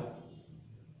ಕೂಡ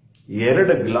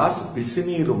 2 ಗ್ಲಾಸ್ ಬಿಸಿ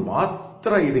ನೀರು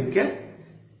ಮಾತ್ರ ಇದಕ್ಕೆ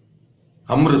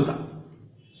ಅಮೃತ.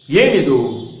 ಏನಿದು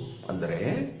ಅಂದರೆ,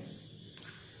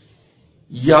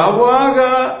 ಯಾವಾಗ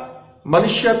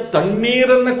ಮನುಷ್ಯ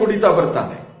ತಣ್ಣೀರನ್ನ ಕುಡಿತಾ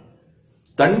ಬರ್ತಾನೆ,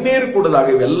 ತಣ್ಣೀರು ಕುಡಿದಾಗ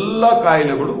ಇವೆಲ್ಲ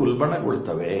ಕಾಯಿಲೆಗಳು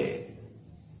ಉಲ್ಬಣಗೊಳ್ತವೆ.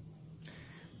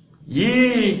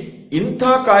 ಇಂಥ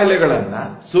ಕಾಯಿಲೆಗಳನ್ನ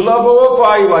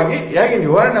ಸುಲಭೋಪಾಯವಾಗಿ ಹೇಗೆ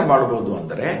ನಿವಾರಣೆ ಮಾಡಬಹುದು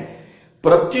ಅಂದರೆ,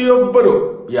 ಪ್ರತಿಯೊಬ್ಬರು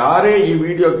ಯಾರೇ ಈ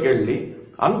ವಿಡಿಯೋ ಕೇಳಲಿ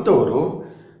ಅಂಥವರು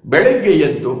ಬೆಳಗ್ಗೆ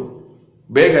ಎದ್ದು,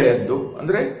 ಬೇಗ ಎದ್ದು,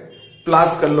 ಅಂದ್ರೆ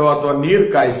ಫ್ಲಾಸ್ಕಲ್ಲೋ ಅಥವಾ ನೀರು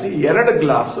ಕಾಯಿಸಿ 2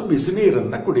 ಗ್ಲಾಸ್ ಬಿಸಿ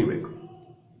ನೀರನ್ನ ಕುಡಿಬೇಕು.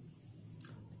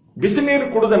 ಬಿಸಿ ನೀರು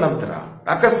ಕುಡಿದ ನಂತರ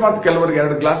ಅಕಸ್ಮಾತ್ ಕೆಲವರಿಗೆ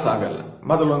 2 ಗ್ಲಾಸ್ ಆಗಲ್ಲ,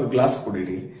 ಮೊದಲು 1 ಗ್ಲಾಸ್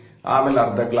ಕುಡೀರಿ, ಆಮೇಲೆ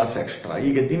ಅರ್ಧ ಗ್ಲಾಸ್ ಎಕ್ಸ್ಟ್ರಾ,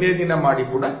 ಈಗ ದಿನೇ ದಿನ ಮಾಡಿ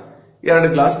ಕೂಡ 2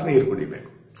 ಗ್ಲಾಸ್ ನೀರು ಕುಡಿಬೇಕು.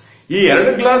 ಈ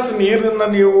 2 ಗ್ಲಾಸ್ ನೀರನ್ನ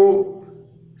ನೀವು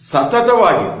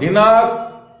ಸತತವಾಗಿ ದಿನ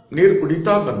ನೀರು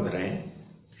ಕುಡಿತಾ ಬಂದರೆ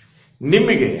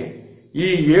ನಿಮಗೆ ಈ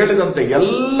ಹೇಳಿದಂತ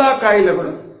ಎಲ್ಲ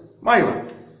ಕಾಯಿಲೆಗಳು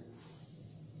ಮಾಯವಾಗ್ತವೆ.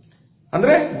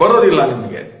 ಅಂದ್ರೆ ಬರೋದಿಲ್ಲ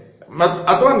ನಿಮಗೆ,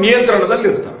 ಅಥವಾ ನಿಯಂತ್ರಣದಲ್ಲಿ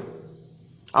ಇರ್ತವೆ.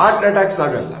 ಹಾರ್ಟ್ ಅಟ್ಯಾಕ್ಸ್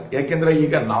ಆಗಲ್ಲ. ಯಾಕೆಂದ್ರೆ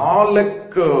ಈಗ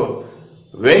 4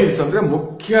 ವೇನ್ಸ್ ಅಂದ್ರೆ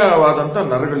ಮುಖ್ಯವಾದಂತ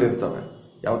ನರಗಳಿರ್ತವೆ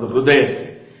ಯಾವುದು ಹೃದಯಕ್ಕೆ,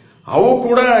 ಅವು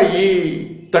ಕೂಡ ಈ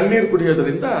ತಣ್ಣೀರು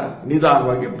ಕುಡಿಯೋದ್ರಿಂದ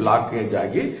ನಿಧಾನವಾಗಿ ಬ್ಲಾಕೇಜ್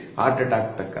ಆಗಿ ಹಾರ್ಟ್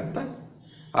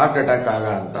ಅಟ್ಯಾಕ್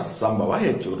ಆಗಂತ ಸಂಭವ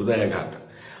ಹೆಚ್ಚು, ಹೃದಯಘಾತ.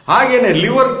 ಹಾಗೇನೆ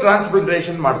ಲಿವರ್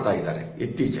ಟ್ರಾನ್ಸ್ಪ್ಲಾಂಟೇಷನ್ ಮಾಡ್ತಾ ಇದ್ದಾರೆ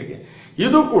ಇತ್ತೀಚೆಗೆ,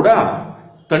 ಇದು ಕೂಡ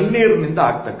ತಣ್ಣೀರಿನಿಂದ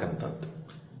ಆಗ್ತಕ್ಕಂಥದ್ದು.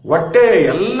 ಹೊಟ್ಟೆಯ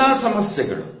ಎಲ್ಲಾ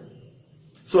ಸಮಸ್ಯೆಗಳು.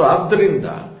 ಸೊ ಆದ್ದರಿಂದ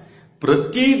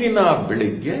ಪ್ರತಿದಿನ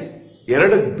ಬೆಳಿಗ್ಗೆ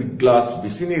 2 ಗ್ಲಾಸ್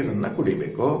ಬಿಸಿ ನೀರನ್ನ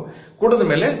ಕುಡಿಬೇಕು. ಕುಡಿದ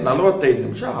ಮೇಲೆ 45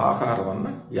 ನಿಮಿಷ ಆಹಾರವನ್ನ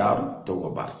ಯಾರು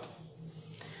ತಗೋಬಾರದು.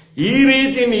 ಈ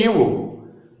ರೀತಿ ನೀವು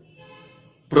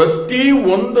ಪ್ರತಿ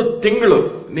 1 ತಿಂಗಳು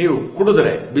ನೀವು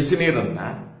ಕುಡಿದ್ರೆ ಬಿಸಿ ನೀರನ್ನ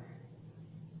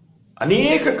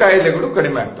ಅನೇಕ ಕಾಯಿಲೆಗಳು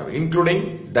ಕಡಿಮೆ ಆಗ್ತವೆ, ಇನ್ಕ್ಲೂಡಿಂಗ್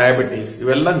ಡಯಾಬಿಟಿಸ್.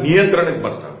 ಇವೆಲ್ಲ ನಿಯಂತ್ರಣಕ್ಕೆ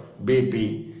ಬರ್ತವೆ, BP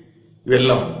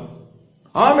ಇವೆಲ್ಲವನ್ನು.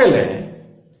 ಆಮೇಲೆ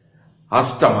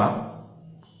ಅಸ್ತಮ,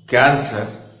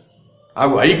 ಕ್ಯಾನ್ಸರ್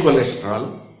ಹಾಗೂ ಹೈ ಕೊಲೆಸ್ಟ್ರಾಲ್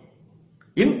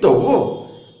ಇಂಥವು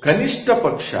ಕನಿಷ್ಠ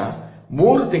ಪಕ್ಷ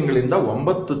 3 ತಿಂಗಳಿಂದ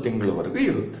 9 ತಿಂಗಳವರೆಗೂ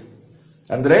ಇರುತ್ತೆ.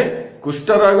 ಅಂದ್ರೆ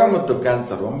ಕುಷ್ಠರೋಗ ಮತ್ತು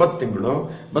ಕ್ಯಾನ್ಸರ್ 9 ತಿಂಗಳು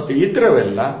ಮತ್ತು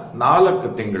ಇತರವೆಲ್ಲ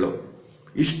 4 ತಿಂಗಳು,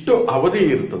 ಇಷ್ಟು ಅವಧಿ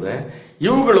ಇರ್ತದೆ.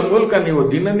 ಇವುಗಳ ಮೂಲಕ ನೀವು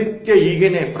ದಿನನಿತ್ಯ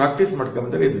ಹೀಗೇನೆ ಪ್ರಾಕ್ಟೀಸ್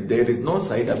ಮಾಡ್ಕೊಂಡ್ರೆ there is no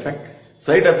side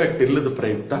effect ಇಲ್ಲದ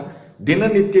ಪ್ರಯುಕ್ತ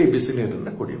ದಿನನಿತ್ಯ ಈ ಬಿಸಿ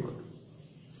ನೀರನ್ನು ಕುಡಿಯಬಹುದು.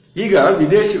 ಈಗ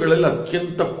ವಿದೇಶಗಳೆಲ್ಲ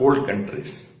ಅತ್ಯಂತ ಕೋಲ್ಡ್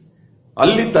ಕಂಟ್ರೀಸ್,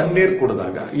 ಅಲ್ಲಿ ತಣ್ಣೀರು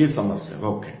ಕುಡಿದಾಗ ಈ ಸಮಸ್ಯೆ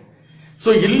ಓಕೆ. ಸೊ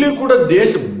ಇಲ್ಲಿ ಕೂಡ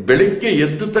ಬೆಳಿಗ್ಗೆ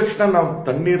ಎದ್ದ ತಕ್ಷಣ ನಾವು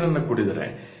ತಣ್ಣೀರನ್ನು ಕುಡಿದರೆ,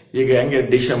 ಈಗ ಹೆಂಗೆ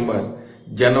ಡಿಸೆಂಬರ್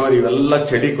ಜನವರಿ ಇವೆಲ್ಲ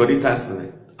ಚಳಿ ಕೊರಿತಾ ಇರ್ತದೆ,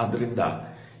 ಅದರಿಂದ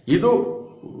ಇದು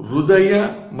ಹೃದಯ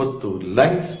ಮತ್ತು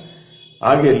ಲಂಗ್ಸ್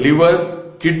ಹಾಗೆ ಲಿವರ್,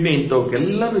 ಕಿಡ್ನಿ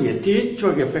ಇಂಥವಕ್ಕೆಲ್ಲನೂ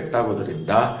ಯಥೇಚ್ಛವಾಗಿ ಎಫೆಕ್ಟ್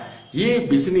ಆಗೋದ್ರಿಂದ ಈ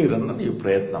ಬಿಸಿ ನೀರನ್ನು ನೀವು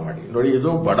ಪ್ರಯತ್ನ ಮಾಡಿ ನೋಡಿ. ಇದು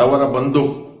ಬಡವರ ಬಂಧು.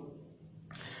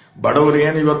 ಬಡವರು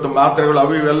ಏನು ಇವತ್ತು ಮಾತ್ರೆಗಳು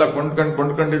ಅವು ಇವೆಲ್ಲ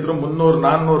ಕೊಂಡ್ಕೊಂಡಿದ್ರು 300,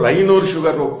 400, 500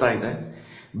 ಶುಗರ್ ಹೋಗ್ತಾ ಇದೆ.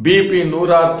 BP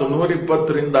 110,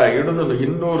 120ರಿಂದ ಹಿಡಿದು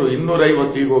 200,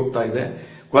 250 ಹೋಗ್ತಾ ಇದೆ.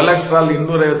 ಕೊಲೆಸ್ಟ್ರಾಲ್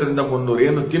 250ರಿಂದ 300,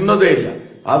 ಏನು ತಿನ್ನೋದೇ ಇಲ್ಲ,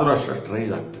 ಆದ್ರೂ ಅಷ್ಟು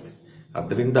ರೈಸ್ ಆಗ್ತದೆ.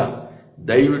 ಅದರಿಂದ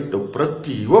ದಯವಿಟ್ಟು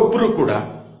ಪ್ರತಿಯೊಬ್ಬರು ಕೂಡ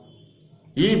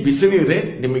ಈ ಬಿಸಿ ನೀರೇ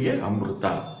ನಿಮಗೆ ಅಮೃತ,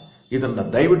 ಇದನ್ನ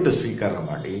ದಯವಿಟ್ಟು ಸ್ವೀಕಾರ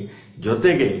ಮಾಡಿ.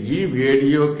 ಜೊತೆಗೆ ಈ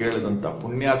ವಿಡಿಯೋ ಕೇಳಿದಂತ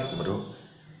ಪುಣ್ಯಾತ್ಮರು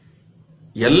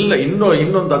ಎಲ್ಲ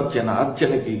ಇನ್ನೊಂದು 10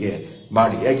 ಜನಕ್ಕೆ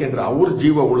ಮಾಡಿ, ಯಾಕೆಂದ್ರೆ ಅವ್ರ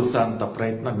ಜೀವ ಉಳಿಸ ಅಂತ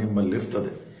ಪ್ರಯತ್ನ ನಿಮ್ಮಲ್ಲಿ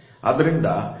ಇರ್ತದೆ. ಅದರಿಂದ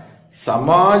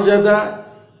ಸಮಾಜದ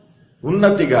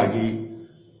ಉನ್ನತಿಗಾಗಿ,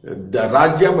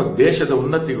 ರಾಜ್ಯ ಮತ್ತು ದೇಶದ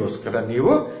ಉನ್ನತಿಗೋಸ್ಕರ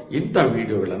ನೀವು ಇಂಥ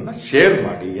ವಿಡಿಯೋಗಳನ್ನು ಶೇರ್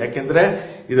ಮಾಡಿ. ಯಾಕೆಂದ್ರೆ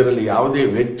ಇದರಲ್ಲಿ ಯಾವುದೇ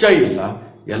ವೆಚ್ಚ ಇಲ್ಲ,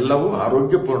 ಎಲ್ಲವೂ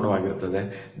ಆರೋಗ್ಯಪೂರ್ಣವಾಗಿರ್ತದೆ.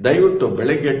 ದಯವಿಟ್ಟು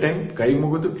ಬೆಳಗ್ಗೆ ಟೈಮ್ ಕೈ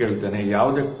ಮುಗಿದು ಕೇಳ್ತೇನೆ,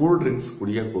 ಯಾವುದೇ ಕೂಲ್ ಡ್ರಿಂಕ್ಸ್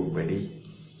ಕುಡಿಯಕ್ಕೆ ಹೋಗ್ಬೇಡಿ,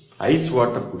 ಐಸ್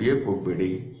ವಾಟರ್ ಕುಡಿಯಕ್ಕೆ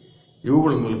ಹೋಗ್ಬೇಡಿ.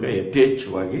 ಇವುಗಳ ಮೂಲಕ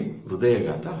ಯಥೇಚ್ಛವಾಗಿ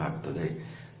ಹೃದಯಘಾತ ಆಗ್ತದೆ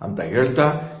ಅಂತ ಹೇಳ್ತಾ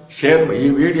ಈ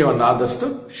ವಿಡಿಯೋವನ್ನು ಆದಷ್ಟು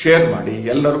ಶೇರ್ ಮಾಡಿ.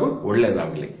 ಎಲ್ಲರಿಗೂ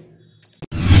ಒಳ್ಳೆಯದಾಗಲಿ.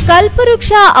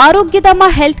 ಕಲ್ಪವೃಕ್ಷ ಆರೋಗ್ಯಧಾಮ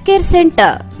ಹೆಲ್ತ್ ಕೇರ್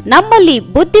ಸೆಂಟರ್. ನಮ್ಮಲ್ಲಿ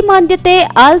ಬುದ್ಧಿಮಾಂದ್ಯತೆ,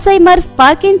 ಆಲ್ಝೈಮರ್ಸ್,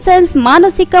 ಪಾರ್ಕಿನ್ಸನ್ಸ್,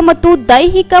 ಮಾನಸಿಕ ಮತ್ತು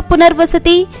ದೈಹಿಕ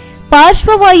ಪುನರ್ವಸತಿ,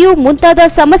 ಪಾರ್ಶ್ವವಾಯು ಮುಂತಾದ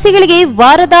ಸಮಸ್ಯೆಗಳಿಗೆ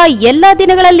ವಾರದ ಎಲ್ಲಾ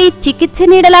ದಿನಗಳಲ್ಲಿ ಚಿಕಿತ್ಸೆ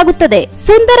ನೀಡಲಾಗುತ್ತದೆ.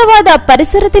 ಸುಂದರವಾದ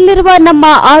ಪರಿಸರದಲ್ಲಿರುವ ನಮ್ಮ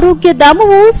ಆರೋಗ್ಯ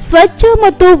ಧಾಮವು ಸ್ವಚ್ಛ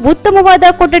ಮತ್ತು ಉತ್ತಮವಾದ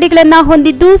ಕೊಠಡಿಗಳನ್ನು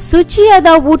ಹೊಂದಿದ್ದು ಶುಚಿಯಾದ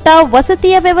ಊಟ,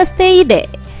 ವಸತಿಯ ವ್ಯವಸ್ಥೆ ಇದೆ.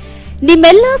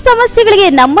 ನಿಮ್ಮೆಲ್ಲ ಸಮಸ್ಯೆಗಳಿಗೆ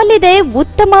ನಮ್ಮಲ್ಲಿದೆ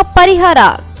ಉತ್ತಮ ಪರಿಹಾರ.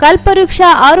 ಕಲ್ಪವೃಕ್ಷ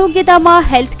Arogyadhama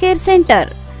health care centre,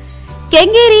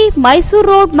 Kengeri, Mysuru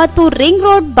road ಮತ್ತು ring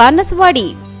road, Banaswadi.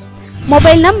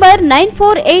 Mobile number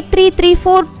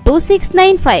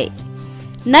 9483342695,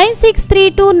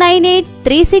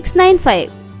 9632983695,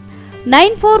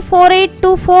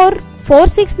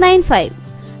 9448244695.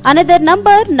 Another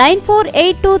number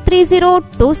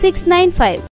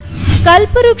 9482302695.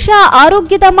 ಕಲ್ಪವೃಕ್ಷ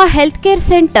ಆರೋಗ್ಯಧಾಮ ಹೆಲ್ತ್ ಕೇರ್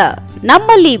ಸೆಂಟರ್.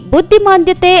 ನಮ್ಮಲ್ಲಿ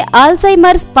ಬುದ್ಧಿಮಾಂದ್ಯತೆ,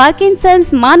 ಆಲ್ಝೈಮರ್ಸ್, ಪಾರ್ಕಿನ್ಸನ್ಸ್,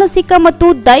 ಮಾನಸಿಕ ಮತ್ತು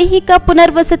ದೈಹಿಕ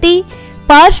ಪುನರ್ವಸತಿ,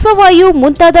 ಪಾರ್ಶ್ವವಾಯು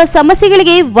ಮುಂತಾದ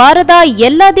ಸಮಸ್ಯೆಗಳಿಗೆ ವಾರದ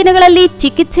ಎಲ್ಲಾ ದಿನಗಳಲ್ಲಿ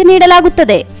ಚಿಕಿತ್ಸೆ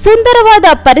ನೀಡಲಾಗುತ್ತದೆ. ಸುಂದರವಾದ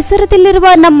ಪರಿಸರದಲ್ಲಿರುವ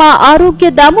ನಮ್ಮ ಆರೋಗ್ಯ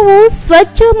ಧಾಮವು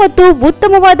ಸ್ವಚ್ಛ ಮತ್ತು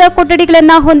ಉತ್ತಮವಾದ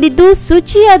ಕೊಠಡಿಗಳನ್ನು ಹೊಂದಿದ್ದು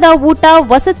ಶುಚಿಯಾದ ಊಟ,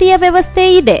 ವಸತಿಯ ವ್ಯವಸ್ಥೆ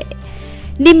ಇದೆ.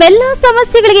 ನಿಮ್ಮೆಲ್ಲ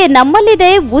ಸಮಸ್ಯೆಗಳಿಗೆ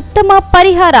ನಮ್ಮಲ್ಲಿದೆ ಉತ್ತಮ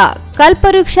ಪರಿಹಾರ.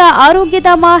 ಕಲ್ಪವೃಕ್ಷ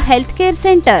Arogyadhama health care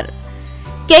centre,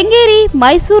 Kengeri,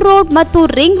 Mysuru road ಮತ್ತು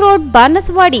ring road,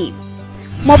 Banaswadi.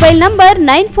 Mobile number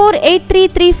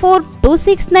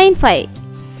 9483342695,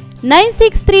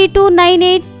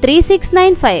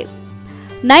 9632983695,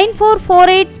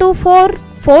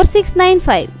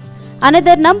 9448244695.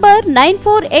 Another number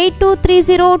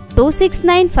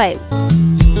 9482302695.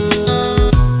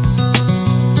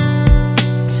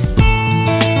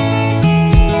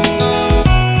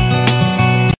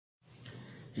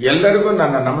 ಎಲ್ಲರಿಗೂ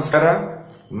ನನ್ನ ನಮಸ್ಕಾರ.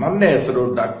 ನನ್ನ ಹೆಸರು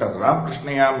ಡಾಕ್ಟರ್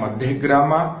ರಾಮಕೃಷ್ಣಯ್ಯ,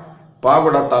 ಮಧ್ಯಗ್ರಾಮ,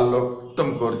 ಪಾವಗಡ ತಾಲ್ಲೂಕು,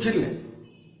 ತುಮಕೂರು ಜಿಲ್ಲೆ.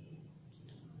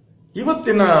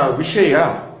 ಇವತ್ತಿನ ವಿಷಯ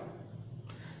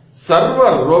ಸರ್ವ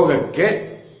ರೋಗಕ್ಕೆ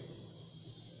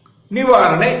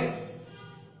ನಿವಾರಣೆ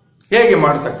ಹೇಗೆ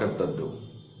ಮಾಡತಕ್ಕಂಥದ್ದು.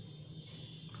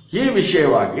 ಈ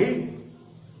ವಿಷಯವಾಗಿ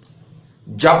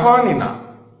ಜಪಾನಿನ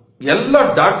ಎಲ್ಲ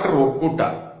ಡಾಕ್ಟರ್ ಒಕ್ಕೂಟ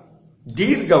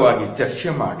ದೀರ್ಘವಾಗಿ ಚರ್ಚೆ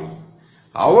ಮಾಡಿ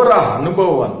ಅವರ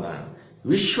ಅನುಭವವನ್ನ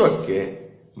ವಿಶ್ವಕ್ಕೆ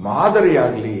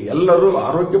ಮಾದರಿಯಾಗಲಿ, ಎಲ್ಲರೂ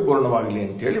ಆರೋಗ್ಯಪೂರ್ಣವಾಗಲಿ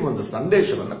ಅಂತೇಳಿ ಒಂದು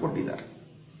ಸಂದೇಶವನ್ನು ಕೊಟ್ಟಿದ್ದಾರೆ.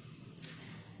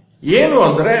 ಏನು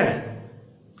ಅಂದರೆ,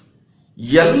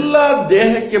 ಎಲ್ಲ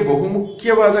ದೇಹಕ್ಕೆ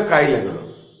ಬಹುಮುಖ್ಯವಾದ ಕಾಯಿಲೆಗಳು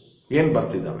ಏನ್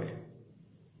ಬರ್ತಿದ್ದಾವೆ,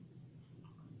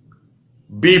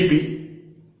 BP,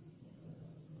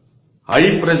 high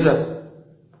pressure,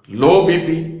 low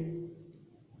BP,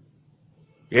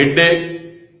 headache,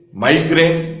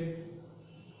 migraine,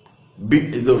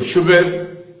 ಇದು ಶುಗರ್,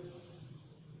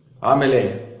 ಆಮೇಲೆ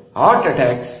ಹಾರ್ಟ್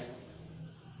ಅಟ್ಯಾಕ್ಸ್,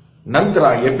 ನಂತರ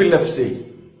ಎಪಿಲೆಪ್ಸಿ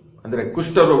ಅಂದ್ರೆ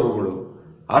ಕುಷ್ಠರೋಗಗಳು,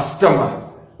 ಅಸ್ತಮ,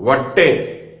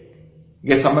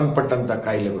 ಹೊಟ್ಟೆಗೆ ಸಂಬಂಧಪಟ್ಟಂತ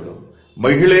ಕಾಯಿಲೆಗಳು,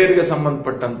 ಮಹಿಳೆಯರಿಗೆ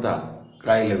ಸಂಬಂಧಪಟ್ಟಂತ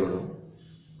ಕಾಯಿಲೆಗಳು,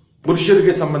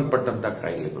 ಪುರುಷರಿಗೆ ಸಂಬಂಧಪಟ್ಟಂತ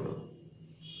ಕಾಯಿಲೆಗಳು,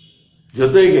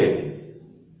 ಜೊತೆಗೆ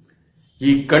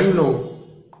ಈ ಕಣ್ಣು,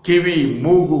 ಕಿವಿ,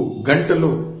 ಮೂಗು,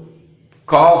 ಗಂಟಲು,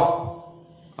 ಕಾಫ್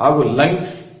ಹಾಗೂ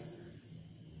ಲಂಗ್ಸ್,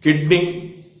 ಕಿಡ್ನಿ,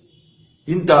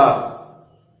 ಇಂಥ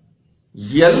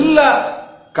ಎಲ್ಲ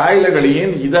ಕಾಯಿಲೆಗಳು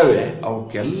ಏನು ಇದಾವೆ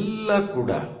ಅವಕ್ಕೆಲ್ಲ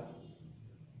ಕೂಡ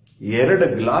 2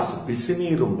 ಗ್ಲಾಸ್ ಬಿಸಿ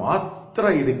ನೀರು ಮಾತ್ರ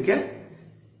ಇದಕ್ಕೆ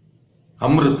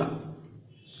ಅಮೃತ.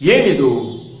 ಏನಿದು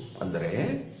ಅಂದರೆ,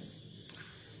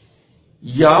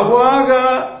 ಯಾವಾಗ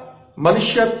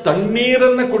ಮನುಷ್ಯ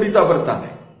ತಣ್ಣೀರನ್ನು ಕುಡಿತಾ ಬರ್ತಾನೆ,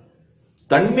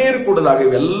 ತಣ್ಣೀರು ಕುಡಿದಾಗ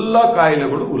ಇವೆಲ್ಲ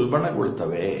ಕಾಯಿಲೆಗಳು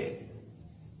ಉಲ್ಬಣಗೊಳ್ತವೆ.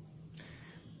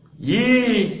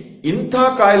 ಇಂಥ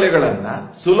ಕಾಯಿಲೆಗಳನ್ನ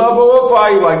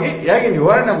ಸುಲಭೋಪಾಯವಾಗಿ ಹೇಗೆ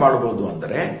ನಿವಾರಣೆ ಮಾಡಬಹುದು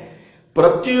ಅಂದರೆ,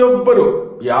 ಪ್ರತಿಯೊಬ್ಬರು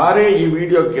ಯಾರೇ ಈ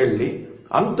ವಿಡಿಯೋ ಕೇಳಲಿ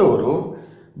ಅಂಥವರು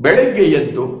ಬೆಳಗ್ಗೆ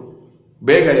ಎದ್ದು,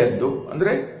 ಬೇಗ ಎದ್ದು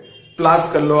ಅಂದ್ರೆ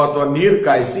ಫ್ಲಾಸ್ಕಲ್ಲೋ ಅಥವಾ ನೀರು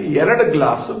ಕಾಯಿಸಿ 2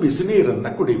 ಗ್ಲಾಸ್ ಬಿಸಿ ನೀರನ್ನ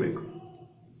ಕುಡಿಬೇಕು.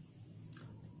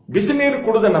 ಬಿಸಿ ನೀರು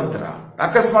ಕುಡಿದ ನಂತರ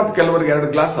ಅಕಸ್ಮಾತ್ ಕೆಲವರಿಗೆ 2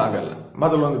 ಗ್ಲಾಸ್ ಆಗಲ್ಲ,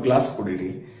 ಮೊದಲೊಂದು ಗ್ಲಾಸ್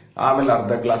ಕುಡೀರಿ, ಆಮೇಲೆ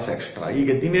ಅರ್ಧ ಗ್ಲಾಸ್ ಎಕ್ಸ್ಟ್ರಾ, ಈಗ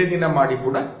ದಿನೇ ದಿನ ಮಾಡಿ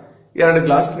ಕೂಡ 2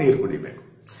 ಗ್ಲಾಸ್ ನೀರು ಕುಡಿಬೇಕು.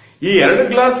 ಈ 2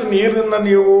 ಗ್ಲಾಸ್ ನೀರನ್ನ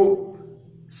ನೀವು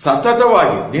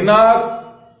ಸತತವಾಗಿ ದಿನ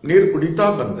ನೀರು ಕುಡಿತಾ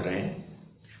ಬಂದರೆ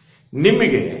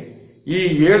ನಿಮಗೆ ಈ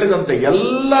ಹೇಳಿದಂತ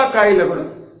ಎಲ್ಲ ಕಾಯಿಲೆಗಳು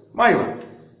ಮಾಯವಾಗ್ತವೆ.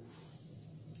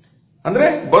 ಅಂದ್ರೆ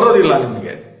ಬರೋದಿಲ್ಲ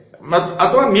ನಿಮಗೆ,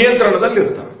 ಅಥವಾ ನಿಯಂತ್ರಣದಲ್ಲಿ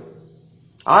ಇರ್ತವೆ.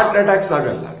 ಹಾರ್ಟ್ ಅಟ್ಯಾಕ್ಸ್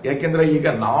ಆಗಲ್ಲ, ಯಾಕೆಂದ್ರೆ ಈಗ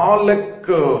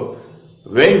 4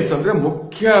 ವೇನ್ಸ್ ಅಂದ್ರೆ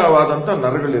ಮುಖ್ಯವಾದಂತ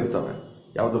ನರಗಳಿರ್ತವೆ,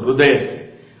 ಯಾವುದು ಹೃದಯಕ್ಕೆ,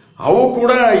 ಅವು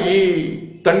ಕೂಡ ಈ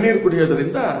ತಣ್ಣೀರು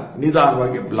ಕುಡಿಯೋದ್ರಿಂದ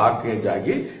ನಿಧಾನವಾಗಿ ಬ್ಲಾಕೇಜ್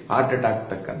ಆಗಿ ಹಾರ್ಟ್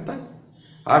ಅಟ್ಯಾಕ್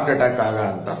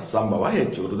ಆಗಂತ ಸಂಭವ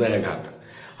ಹೆಚ್ಚು, ಹೃದಯಘಾತ.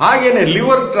 ಹಾಗೇನೆ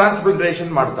ಲಿವರ್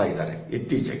ಟ್ರಾನ್ಸ್ಪ್ಲಾಂಟೇಷನ್ ಮಾಡ್ತಾ ಇದ್ದಾರೆ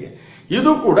ಇತ್ತೀಚೆಗೆ,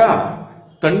 ಇದು ಕೂಡ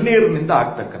ತಣ್ಣೀರಿನಿಂದ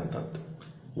ಆಗ್ತಕ್ಕಂಥದ್ದು.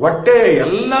 ಹೊಟ್ಟೆ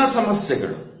ಎಲ್ಲ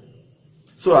ಸಮಸ್ಯೆಗಳು.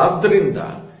 ಸೊ ಆದ್ದರಿಂದ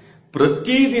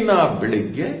ಪ್ರತಿದಿನ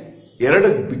ಬೆಳಿಗ್ಗೆ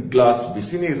 2 ಗ್ಲಾಸ್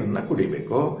ಬಿಸಿ ನೀರನ್ನ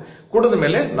ಕುಡಿಬೇಕು. ಕುಡಿದ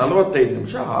ಮೇಲೆ 45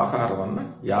 ನಿಮಿಷ ಆಹಾರವನ್ನ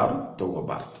ಯಾರು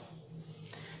ತಗೋಬಾರದು.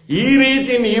 ಈ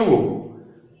ರೀತಿ ನೀವು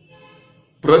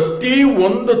ಪ್ರತಿ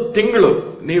 1 ತಿಂಗಳು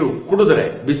ನೀವು ಕುಡಿದ್ರೆ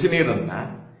ಬಿಸಿ ನೀರನ್ನ,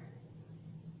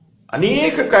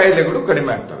 ಅನೇಕ ಕಾಯಿಲೆಗಳು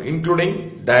ಕಡಿಮೆ ಆಗ್ತವೆ, ಇನ್ಕ್ಲೂಡಿಂಗ್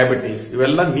ಡಯಾಬಿಟಿಸ್,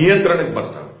 ಇವೆಲ್ಲ ನಿಯಂತ್ರಣಕ್ಕೆ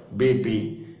ಬರ್ತವೆ, ಬಿಪಿ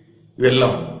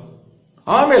ಇವೆಲ್ಲವನ್ನು.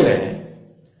 ಆಮೇಲೆ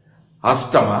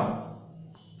ಅಸ್ತಮ,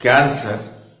 ಕ್ಯಾನ್ಸರ್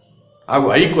ಹಾಗೂ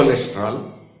ಹೈ ಕೊಲೆಸ್ಟ್ರಾಲ್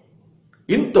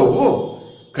ಇಂಥವು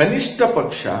ಕನಿಷ್ಠ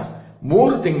ಪಕ್ಷ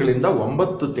 3 ತಿಂಗಳಿಂದ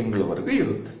 9 ತಿಂಗಳವರೆಗೂ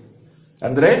ಇರುತ್ತೆ.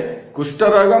 ಅಂದ್ರೆ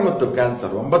ಕುಷ್ಠರೋಗ ಮತ್ತು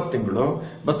ಕ್ಯಾನ್ಸರ್ 9 ತಿಂಗಳು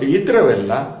ಮತ್ತು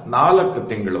ಇತರವೆಲ್ಲ 4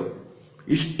 ತಿಂಗಳು,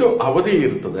 ಇಷ್ಟು ಅವಧಿ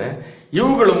ಇರ್ತದೆ.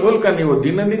 ಇವುಗಳ ಮೂಲಕ ನೀವು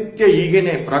ದಿನನಿತ್ಯ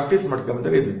ಹೀಗೇನೆ ಪ್ರಾಕ್ಟೀಸ್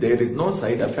ಮಾಡ್ಕೊಂಡ್ರೆ ಇದು there is no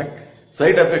side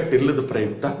effect ಇಲ್ಲದ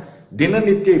ಪ್ರಯುಕ್ತ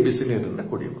ದಿನನಿತ್ಯ ಈ ಬಿಸಿ ನೀರನ್ನು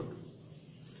ಕುಡಿಯಬಹುದು.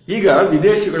 ಈಗ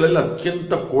ವಿದೇಶಗಳಲ್ಲಿ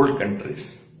ಅತ್ಯಂತ ಕೋಲ್ಡ್ ಕಂಟ್ರೀಸ್,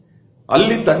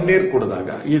 ಅಲ್ಲಿ ತಣ್ಣೀರು ಕುಡಿದಾಗ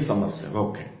ಈ ಸಮಸ್ಯೆ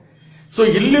ಓಕೆ. ಸೊ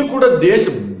ಇಲ್ಲಿ ಕೂಡ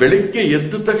ಬೆಳಿಗ್ಗೆ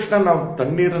ಎದ್ದ ತಕ್ಷಣ ನಾವು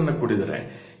ತಣ್ಣೀರನ್ನು ಕುಡಿದರೆ,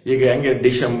 ಈಗ ಹೆಂಗೆ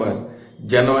ಡಿಸೆಂಬರ್,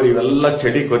 ಜನವರಿ ಇವೆಲ್ಲ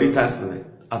ಚಳಿ ಕೊರಿತಾ ಇರ್ತದೆ,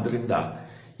 ಅದರಿಂದ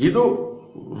ಇದು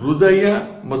ಹೃದಯ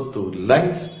ಮತ್ತು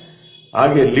ಲಂಗ್ಸ್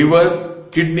ಹಾಗೆ ಲಿವರ್,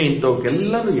 ಕಿಡ್ನಿ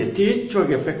ಇಂಥವಕ್ಕೆಲ್ಲನೂ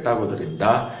ಯಥೇಚ್ಛವಾಗಿ ಎಫೆಕ್ಟ್ ಆಗೋದ್ರಿಂದ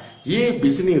ಈ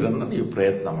ಬಿಸಿ ನೀರನ್ನು ನೀವು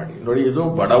ಪ್ರಯತ್ನ ಮಾಡಿ ನೋಡಿ. ಇದು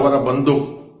ಬಡವರ ಬಂಧು.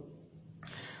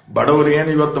 ಬಡವರು ಏನು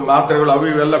ಇವತ್ತು ಮಾತ್ರೆಗಳು ಅವು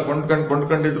ಇವೆಲ್ಲ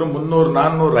ಕೊಂಡ್ಕೊಂಡಿದ್ರು 300,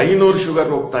 400, 500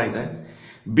 ಶುಗರ್ ಹೋಗ್ತಾ ಇದೆ.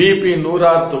 BP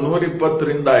 110,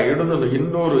 120ರಿಂದ ಹಿಡಿದು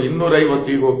 200,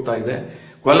 250 ಹೋಗ್ತಾ ಇದೆ.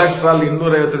 ಕೊಲೆಸ್ಟ್ರಾಲ್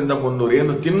 250ರಿಂದ 300.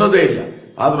 ಏನು ತಿನ್ನೋದೇ ಇಲ್ಲ,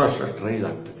 ಆದ್ರೂ ಅಷ್ಟು ರೈಸ್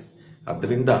ಆಗ್ತದೆ.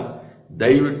 ಅದರಿಂದ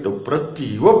ದಯವಿಟ್ಟು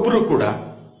ಪ್ರತಿಯೊಬ್ಬರು ಕೂಡ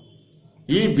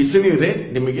ಈ ಬಿಸಿ ನೀರೇ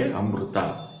ನಿಮಗೆ ಅಮೃತ.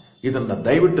 ಇದನ್ನ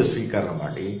ದಯವಿಟ್ಟು ಸ್ವೀಕಾರ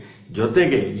ಮಾಡಿ.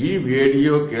 ಜೊತೆಗೆ ಈ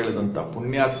ವಿಡಿಯೋ ಕೇಳಿದಂತ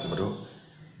ಪುಣ್ಯಾತ್ಮರು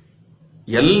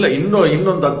ಎಲ್ಲ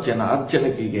ಇನ್ನೊಂದು 10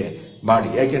 ಜನಕ್ಕೆ ಮಾಡಿ.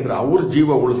 ಯಾಕೆಂದ್ರೆ ಅವ್ರ ಜೀವ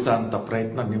ಉಳಿಸ ಅಂತ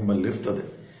ಪ್ರಯತ್ನ ನಿಮ್ಮಲ್ಲಿರ್ತದೆ.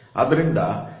 ಅದರಿಂದ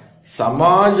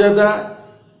ಸಮಾಜದ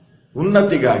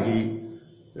ಉನ್ನತಿಗಾಗಿ,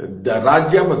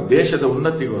 ರಾಜ್ಯ ಮತ್ತು ದೇಶದ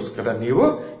ಉನ್ನತಿಗೋಸ್ಕರ ನೀವು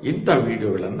ಇಂಥ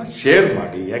ವಿಡಿಯೋಗಳನ್ನು ಶೇರ್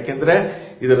ಮಾಡಿ. ಯಾಕೆಂದ್ರೆ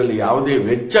ಇದರಲ್ಲಿ ಯಾವುದೇ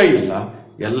ವೆಚ್ಚ ಇಲ್ಲ,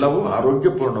 ಎಲ್ಲವೂ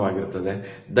ಆರೋಗ್ಯಪೂರ್ಣವಾಗಿರ್ತದೆ.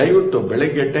 ದಯವಿಟ್ಟು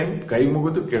ಬೆಳಗ್ಗೆ ಟೈಮ್ ಕೈ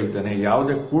ಮುಗಿದು ಕೇಳ್ತೇನೆ,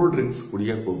 ಯಾವುದೇ ಕೂಲ್ ಡ್ರಿಂಕ್ಸ್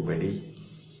ಕುಡಿಯಕ್ಕೆ ಹೋಗಬೇಡಿ,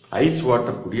 ಐಸ್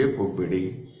ವಾಟರ್ ಕುಡಿಯಕ್ಕೆ ಹೋಗಬೇಡಿ.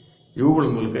 ಇವುಗಳ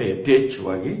ಮೂಲಕ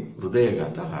ಯಥೇಚ್ಛವಾಗಿ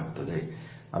ಹೃದಯಘಾತ ಆಗ್ತದೆ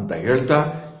ಅಂತ ಹೇಳ್ತಾ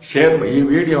ಈ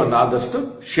ವಿಡಿಯೋವನ್ನು ಆದಷ್ಟು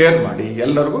ಶೇರ್ ಮಾಡಿ.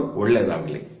 ಎಲ್ಲರಿಗೂ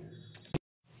ಒಳ್ಳೆಯದಾಗಲಿ.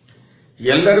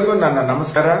 ಎಲ್ಲರಿಗೂ ನನ್ನ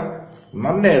ನಮಸ್ಕಾರ.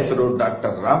 ನನ್ನ ಹೆಸರು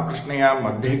ಡಾಕ್ಟರ್ ರಾಮಕೃಷ್ಣಯ್ಯ,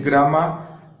 ಮಧ್ಯಗ್ರಾಮ,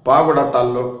 ಪಾವಗಡ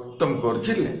ತಾಲ್ಲೂಕು, ತುಮಕೂರು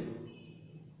ಜಿಲ್ಲೆ.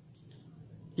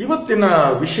 ಇವತ್ತಿನ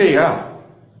ವಿಷಯ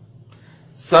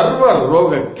ಸರ್ವ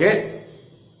ರೋಗಕ್ಕೆ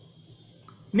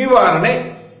ನಿವಾರಣೆ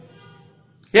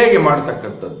ಹೇಗೆ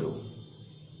ಮಾಡತಕ್ಕಂಥದ್ದು.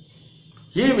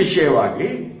 ಈ ವಿಷಯವಾಗಿ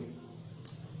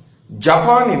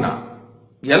ಜಪಾನಿನ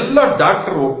ಎಲ್ಲ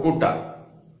ಡಾಕ್ಟರ್ ಒಕ್ಕೂಟ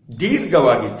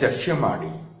ದೀರ್ಘವಾಗಿ ಚರ್ಚೆ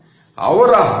ಮಾಡಿ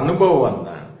ಅವರ ಅನುಭವವನ್ನ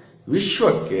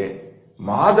ವಿಶ್ವಕ್ಕೆ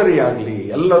ಮಾದರಿಯಾಗಲಿ,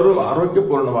 ಎಲ್ಲರೂ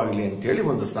ಆರೋಗ್ಯಪೂರ್ಣವಾಗಲಿ ಅಂತೇಳಿ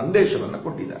ಒಂದು ಸಂದೇಶವನ್ನು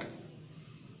ಕೊಟ್ಟಿದ್ದಾರೆ.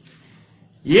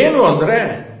 ಏನು ಅಂದ್ರೆ,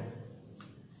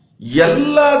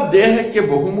 ಎಲ್ಲ ದೇಹಕ್ಕೆ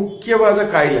ಬಹುಮುಖ್ಯವಾದ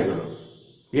ಕಾಯಿಲೆಗಳು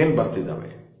ಏನ್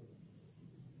ಬರ್ತಿದ್ದಾವೆ,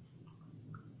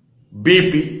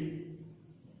 BP,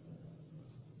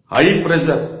 high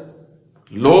pressure,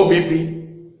 low BP,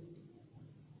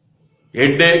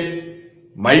 headache,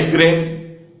 migraine,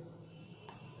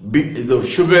 ಇದು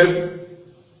ಶುಗರ್,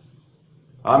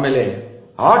 ಆಮೇಲೆ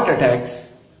ಹಾರ್ಟ್ ಅಟ್ಯಾಕ್ಸ್,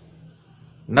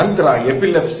 ನಂತರ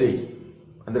ಎಪಿಲೆಪ್ಸಿ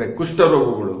ಅಂದ್ರೆ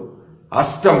ಕುಷ್ಠರೋಗಗಳು,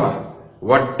 ಅಸ್ತಮ,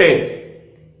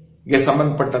 ಹೊಟ್ಟೆಗೆ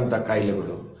ಸಂಬಂಧಪಟ್ಟಂತ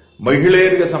ಕಾಯಿಲೆಗಳು,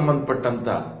 ಮಹಿಳೆಯರಿಗೆ ಸಂಬಂಧಪಟ್ಟಂತ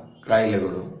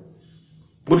ಕಾಯಿಲೆಗಳು,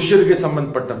 ಪುರುಷರಿಗೆ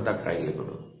ಸಂಬಂಧಪಟ್ಟಂತ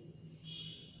ಕಾಯಿಲೆಗಳು,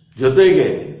 ಜೊತೆಗೆ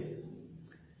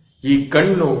ಈ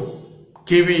ಕಣ್ಣು,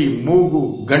 ಕಿವಿ, ಮೂಗು,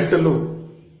 ಗಂಟಲು,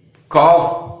 ಕಾಫ್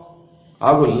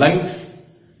ಹಾಗೂ ಲಂಗ್ಸ್,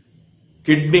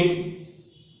 ಕಿಡ್ನಿ,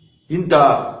 ಇಂಥ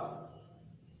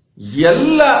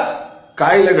ಎಲ್ಲ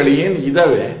ಕಾಯಿಲೆಗಳು ಏನು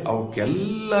ಇದಾವೆ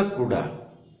ಅವಕ್ಕೆಲ್ಲ ಕೂಡ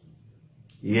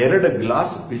 2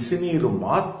 ಗ್ಲಾಸ್ ಬಿಸಿ ನೀರು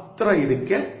ಮಾತ್ರ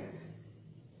ಇದಕ್ಕೆ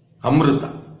ಅಮೃತ.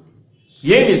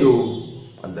 ಏನಿದು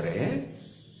ಅಂದರೆ,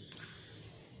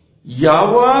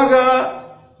 ಯಾವಾಗ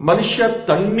ಮನುಷ್ಯ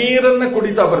ತಣ್ಣೀರನ್ನು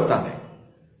ಕುಡಿತಾ ಬರ್ತಾನೆ,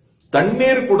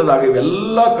 ತಣ್ಣೀರು ಕುಡಿದಾಗ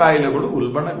ಇವೆಲ್ಲ ಕಾಯಿಲೆಗಳು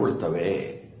ಉಲ್ಬಣಗೊಳ್ತವೆ.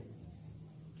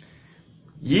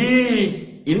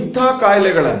 ಇಂಥ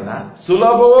ಕಾಯಿಲೆಗಳನ್ನ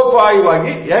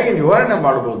ಸುಲಭೋಪಾಯವಾಗಿ ಹೇಗೆ ನಿವಾರಣೆ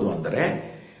ಮಾಡಬಹುದು ಅಂದರೆ,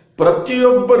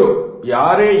 ಪ್ರತಿಯೊಬ್ಬರು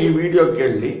ಯಾರೇ ಈ ವಿಡಿಯೋ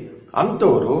ಕೇಳಲಿ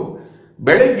ಅಂತವರು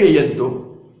ಬೆಳಗ್ಗೆ ಎದ್ದು,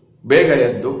 ಬೇಗ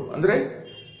ಎದ್ದು ಅಂದ್ರೆ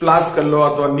ಫ್ಲಾಸ್ಕಲ್ಲೋ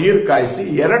ಅಥವಾ ನೀರು ಕಾಯಿಸಿ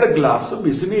 2 ಗ್ಲಾಸ್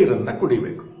ಬಿಸಿ ನೀರನ್ನ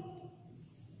ಕುಡಿಬೇಕು.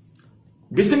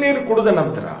 ಬಿಸಿ ನೀರು ಕುಡಿದ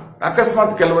ನಂತರ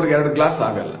ಅಕಸ್ಮಾತ್ ಕೆಲವರಿಗೆ 2 ಗ್ಲಾಸ್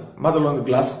ಆಗಲ್ಲ, ಮೊದಲೊಂದು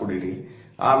ಗ್ಲಾಸ್ ಕುಡೀರಿ,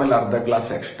 ಆಮೇಲೆ ಅರ್ಧ ಗ್ಲಾಸ್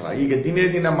ಎಕ್ಸ್ಟ್ರಾ. ಈಗ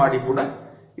ದಿನ ಮಾಡಿ ಕೂಡ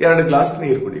 2 ಗ್ಲಾಸ್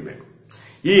ನೀರು ಕುಡಿಬೇಕು.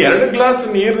 ಈ 2 ಗ್ಲಾಸ್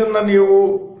ನೀರನ್ನ ನೀವು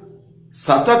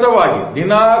ಸತತವಾಗಿ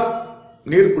ದಿನ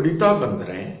ನೀರು ಕುಡಿತಾ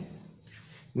ಬಂದರೆ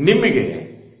ನಿಮಗೆ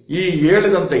ಈ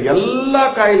ಹೇಳಿದಂತ ಎಲ್ಲ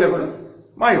ಕಾಯಿಲೆಗಳು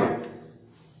ಮಾಯವಾಗ್ತವೆ.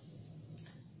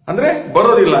 ಅಂದ್ರೆ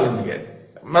ಬರೋದಿಲ್ಲ ನಿಮಗೆ,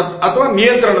 ಅಥವಾ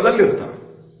ನಿಯಂತ್ರಣದಲ್ಲಿ ಇರ್ತವೆ.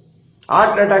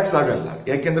 ಹಾರ್ಟ್ ಅಟ್ಯಾಕ್ಸ್ ಆಗಲ್ಲ.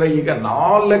 ಯಾಕೆಂದ್ರೆ ಈಗ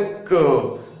 4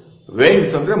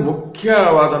 ವೇನ್ಸ್ ಅಂದ್ರೆ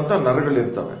ಮುಖ್ಯವಾದಂತ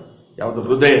ನರಗಳಿರ್ತವೆ ಯಾವುದು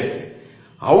ಹೃದಯಕ್ಕೆ,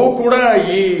 ಅವು ಕೂಡ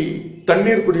ಈ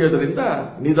ತಣ್ಣೀರು ಕುಡಿಯೋದ್ರಿಂದ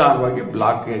ನಿಧಾನವಾಗಿ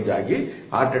ಬ್ಲಾಕೇಜ್ ಆಗಿ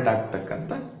ಹಾರ್ಟ್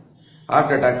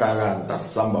ಅಟ್ಯಾಕ್ ಆಗಂತ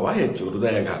ಸಂಭವ ಹೆಚ್ಚು,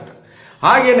 ಹೃದಯಘಾತ.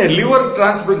 ಹಾಗೇನೆ ಲಿವರ್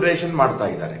ಟ್ರಾನ್ಸ್ಪ್ಲಾಂಟೇಷನ್ ಮಾಡ್ತಾ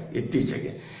ಇದ್ದಾರೆ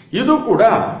ಇತ್ತೀಚೆಗೆ, ಇದು ಕೂಡ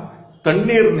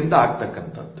ತಣ್ಣೀರಿನಿಂದ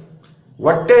ಆಗ್ತಕ್ಕಂಥದ್ದು.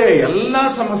 ಹೊಟ್ಟೆಯ ಎಲ್ಲಾ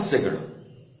ಸಮಸ್ಯೆಗಳು.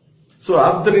 ಸೊ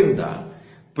ಆದ್ದರಿಂದ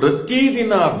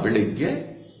ಪ್ರತಿದಿನ ಬೆಳಿಗ್ಗೆ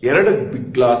 2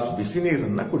 ಗ್ಲಾಸ್ ಬಿಸಿ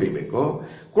ನೀರನ್ನ ಕುಡಿಬೇಕು.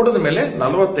 ಕುಡಿದ ಮೇಲೆ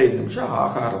 45 ನಿಮಿಷ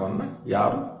ಆಹಾರವನ್ನ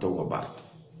ಯಾರು ತಗೋಬಾರದು.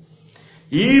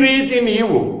 ಈ ರೀತಿ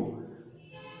ನೀವು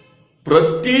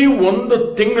ಪ್ರತಿ 1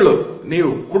 ತಿಂಗಳು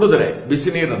ನೀವು ಕುಡಿದ್ರೆ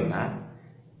ಬಿಸಿ ನೀರನ್ನ,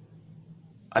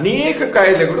 ಅನೇಕ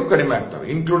ಕಾಯಿಲೆಗಳು ಕಡಿಮೆ ಆಗ್ತವೆ,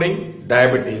 ಇನ್ಕ್ಲೂಡಿಂಗ್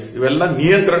ಡಯಾಬಿಟಿಸ್. ಇವೆಲ್ಲ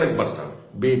ನಿಯಂತ್ರಣಕ್ಕೆ ಬರ್ತವೆ,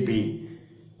 BP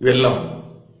ಇವೆಲ್ಲವನ್ನು.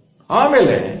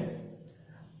 ಆಮೇಲೆ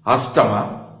ಅಸ್ತಮ,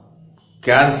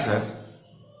 ಕ್ಯಾನ್ಸರ್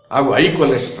ಹಾಗೂ ಹೈ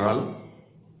ಕೊಲೆಸ್ಟ್ರಾಲ್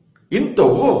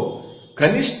ಇಂಥವು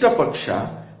ಕನಿಷ್ಠ ಪಕ್ಷ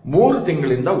 3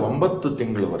 ತಿಂಗಳಿಂದ 9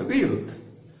 ತಿಂಗಳವರೆಗೂ ಇರುತ್ತೆ.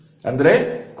 ಅಂದ್ರೆ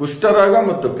ಕುಷ್ಠರೋಗ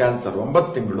ಮತ್ತು ಕ್ಯಾನ್ಸರ್ 9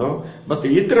 ತಿಂಗಳು ಮತ್ತು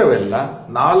ಇತರವೆಲ್ಲ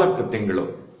 4 ತಿಂಗಳು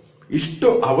ಇಷ್ಟು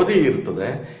ಅವಧಿ ಇರ್ತದೆ.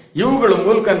 ಇವುಗಳ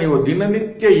ಮೂಲಕ ನೀವು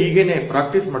ದಿನನಿತ್ಯ ಹೀಗೇನೆ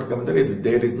ಪ್ರಾಕ್ಟೀಸ್ ಮಾಡ್ಕೊಂಡ್ರೆ ಇದು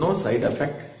there is no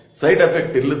side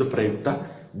effect ಇಲ್ಲದ ಪ್ರಯುಕ್ತ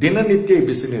ದಿನನಿತ್ಯ ಈ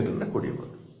ಬಿಸಿ ನೀರನ್ನು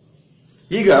ಕುಡಿಯಬಹುದು.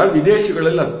 ಈಗ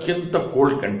ವಿದೇಶಗಳಲ್ಲಿ ಅತ್ಯಂತ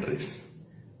ಕೋಲ್ಡ್ ಕಂಟ್ರೀಸ್,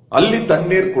 ಅಲ್ಲಿ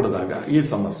ತಣ್ಣೀರು ಕುಡಿದಾಗ ಈ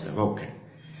ಸಮಸ್ಯೆ ಓಕೆ.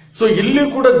 ಸೊ ಇಲ್ಲಿ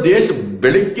ಕೂಡ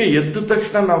ಬೆಳಿಗ್ಗೆ ಎದ್ದ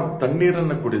ತಕ್ಷಣ ನಾವು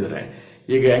ತಣ್ಣೀರನ್ನು ಕುಡಿದರೆ,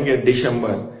 ಈಗ ಹೆಂಗೆ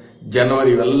ಡಿಸೆಂಬರ್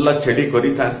ಜನವರಿ ಇವೆಲ್ಲ ಚಳಿ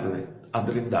ಕೊರಿತಾ ಇರ್ತದೆ,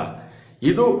 ಅದರಿಂದ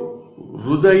ಇದು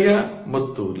ಹೃದಯ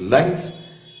ಮತ್ತು ಲಂಗ್ಸ್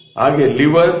ಹಾಗೆ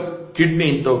ಲಿವರ್ ಕಿಡ್ನಿ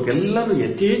ಇಂಥವಕ್ಕೆಲ್ಲನೂ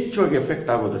ಯಥೇಚ್ಛವಾಗಿ ಎಫೆಕ್ಟ್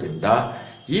ಆಗೋದ್ರಿಂದ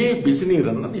ಈ ಬಿಸಿ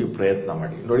ನೀರನ್ನು ನೀವು ಪ್ರಯತ್ನ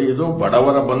ಮಾಡಿ ನೋಡಿ. ಇದು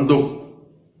ಬಡವರ ಬಂಧು.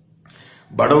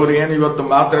 ಬಡವರು ಏನು ಇವತ್ತು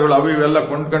ಮಾತ್ರೆಗಳು ಅವು ಇವೆಲ್ಲ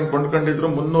ಕೊಂಡ್ಕೊಂಡಿದ್ರು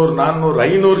 300, 400,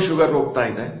 500 ಶುಗರ್ ಹೋಗ್ತಾ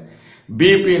ಇದೆ.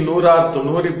 ಬಿಪಿ 110,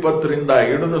 120ರಿಂದ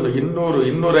ಹಿಡಿದು 200,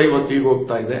 250 ಈಗ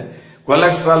ಹೋಗ್ತಾ ಇದೆ.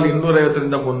 ಕೊಲೆಸ್ಟ್ರಾಲ್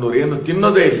 250ರಿಂದ 300, ಏನು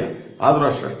ತಿನ್ನೋದೇ ಇಲ್ಲ, ಆದ್ರೂ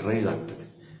ಅಷ್ಟು ರೈಸ್ ಆಗ್ತದೆ.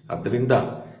 ಅದರಿಂದ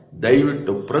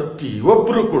ದಯವಿಟ್ಟು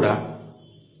ಪ್ರತಿಯೊಬ್ಬರು ಕೂಡ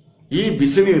ಈ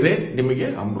ಬಿಸಿ ನೀರೇ ನಿಮಗೆ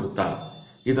ಅಮೃತ,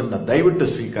 ಇದನ್ನ ದಯವಿಟ್ಟು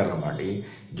ಸ್ವೀಕಾರ ಮಾಡಿ.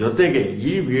 ಜೊತೆಗೆ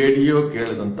ಈ ವಿಡಿಯೋ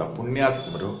ಕೇಳಿದಂತ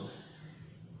ಪುಣ್ಯಾತ್ಮರು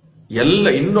ಎಲ್ಲ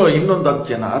ಇನ್ನೊಂದು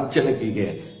 10 ಜನಕ್ಕೆ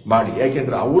ಮಾಡಿ,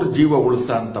 ಯಾಕೆಂದ್ರೆ ಅವ್ರ ಜೀವ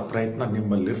ಉಳಿಸೋ ಅಂತ ಪ್ರಯತ್ನ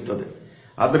ನಿಮ್ಮಲ್ಲಿರ್ತದೆ.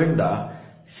 ಅದರಿಂದ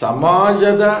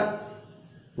ಸಮಾಜದ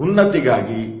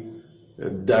ಉನ್ನತಿಗಾಗಿ,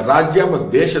 ರಾಜ್ಯ ಮತ್ತು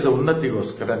ದೇಶದ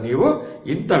ಉನ್ನತಿಗೋಸ್ಕರ ನೀವು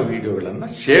ಇಂಥ ವಿಡಿಯೋಗಳನ್ನು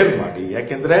ಶೇರ್ ಮಾಡಿ.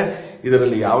 ಯಾಕೆಂದ್ರೆ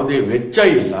ಇದರಲ್ಲಿ ಯಾವುದೇ ವೆಚ್ಚ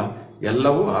ಇಲ್ಲ,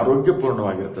 ಎಲ್ಲವೂ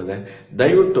ಆರೋಗ್ಯಪೂರ್ಣವಾಗಿರ್ತದೆ.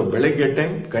 ದಯವಿಟ್ಟು ಬೆಳಗ್ಗೆ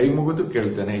ಟೈಮ್ ಕೈ ಮುಗಿದು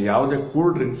ಕೇಳ್ತೇನೆ, ಯಾವುದೇ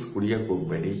ಕೂಲ್ ಡ್ರಿಂಕ್ಸ್ ಕುಡಿಯಕ್ಕೆ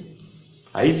ಹೋಗಬೇಡಿ,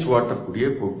 ಐಸ್ ವಾಟರ್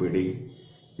ಕುಡಿಯಕ್ಕೆ ಹೋಗಬೇಡಿ.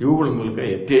 ಇವುಗಳ ಮೂಲಕ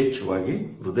ಯಥೇಚ್ಛವಾಗಿ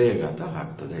ಹೃದಯಾಘಾತ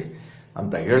ಆಗ್ತದೆ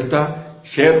ಅಂತ ಹೇಳ್ತಾ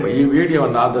ಈ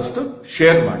ವಿಡಿಯೋವನ್ನು ಆದಷ್ಟು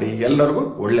ಶೇರ್ ಮಾಡಿ. ಎಲ್ಲರಿಗೂ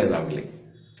ಒಳ್ಳೆಯದಾಗಲಿ.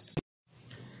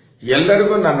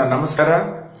 ಎಲ್ಲರಿಗೂ ನನ್ನ ನಮಸ್ಕಾರ.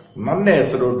 ನನ್ನ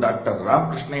ಹೆಸರು ಡಾಕ್ಟರ್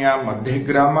ರಾಮಕೃಷ್ಣಯ್ಯ,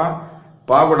 ಮಧ್ಯಗ್ರಾಮ,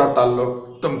 ಪಾವಗಡ ತಾಲ್ಲೂಕು,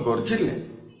 ತುಮಕೂರು ಜಿಲ್ಲೆ.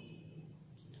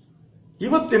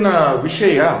 ಇವತ್ತಿನ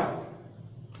ವಿಷಯ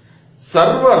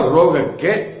ಸರ್ವ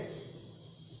ರೋಗಕ್ಕೆ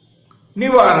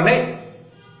ನಿವಾರಣೆ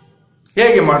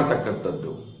ಹೇಗೆ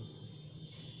ಮಾಡತಕ್ಕಂಥದ್ದು.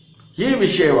 ಈ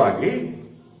ವಿಷಯವಾಗಿ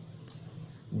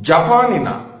ಜಪಾನಿನ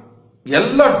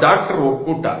ಎಲ್ಲ ಡಾಕ್ಟರ್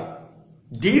ಒಕ್ಕೂಟ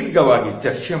ದೀರ್ಘವಾಗಿ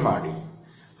ಚರ್ಚೆ ಮಾಡಿ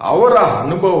ಅವರ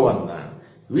ಅನುಭವವನ್ನು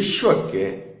ವಿಶ್ವಕ್ಕೆ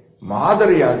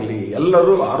ಮಾದರಿಯಾಗಲಿ,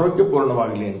 ಎಲ್ಲರೂ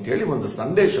ಆರೋಗ್ಯಪೂರ್ಣವಾಗಲಿ ಅಂತೇಳಿ ಒಂದು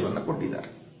ಸಂದೇಶವನ್ನು ಕೊಟ್ಟಿದ್ದಾರೆ.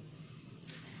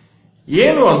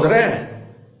 ಏನು ಅಂದ್ರೆ,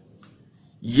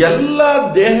 ಎಲ್ಲ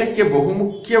ದೇಹಕ್ಕೆ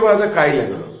ಬಹುಮುಖ್ಯವಾದ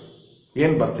ಕಾಯಿಲೆಗಳು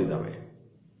ಏನ್ ಬರ್ತಿದ್ದಾವೆ,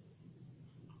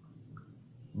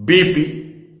 BP,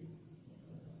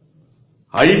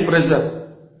 high pressure,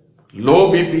 low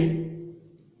BP,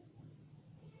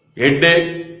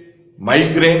 headache,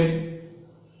 migraine,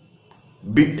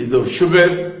 ಇದು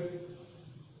ಶುಗರ್,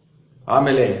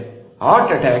 ಆಮೇಲೆ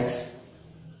ಹಾರ್ಟ್ ಅಟ್ಯಾಕ್ಸ್,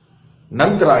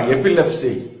 ನಂತರ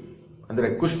ಎಪಿಲೆಪ್ಸಿ ಅಂದ್ರೆ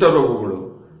ಕುಷ್ಠರೋಗಗಳು,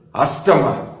 ಅಸ್ತಮ,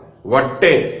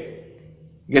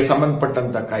 ಹೊಟ್ಟೆಗೆ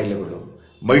ಸಂಬಂಧಪಟ್ಟಂತ ಕಾಯಿಲೆಗಳು,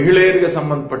 ಮಹಿಳೆಯರಿಗೆ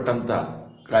ಸಂಬಂಧಪಟ್ಟಂತ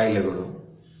ಕಾಯಿಲೆಗಳು,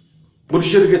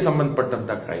 ಪುರುಷರಿಗೆ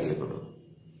ಸಂಬಂಧಪಟ್ಟಂತ ಕಾಯಿಲೆಗಳು,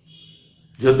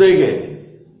 ಜೊತೆಗೆ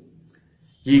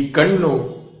ಈ ಕಣ್ಣು,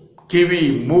 ಕಿವಿ,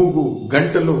 ಮೂಗು,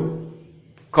 ಗಂಟಲು,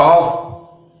 ಕಾಫ್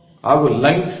ಹಾಗೂ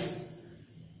ಲಂಗ್ಸ್,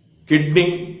 ಕಿಡ್ನಿ,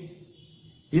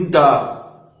 ಇಂಥ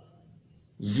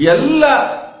ಎಲ್ಲ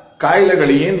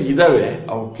ಕಾಯಿಲೆಗಳು ಏನು ಇದಾವೆ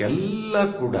ಅವಕ್ಕೆಲ್ಲ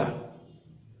ಕೂಡ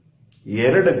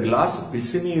 2 ಗ್ಲಾಸ್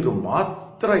ಬಿಸಿ ನೀರು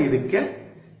ಮಾತ್ರ ಇದಕ್ಕೆ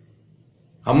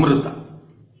ಅಮೃತ.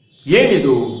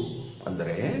 ಏನಿದು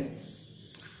ಅಂದರೆ,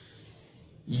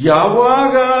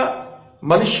 ಯಾವಾಗ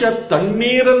ಮನುಷ್ಯ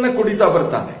ತಣ್ಣೀರನ್ನು ಕುಡಿತಾ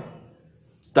ಬರ್ತಾನೆ,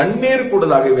 ತಣ್ಣೀರು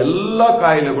ಕುಡಿದಾಗ ಇವೆಲ್ಲ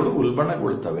ಕಾಯಿಲೆಗಳು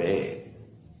ಉಲ್ಬಣಗೊಳ್ತವೆ.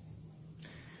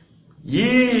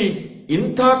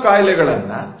 ಇಂಥ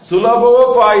ಕಾಯಿಲೆಗಳನ್ನ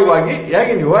ಸುಲಭೋಪಾಯವಾಗಿ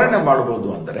ಹೇಗೆ ನಿವಾರಣೆ ಮಾಡಬಹುದು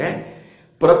ಅಂದರೆ,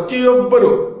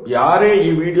 ಪ್ರತಿಯೊಬ್ಬರು ಯಾರೇ ಈ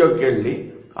ವಿಡಿಯೋ ಕೇಳಲಿ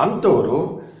ಅಂಥವರು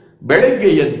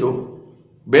ಬೆಳಗ್ಗೆ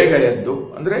ಬೇಗ ಎದ್ದು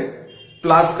ಅಂದ್ರೆ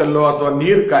ಫ್ಲಾಸ್ಕಲ್ಲೋ ಅಥವಾ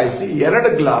ನೀರು ಕಾಯಿಸಿ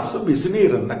 2 ಗ್ಲಾಸ್ ಬಿಸಿ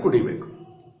ನೀರನ್ನ ಕುಡಿಬೇಕು.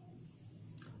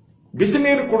 ಬಿಸಿ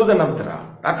ನೀರು ಕುಡಿದ ನಂತರ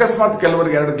ಅಕಸ್ಮಾತ್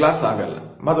ಕೆಲವರಿಗೆ 2 ಗ್ಲಾಸ್ ಆಗಲ್ಲ,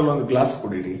 ಮೊದಲೊಂದು ಗ್ಲಾಸ್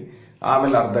ಕುಡೀರಿ,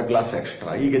 ಆಮೇಲೆ ಅರ್ಧ ಗ್ಲಾಸ್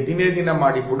ಎಕ್ಸ್ಟ್ರಾ, ಈಗ ದಿನ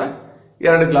ಮಾಡಿ ಕೂಡ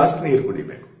 2 ಗ್ಲಾಸ್ ನೀರು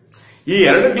ಕುಡಿಬೇಕು. ಈ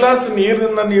 2 ಗ್ಲಾಸ್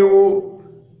ನೀರನ್ನ ನೀವು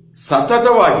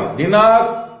ಸತತವಾಗಿ ದಿನ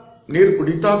ನೀರು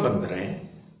ಕುಡಿತಾ ಬಂದರೆ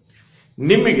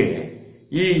ನಿಮಗೆ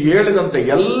ಈ ಹೇಳಿದಂತ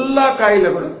ಎಲ್ಲ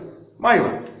ಕಾಯಿಲೆಗಳು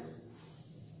ಮಾಯವಾಗ್ತವೆ.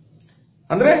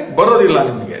 ಅಂದ್ರೆ ಬರೋದಿಲ್ಲ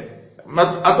ನಿಮಗೆ,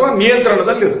 ಅಥವಾ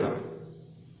ನಿಯಂತ್ರಣದಲ್ಲಿ ಇರ್ತವೆ.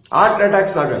 ಹಾರ್ಟ್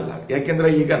ಅಟ್ಯಾಕ್ಸ್ ಆಗಲ್ಲ, ಯಾಕೆಂದ್ರೆ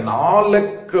ಈಗ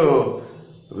 4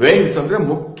 ವೇನ್ಸ್ ಅಂದ್ರೆ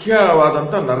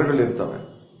ಮುಖ್ಯವಾದಂತ ನರಗಳಿರ್ತವೆ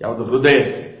ಯಾವುದು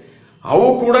ಹೃದಯಕ್ಕೆ, ಅವು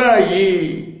ಕೂಡ ಈ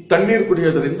ತಣ್ಣೀರು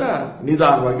ಕುಡಿಯೋದ್ರಿಂದ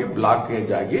ನಿಧಾನವಾಗಿ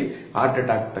ಬ್ಲಾಕೇಜ್ ಆಗಿ ಹಾರ್ಟ್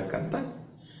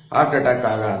ಅಟ್ಯಾಕ್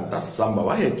ಆಗಂತ ಸಂಭವ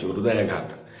ಹೆಚ್ಚು,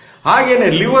 ಹೃದಯಾಘಾತ. ಹಾಗೇನೆ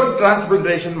ಲಿವರ್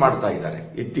ಟ್ರಾನ್ಸ್ಪ್ಲಾಂಟೇಷನ್ ಮಾಡ್ತಾ ಇದ್ದಾರೆ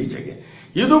ಇತ್ತೀಚೆಗೆ.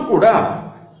 ಇದು ಕೂಡ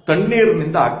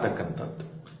ತಣ್ಣೀರಿನಿಂದ ಆಗ್ತಕ್ಕಂಥದ್ದು.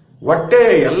 ಹೊಟ್ಟೆ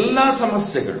ಎಲ್ಲಾ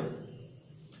ಸಮಸ್ಯೆಗಳು.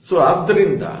 ಸೊ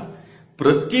ಆದ್ದರಿಂದ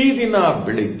ಪ್ರತಿದಿನ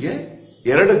ಬೆಳಿಗ್ಗೆ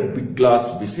 2 ಬಿಗ್ ಗ್ಲಾಸ್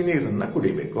ಬಿಸಿ ನೀರನ್ನ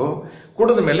ಕುಡಿಬೇಕು.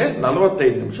 ಕುಡಿದ ಮೇಲೆ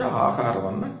 45 ನಿಮಿಷ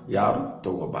ಆಹಾರವನ್ನ ಯಾರು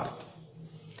ತಗೋಬಾರದು.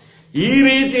 ಈ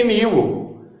ರೀತಿ ನೀವು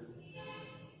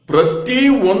ಪ್ರತಿ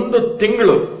 1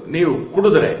 ತಿಂಗಳು ನೀವು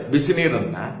ಕುಡಿದ್ರೆ ಬಿಸಿ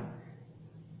ನೀರನ್ನ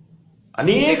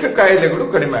ಅನೇಕ ಕಾಯಿಲೆಗಳು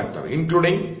ಕಡಿಮೆ ಆಗ್ತವೆ,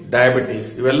 ಇನ್ಕ್ಲೂಡಿಂಗ್ ಡಯಾಬಿಟಿಸ್.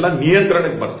 ಇವೆಲ್ಲ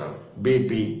ನಿಯಂತ್ರಣಕ್ಕೆ ಬರ್ತವೆ,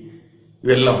 BP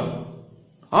ಇವೆಲ್ಲವನ್ನು.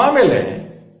 ಆಮೇಲೆ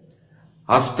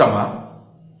ಅಸ್ತಮಾ,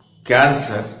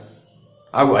 ಕ್ಯಾನ್ಸರ್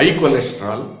ಹಾಗೂ ಹೈ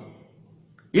ಕೊಲೆಸ್ಟ್ರಾಲ್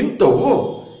ಇಂಥವು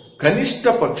ಕನಿಷ್ಠ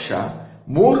ಪಕ್ಷ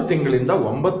 3 ತಿಂಗಳಿಂದ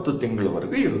 9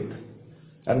 ತಿಂಗಳವರೆಗೂ ಇರುತ್ತೆ.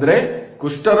 ಅಂದ್ರೆ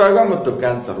ಕುಷ್ಠರೋಗ ಮತ್ತು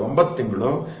ಕ್ಯಾನ್ಸರ್ 9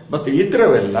 ತಿಂಗಳು ಮತ್ತು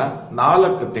ಇತರವೆಲ್ಲ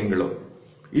 4 ತಿಂಗಳು.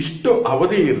 ಇಷ್ಟು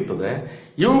ಅವಧಿ ಇರ್ತದೆ.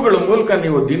 ಇವುಗಳ ಮೂಲಕ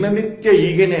ನೀವು ದಿನನಿತ್ಯ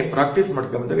ಹೀಗೇನೆ ಪ್ರಾಕ್ಟೀಸ್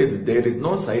ಮಾಡ್ಕೊಂಡ್ರೆ there is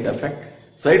no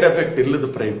side effect ಇಲ್ಲದ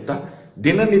ಪ್ರಯುಕ್ತ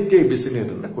ದಿನನಿತ್ಯ ಈ ಬಿಸಿ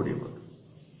ನೀರನ್ನು ಕುಡಿಯಬಹುದು.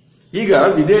 ಈಗ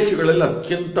ವಿದೇಶಗಳಲ್ಲಿ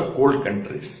ಅತ್ಯಂತ ಕೋಲ್ಡ್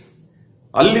ಕಂಟ್ರೀಸ್,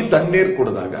 ಅಲ್ಲಿ ತಣ್ಣೀರು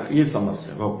ಕುಡಿದಾಗ ಈ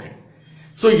ಸಮಸ್ಯೆ ಓಕೆ.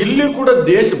 ಸೊ ಇಲ್ಲಿ ಕೂಡ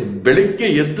ಬೆಳಿಗ್ಗೆ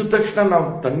ಎದ್ದ ತಕ್ಷಣ ನಾವು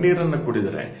ತಣ್ಣೀರನ್ನು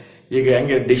ಕುಡಿದರೆ, ಈಗ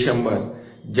ಹೆಂಗೆ ಡಿಸೆಂಬರ್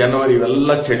ಜನವರಿ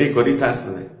ಇವೆಲ್ಲ ಚಳಿ ಕೊರಿತಾ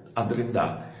ಇರ್ತದೆ, ಅದರಿಂದ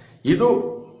ಇದು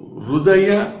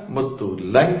ಹೃದಯ ಮತ್ತು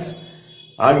ಲಂಗ್ಸ್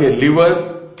ಹಾಗೆ ಲಿವರ್,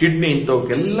 ಕಿಡ್ನಿ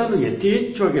ಇಂಥವಕ್ಕೆಲ್ಲನೂ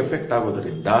ಯಥೇಚ್ಛವಾಗಿ ಎಫೆಕ್ಟ್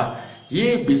ಆಗೋದ್ರಿಂದ ಈ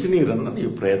ಬಿಸಿ ನೀರನ್ನು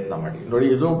ನೀವು ಪ್ರಯತ್ನ ಮಾಡಿ ನೋಡಿ.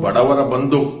 ಇದು ಬಡವರ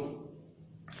ಬಂಧು.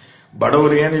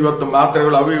 ಬಡವರು ಏನು ಇವತ್ತು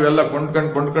ಮಾತ್ರೆಗಳು ಅವು ಇವೆಲ್ಲ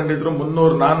ಕೊಂಡ್ಕೊಂಡಿದ್ರು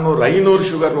 300, 400, 500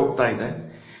 ಶುಗರ್ ಹೋಗ್ತಾ ಇದೆ.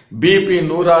 BP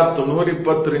 110,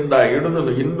 120ರಿಂದ ಹಿಡಿದು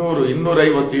 200,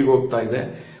 250 ಹೋಗ್ತಾ ಇದೆ.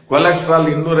 ಕೊಲೆಸ್ಟ್ರಾಲ್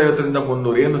 250ರಿಂದ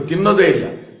 300. ಏನು ತಿನ್ನೋದೇ ಇಲ್ಲ,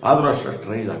 ಆದ್ರೂ ಅಷ್ಟು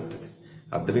ರೈಸ್ ಆಗ್ತದೆ.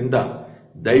 ಅದರಿಂದ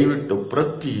ದಯವಿಟ್ಟು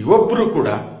ಪ್ರತಿಯೊಬ್ಬರು ಕೂಡ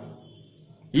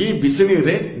ಈ ಬಿಸಿ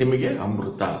ನೀರೇ ನಿಮಗೆ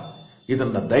ಅಮೃತ.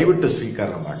 ಇದನ್ನ ದಯವಿಟ್ಟು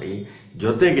ಸ್ವೀಕಾರ ಮಾಡಿ.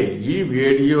 ಜೊತೆಗೆ ಈ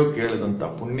ವಿಡಿಯೋ ಕೇಳಿದಂತ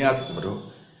ಪುಣ್ಯಾತ್ಮರು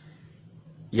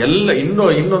ಎಲ್ಲ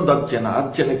ಇನ್ನೊಂದು 10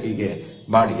 ಜನಕ್ಕೆ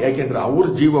ಮಾಡಿ, ಯಾಕೆಂದ್ರೆ ಅವ್ರ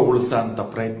ಜೀವ ಉಳಿಸ ಅಂತ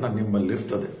ಪ್ರಯತ್ನ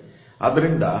ನಿಮ್ಮಲ್ಲಿರ್ತದೆ.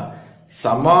 ಅದರಿಂದ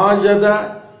ಸಮಾಜದ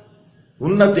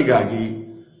ಉನ್ನತಿಗಾಗಿ,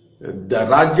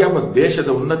 ರಾಜ್ಯ ಮತ್ತು ದೇಶದ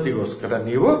ಉನ್ನತಿಗೋಸ್ಕರ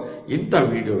ನೀವು ಇಂಥ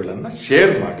ವಿಡಿಯೋಗಳನ್ನ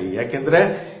ಶೇರ್ ಮಾಡಿ. ಯಾಕೆಂದ್ರೆ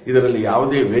ಇದರಲ್ಲಿ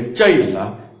ಯಾವುದೇ ವೆಚ್ಚ ಇಲ್ಲ,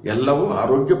 ಎಲ್ಲವೂ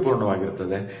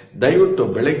ಆರೋಗ್ಯಪೂರ್ಣವಾಗಿರ್ತದೆ. ದಯವಿಟ್ಟು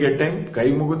ಬೆಳಗ್ಗೆ ಟೈಮ್ ಕೈ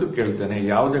ಮುಗಿದು ಕೇಳ್ತೇನೆ,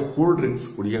 ಯಾವುದೇ ಕೂಲ್ ಡ್ರಿಂಕ್ಸ್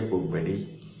ಕುಡಿಯಕ್ಕೆ ಹೋಗ್ಬೇಡಿ,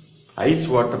 ಐಸ್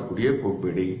ವಾಟರ್ ಕುಡಿಯಕ್ಕೆ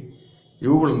ಹೋಗ್ಬೇಡಿ.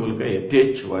 ಇವುಗಳ ಮೂಲಕ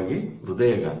ಯಥೇಚ್ಛವಾಗಿ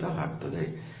ಹೃದಯಘಾತ ಆಗ್ತದೆ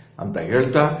ಅಂತ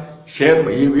ಹೇಳ್ತಾ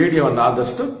ಈ ವಿಡಿಯೋವನ್ನು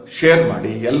ಆದಷ್ಟು ಶೇರ್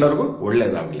ಮಾಡಿ. ಎಲ್ಲರಿಗೂ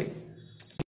ಒಳ್ಳೆಯದಾಗಲಿ.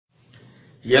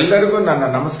 ಎಲ್ಲರಿಗೂ ನನ್ನ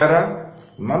ನಮಸ್ಕಾರ.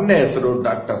 ನನ್ನ ಹೆಸರು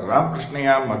ಡಾಕ್ಟರ್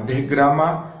ರಾಮಕೃಷ್ಣಯ್ಯ, ಮಧ್ಯಗ್ರಾಮ,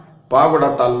 ಪಾವಗಡ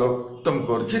ತಾಲ್ಲೂಕು,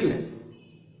 ತುಮಕೂರು ಜಿಲ್ಲೆ.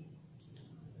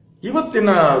 ಇವತ್ತಿನ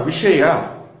ವಿಷಯ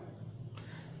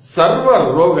ಸರ್ವ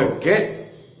ರೋಗಕ್ಕೆ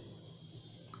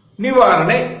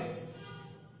ನಿವಾರಣೆ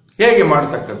ಹೇಗೆ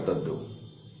ಮಾಡತಕ್ಕಂಥದ್ದು.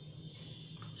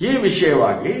 ಈ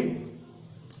ವಿಷಯವಾಗಿ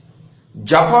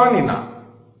ಜಪಾನಿನ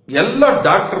ಎಲ್ಲ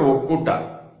ಡಾಕ್ಟರ್ ಒಕ್ಕೂಟ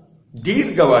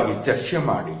ದೀರ್ಘವಾಗಿ ಚರ್ಚೆ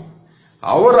ಮಾಡಿ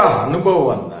ಅವರ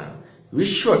ಅನುಭವವನ್ನ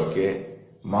ವಿಶ್ವಕ್ಕೆ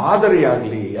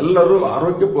ಮಾದರಿಯಾಗಲಿ, ಎಲ್ಲರೂ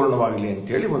ಆರೋಗ್ಯಪೂರ್ಣವಾಗಲಿ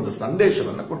ಅಂತೇಳಿ ಒಂದು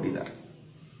ಸಂದೇಶವನ್ನು ಕೊಟ್ಟಿದ್ದಾರೆ.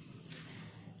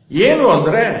 ಏನು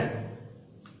ಅಂದ್ರೆ,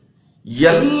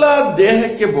 ಎಲ್ಲ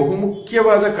ದೇಹಕ್ಕೆ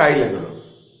ಬಹುಮುಖ್ಯವಾದ ಕಾಯಿಲೆಗಳು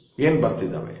ಏನ್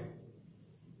ಬರ್ತಿದ್ದಾವೆ,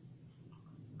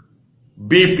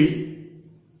 BP,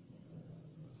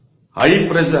 high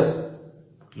pressure,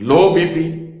 low BP,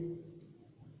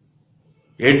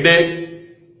 headache,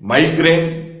 migraine,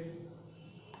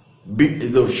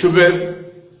 ಇದು ಶುಗರ್,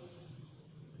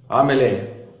 ಆಮೇಲೆ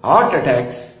ಹಾರ್ಟ್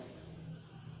ಅಟ್ಯಾಕ್ಸ್,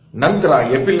 ನಂತರ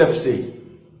ಎಪಿಲೆಪ್ಸಿ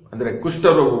ಅಂದ್ರೆ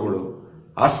ಕುಷ್ಠರೋಗಗಳು,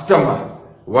 ಅಸ್ತಮಾ,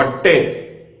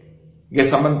 ಹೊಟ್ಟೆಗೆ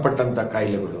ಸಂಬಂಧಪಟ್ಟಂತ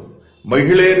ಕಾಯಿಲೆಗಳು,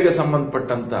 ಮಹಿಳೆಯರಿಗೆ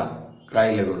ಸಂಬಂಧಪಟ್ಟಂತ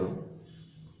ಕಾಯಿಲೆಗಳು,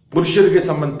 ಪುರುಷರಿಗೆ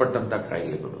ಸಂಬಂಧಪಟ್ಟಂತ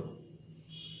ಕಾಯಿಲೆಗಳು,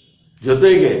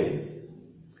 ಜೊತೆಗೆ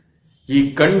ಈ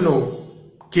ಕಣ್ಣು,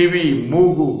 ಕಿವಿ,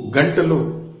 ಮೂಗು, ಗಂಟಲು,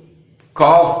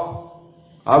 ಕಾಫ್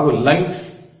ಹಾಗೂ ಲಂಗ್ಸ್,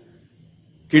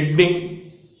 ಕಿಡ್ನಿ,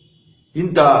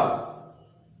 ಇಂಥ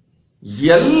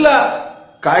ಎಲ್ಲ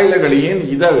ಕಾಯಿಲೆಗಳು ಏನು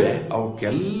ಇದಾವೆ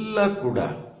ಅವಕ್ಕೆಲ್ಲ ಕೂಡ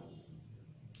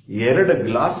 2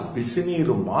 ಗ್ಲಾಸ್ ಬಿಸಿ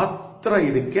ನೀರು ಮಾತ್ರ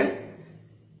ಇದಕ್ಕೆ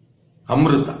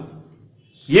ಅಮೃತ.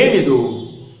 ಏನಿದು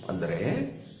ಅಂದರೆ,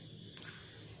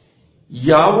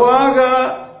 ಯಾವಾಗ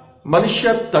ಮನುಷ್ಯ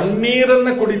ತಣ್ಣೀರನ್ನ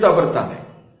ಕುಡಿತಾ ಬರ್ತಾನೆ,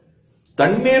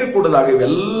 ತಣ್ಣೀರು ಕುಡಿದಾಗ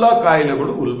ಇವೆಲ್ಲ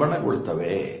ಕಾಯಿಲೆಗಳು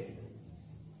ಉಲ್ಬಣಗೊಳ್ತವೆ.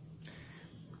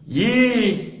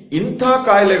 ಇಂಥ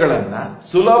ಕಾಯಿಲೆಗಳನ್ನ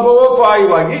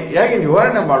ಸುಲಭೋಪಾಯವಾಗಿ ಹೇಗೆ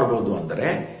ನಿವಾರಣೆ ಮಾಡಬಹುದು ಅಂದರೆ,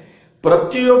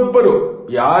 ಪ್ರತಿಯೊಬ್ಬರು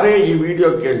ಯಾರೇ ಈ ವಿಡಿಯೋ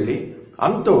ಕೇಳಲಿ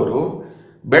ಅಂಥವರು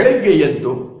ಬೆಳಗ್ಗೆ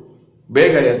ಎದ್ದು,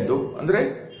 ಬೇಗ ಎದ್ದು, ಅಂದ್ರೆ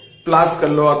ಫ್ಲಾಸ್ಕ್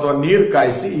ಅಲ್ಲೋ ಅಥವಾ ನೀರು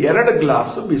ಕಾಯಿಸಿ 2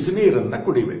 ಗ್ಲಾಸ್ ಬಿಸಿ ನೀರನ್ನ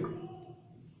ಕುಡಿಬೇಕು.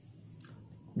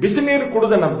 ಬಿಸಿ ನೀರು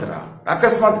ಕುಡಿದ ನಂತರ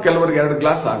ಅಕಸ್ಮಾತ್ ಕೆಲವರಿಗೆ 2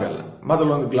 ಗ್ಲಾಸ್ ಆಗಲ್ಲ,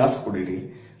 ಮೊದಲೊಂದು ಗ್ಲಾಸ್ ಕುಡೀರಿ,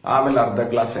 ಆಮೇಲೆ ಅರ್ಧ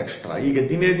ಗ್ಲಾಸ್ ಎಕ್ಸ್ಟ್ರಾ. ಈಗ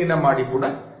ದಿನೇ ದಿನ ಮಾಡಿ ಕೂಡ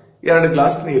 2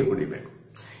 ಗ್ಲಾಸ್ ನೀರು ಕುಡಿಬೇಕು.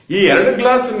 ಈ 2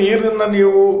 ಗ್ಲಾಸ್ ನೀರನ್ನ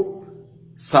ನೀವು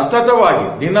ಸತತವಾಗಿ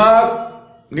ದಿನ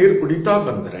ನೀರು ಕುಡಿತಾ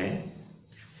ಬಂದರೆ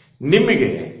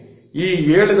ನಿಮಗೆ ಈ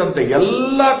ಹೇಳಿದಂತ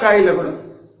ಎಲ್ಲಾ ಕಾಯಿಲೆಗಳು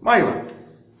ಮಾಯವಾಗ್ತವೆ.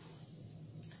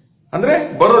 ಅಂದ್ರೆ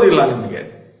ಬರೋದಿಲ್ಲ ನಿಮಗೆ,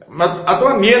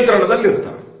 ಅಥವಾ ನಿಯಂತ್ರಣದಲ್ಲಿ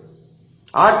ಇರ್ತವೆ.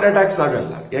 ಹಾರ್ಟ್ ಅಟ್ಯಾಕ್ಸ್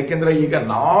ಆಗಲ್ಲ. ಯಾಕೆಂದ್ರೆ ಈಗ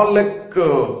 4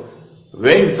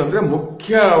 ವೇನ್ಸ್ ಅಂದ್ರೆ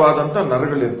ಮುಖ್ಯವಾದಂತ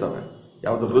ನರಗಳಿರ್ತವೆ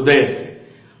ಯಾವುದು ಹೃದಯಕ್ಕೆ,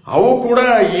 ಅವು ಕೂಡ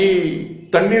ಈ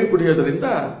ತಣ್ಣೀರು ಕುಡಿಯೋದ್ರಿಂದ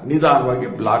ನಿಧಾನವಾಗಿ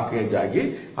ಬ್ಲಾಕೇಜ್ ಆಗಿ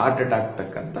ಹಾರ್ಟ್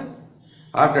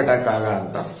ಅಟ್ಯಾಕ್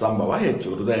ಆಗಂತ ಸಂಭವ ಹೆಚ್ಚು,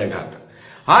 ಹೃದಯಘಾತ.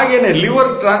 ಹಾಗೇನೆ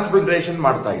ಲಿವರ್ ಟ್ರಾನ್ಸ್ಪ್ಲಾಂಟೇಷನ್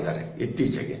ಮಾಡ್ತಾ ಇದ್ದಾರೆ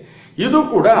ಇತ್ತೀಚೆಗೆ, ಇದು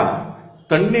ಕೂಡ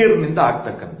ತಣ್ಣೀರಿನಿಂದ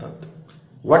ಆಗ್ತಕ್ಕಂಥದ್ದು.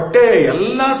 ಹೊಟ್ಟೆಯ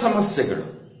ಎಲ್ಲಾ ಸಮಸ್ಯೆಗಳು.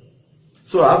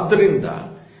 ಸೊ ಆದ್ದರಿಂದ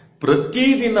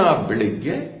ಪ್ರತಿದಿನ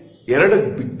ಬೆಳಿಗ್ಗೆ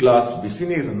 2 ಗ್ಲಾಸ್ ಬಿಸಿ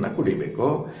ನೀರನ್ನ ಕುಡಿಬೇಕು.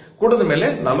 ಕುಡಿದ ಮೇಲೆ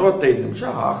 45 ನಿಮಿಷ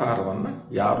ಆಹಾರವನ್ನ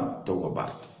ಯಾರು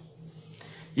ತಗೋಬಾರದು.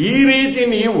 ಈ ರೀತಿ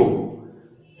ನೀವು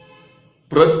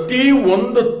ಪ್ರತಿ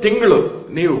 1 ತಿಂಗಳು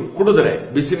ನೀವು ಕುಡಿದ್ರೆ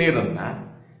ಬಿಸಿ ನೀರನ್ನ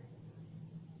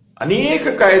ಅನೇಕ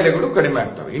ಕಾಯಿಲೆಗಳು ಕಡಿಮೆ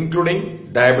ಆಗ್ತವೆ, ಇನ್ಕ್ಲೂಡಿಂಗ್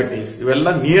ಡಯಾಬಿಟಿಸ್. ಇವೆಲ್ಲ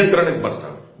ನಿಯಂತ್ರಣಕ್ಕೆ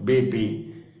ಬರ್ತವೆ, BP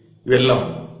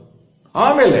ಇವೆಲ್ಲವನ್ನು.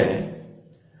 ಆಮೇಲೆ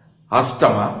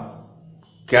ಅಸ್ತಮ,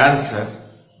 ಕ್ಯಾನ್ಸರ್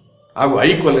ಹಾಗೂ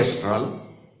ಹೈ ಕೊಲೆಸ್ಟ್ರಾಲ್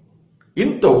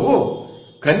ಇಂಥವು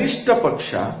ಕನಿಷ್ಠ ಪಕ್ಷ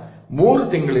 3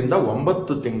 ತಿಂಗಳಿಂದ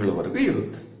 9 ತಿಂಗಳವರೆಗೂ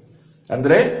ಇರುತ್ತೆ.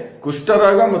 ಅಂದ್ರೆ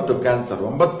ಕುಷ್ಠರೋಗ ಮತ್ತು ಕ್ಯಾನ್ಸರ್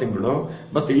 9 ತಿಂಗಳು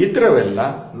ಮತ್ತು ಇತರವೆಲ್ಲ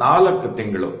 4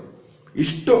 ತಿಂಗಳು,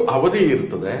 ಇಷ್ಟು ಅವಧಿ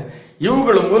ಇರ್ತದೆ.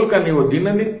 ಇವುಗಳ ಮೂಲಕ ನೀವು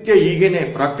ದಿನನಿತ್ಯ ಹೀಗೇನೆ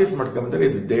ಪ್ರಾಕ್ಟೀಸ್ ಮಾಡ್ಕೊಂಡ್ರೆ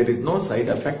there is no side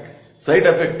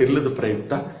effect ಇಲ್ಲದ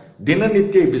ಪ್ರಯುಕ್ತ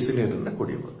ದಿನನಿತ್ಯ ಈ ಬಿಸಿ ನೀರನ್ನು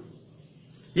ಕುಡಿಯಬಹುದು.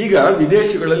 ಈಗ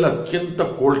ವಿದೇಶಗಳೆಲ್ಲ ಅತ್ಯಂತ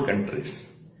ಕೋಲ್ಡ್ ಕಂಟ್ರೀಸ್,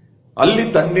 ಅಲ್ಲಿ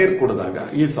ತಣ್ಣೀರು ಕುಡಿದಾಗ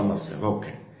ಈ ಸಮಸ್ಯೆ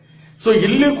ಓಕೆ. ಸೊ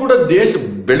ಇಲ್ಲಿ ಕೂಡ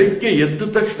ಬೆಳಿಗ್ಗೆ ಎದ್ದ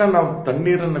ತಕ್ಷಣ ನಾವು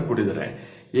ತಣ್ಣೀರನ್ನು ಕುಡಿದರೆ,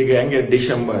 ಈಗ ಹೆಂಗೆ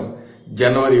ಡಿಸೆಂಬರ್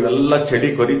ಜನವರಿ ಇವೆಲ್ಲ ಚಳಿ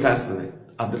ಕೊರಿತಾ ಇರ್ತದೆ,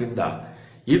 ಅದರಿಂದ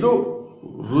ಇದು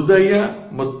ಹೃದಯ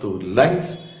ಮತ್ತು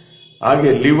ಲಂಗ್ಸ್ ಹಾಗೆ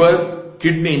ಲಿವರ್,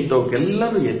 ಕಿಡ್ನಿ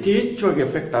ಇಂಥವಕ್ಕೆಲ್ಲನೂ ಯಥೇಚ್ಛವಾಗಿ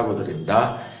ಎಫೆಕ್ಟ್ ಆಗೋದ್ರಿಂದ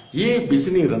ಈ ಬಿಸಿ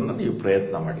ನೀರನ್ನು ನೀವು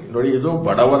ಪ್ರಯತ್ನ ಮಾಡಿ ನೋಡಿ. ಇದು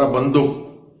ಬಡವರ ಬಂಧು.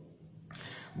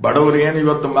 ಬಡವರು ಏನು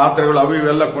ಇವತ್ತು ಮಾತ್ರೆಗಳು ಅವು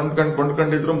ಇವೆಲ್ಲ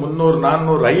ಕೊಂಡ್ಕೊಂಡಿದ್ರು 300,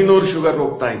 400, 500 ಶುಗರ್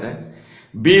ಹೋಗ್ತಾ ಇದೆ.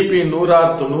 BP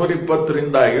 110,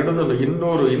 120ರಿಂದ ಹಿಡಿದು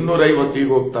 200, 250 ಈಗ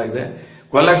ಹೋಗ್ತಾ ಇದೆ.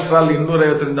 ಕೊಲೆಸ್ಟ್ರಾಲ್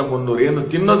 250ರಿಂದ 300, ಏನು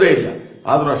ತಿನ್ನೋದೇ ಇಲ್ಲ,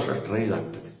 ಆದ್ರೂ ಅಷ್ಟು ರೈಸ್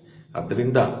ಆಗ್ತದೆ.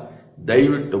 ಅದರಿಂದ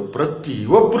ದಯವಿಟ್ಟು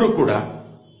ಪ್ರತಿಯೊಬ್ಬರು ಕೂಡ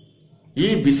ಈ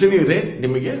ಬಿಸಿ ನೀರೇ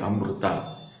ನಿಮಗೆ ಅಮೃತ,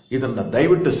 ಇದನ್ನ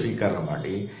ದಯವಿಟ್ಟು ಸ್ವೀಕಾರ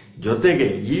ಮಾಡಿ. ಜೊತೆಗೆ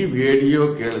ಈ ವಿಡಿಯೋ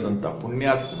ಕೇಳಿದಂತ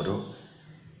ಪುಣ್ಯಾತ್ಮರು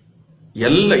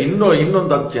ಎಲ್ಲ ಇನ್ನೊಂದು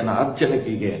 10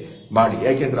 ಜನಕ್ಕೆ ಮಾಡಿ,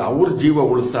 ಯಾಕೆಂದ್ರೆ ಅವ್ರ ಜೀವ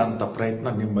ಉಳಿಸ ಅಂತ ಪ್ರಯತ್ನ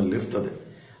ನಿಮ್ಮಲ್ಲಿ ಇರ್ತದೆ.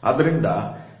 ಅದರಿಂದ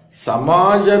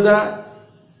ಸಮಾಜದ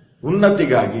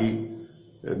ಉನ್ನತಿಗಾಗಿ,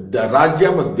 ರಾಜ್ಯ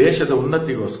ಮತ್ತು ದೇಶದ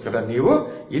ಉನ್ನತಿಗೋಸ್ಕರ ನೀವು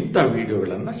ಇಂಥ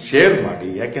ವಿಡಿಯೋಗಳನ್ನು ಶೇರ್ ಮಾಡಿ.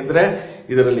 ಯಾಕೆಂದ್ರೆ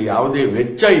ಇದರಲ್ಲಿ ಯಾವುದೇ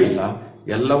ವೆಚ್ಚ ಇಲ್ಲ,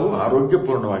 ಎಲ್ಲವೂ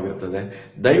ಆರೋಗ್ಯಪೂರ್ಣವಾಗಿರ್ತದೆ.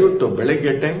 ದಯವಿಟ್ಟು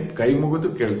ಬೆಳಗ್ಗೆ ಟೈಮ್ ಕೈ ಮುಗಿದು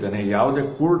ಕೇಳ್ತೇನೆ, ಯಾವುದೇ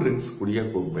ಕೂಲ್ ಡ್ರಿಂಕ್ಸ್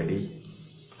ಕುಡಿಯಕ್ಕೆ ಹೋಗ್ಬೇಡಿ,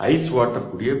 ಐಸ್ ವಾಟರ್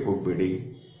ಕುಡಿಯಕ್ಕೆ ಹೋಗ್ಬೇಡಿ.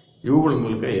 ಇವುಗಳ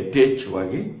ಮೂಲಕ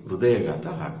ಯಥೇಚ್ಛವಾಗಿ ಹೃದಯಘಾತ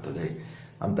ಆಗ್ತದೆ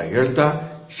ಅಂತ ಹೇಳ್ತಾ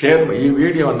ಈ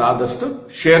ವಿಡಿಯೋವನ್ನು ಆದಷ್ಟು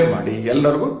ಶೇರ್ ಮಾಡಿ.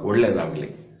 ಎಲ್ಲರಿಗೂ ಒಳ್ಳೆಯದಾಗಲಿ.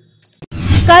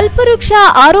 ಕಲ್ಪವೃಕ್ಷ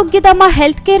ಆರೋಗ್ಯಧಾಮ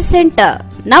ಹೆಲ್ತ್ ಕೇರ್ ಸೆಂಟರ್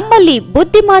ನಮ್ಮಲ್ಲಿ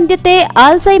ಬುದ್ಧಿಮಾಂದ್ಯತೆ,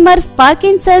 ಆಲ್ಝೈಮರ್ಸ್,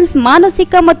 ಪಾರ್ಕಿನ್ಸನ್ಸ್,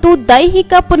 ಮಾನಸಿಕ ಮತ್ತು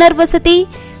ದೈಹಿಕ ಪುನರ್ವಸತಿ,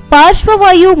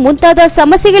 ಪಾರ್ಶ್ವವಾಯು ಮುಂತಾದ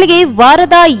ಸಮಸ್ಯೆಗಳಿಗೆ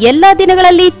ವಾರದ ಎಲ್ಲಾ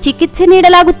ದಿನಗಳಲ್ಲಿ ಚಿಕಿತ್ಸೆ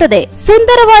ನೀಡಲಾಗುತ್ತದೆ.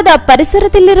 ಸುಂದರವಾದ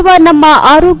ಪರಿಸರದಲ್ಲಿರುವ ನಮ್ಮ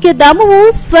ಆರೋಗ್ಯ ಧಾಮವು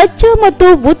ಸ್ವಚ್ಛ ಮತ್ತು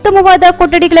ಉತ್ತಮವಾದ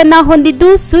ಕೊಠಡಿಗಳನ್ನು ಹೊಂದಿದ್ದು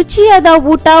ಶುಚಿಯಾದ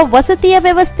ಊಟ, ವಸತಿಯ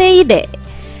ವ್ಯವಸ್ಥೆ ಇದೆ.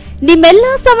 ನಿಮ್ಮೆಲ್ಲ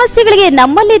ಸಮಸ್ಯೆಗಳಿಗೆ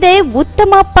ನಮ್ಮಲ್ಲಿದೆ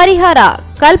ಉತ್ತಮ ಪರಿಹಾರ.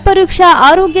 ಕಲ್ಪವೃಕ್ಷ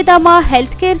Arogyadhama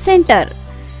health care centre,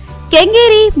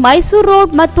 Kengeri, Mysuru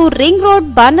road ಮತ್ತು ring road,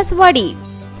 Banaswadi.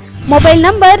 Mobile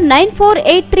number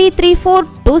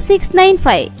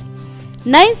 9483342695,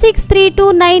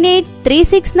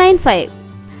 9632983695,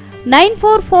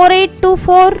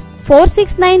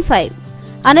 9448244695.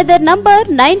 Another number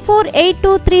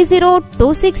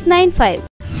 9482302695.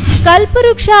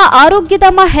 ಕಲ್ಪವೃಕ್ಷ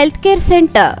ಆರೋಗ್ಯಧಾಮ ಹೆಲ್ತ್ ಕೇರ್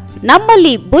ಸೆಂಟರ್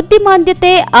ನಮ್ಮಲ್ಲಿ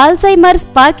ಬುದ್ಧಿಮಾಂದ್ಯತೆ, ಆಲ್ಝೈಮರ್ಸ್,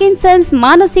 ಪಾರ್ಕಿನ್ಸನ್ಸ್,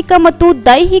 ಮಾನಸಿಕ ಮತ್ತು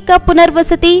ದೈಹಿಕ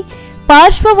ಪುನರ್ವಸತಿ,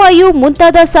 ಪಾರ್ಶ್ವವಾಯು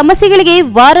ಮುಂತಾದ ಸಮಸ್ಯೆಗಳಿಗೆ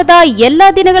ವಾರದ ಎಲ್ಲಾ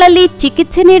ದಿನಗಳಲ್ಲಿ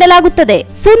ಚಿಕಿತ್ಸೆ ನೀಡಲಾಗುತ್ತದೆ.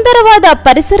 ಸುಂದರವಾದ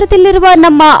ಪರಿಸರದಲ್ಲಿರುವ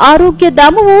ನಮ್ಮ ಆರೋಗ್ಯ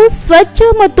ಧಾಮವು ಸ್ವಚ್ಛ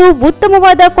ಮತ್ತು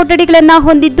ಉತ್ತಮವಾದ ಕೊಠಡಿಗಳನ್ನು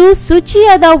ಹೊಂದಿದ್ದು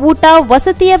ಶುಚಿಯಾದ ಊಟ,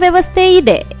 ವಸತಿಯ ವ್ಯವಸ್ಥೆ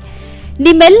ಇದೆ.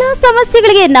 ನಿಮ್ಮೆಲ್ಲ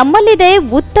ಸಮಸ್ಯೆಗಳಿಗೆ ನಮ್ಮಲ್ಲಿದೆ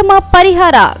ಉತ್ತಮ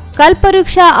ಪರಿಹಾರ.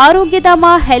 ಕಲ್ಪವೃಕ್ಷ Arogyadhama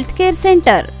health care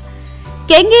centre,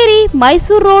 Kengeri,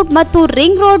 Mysuru road ಮತ್ತು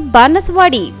ring road,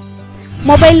 Banaswadi.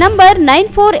 Mobile number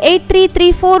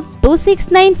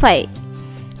 9483342695,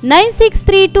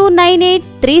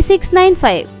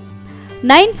 9632983695,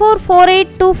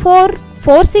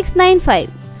 9448244695.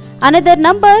 Another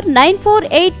number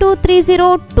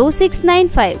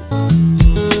 9482302695.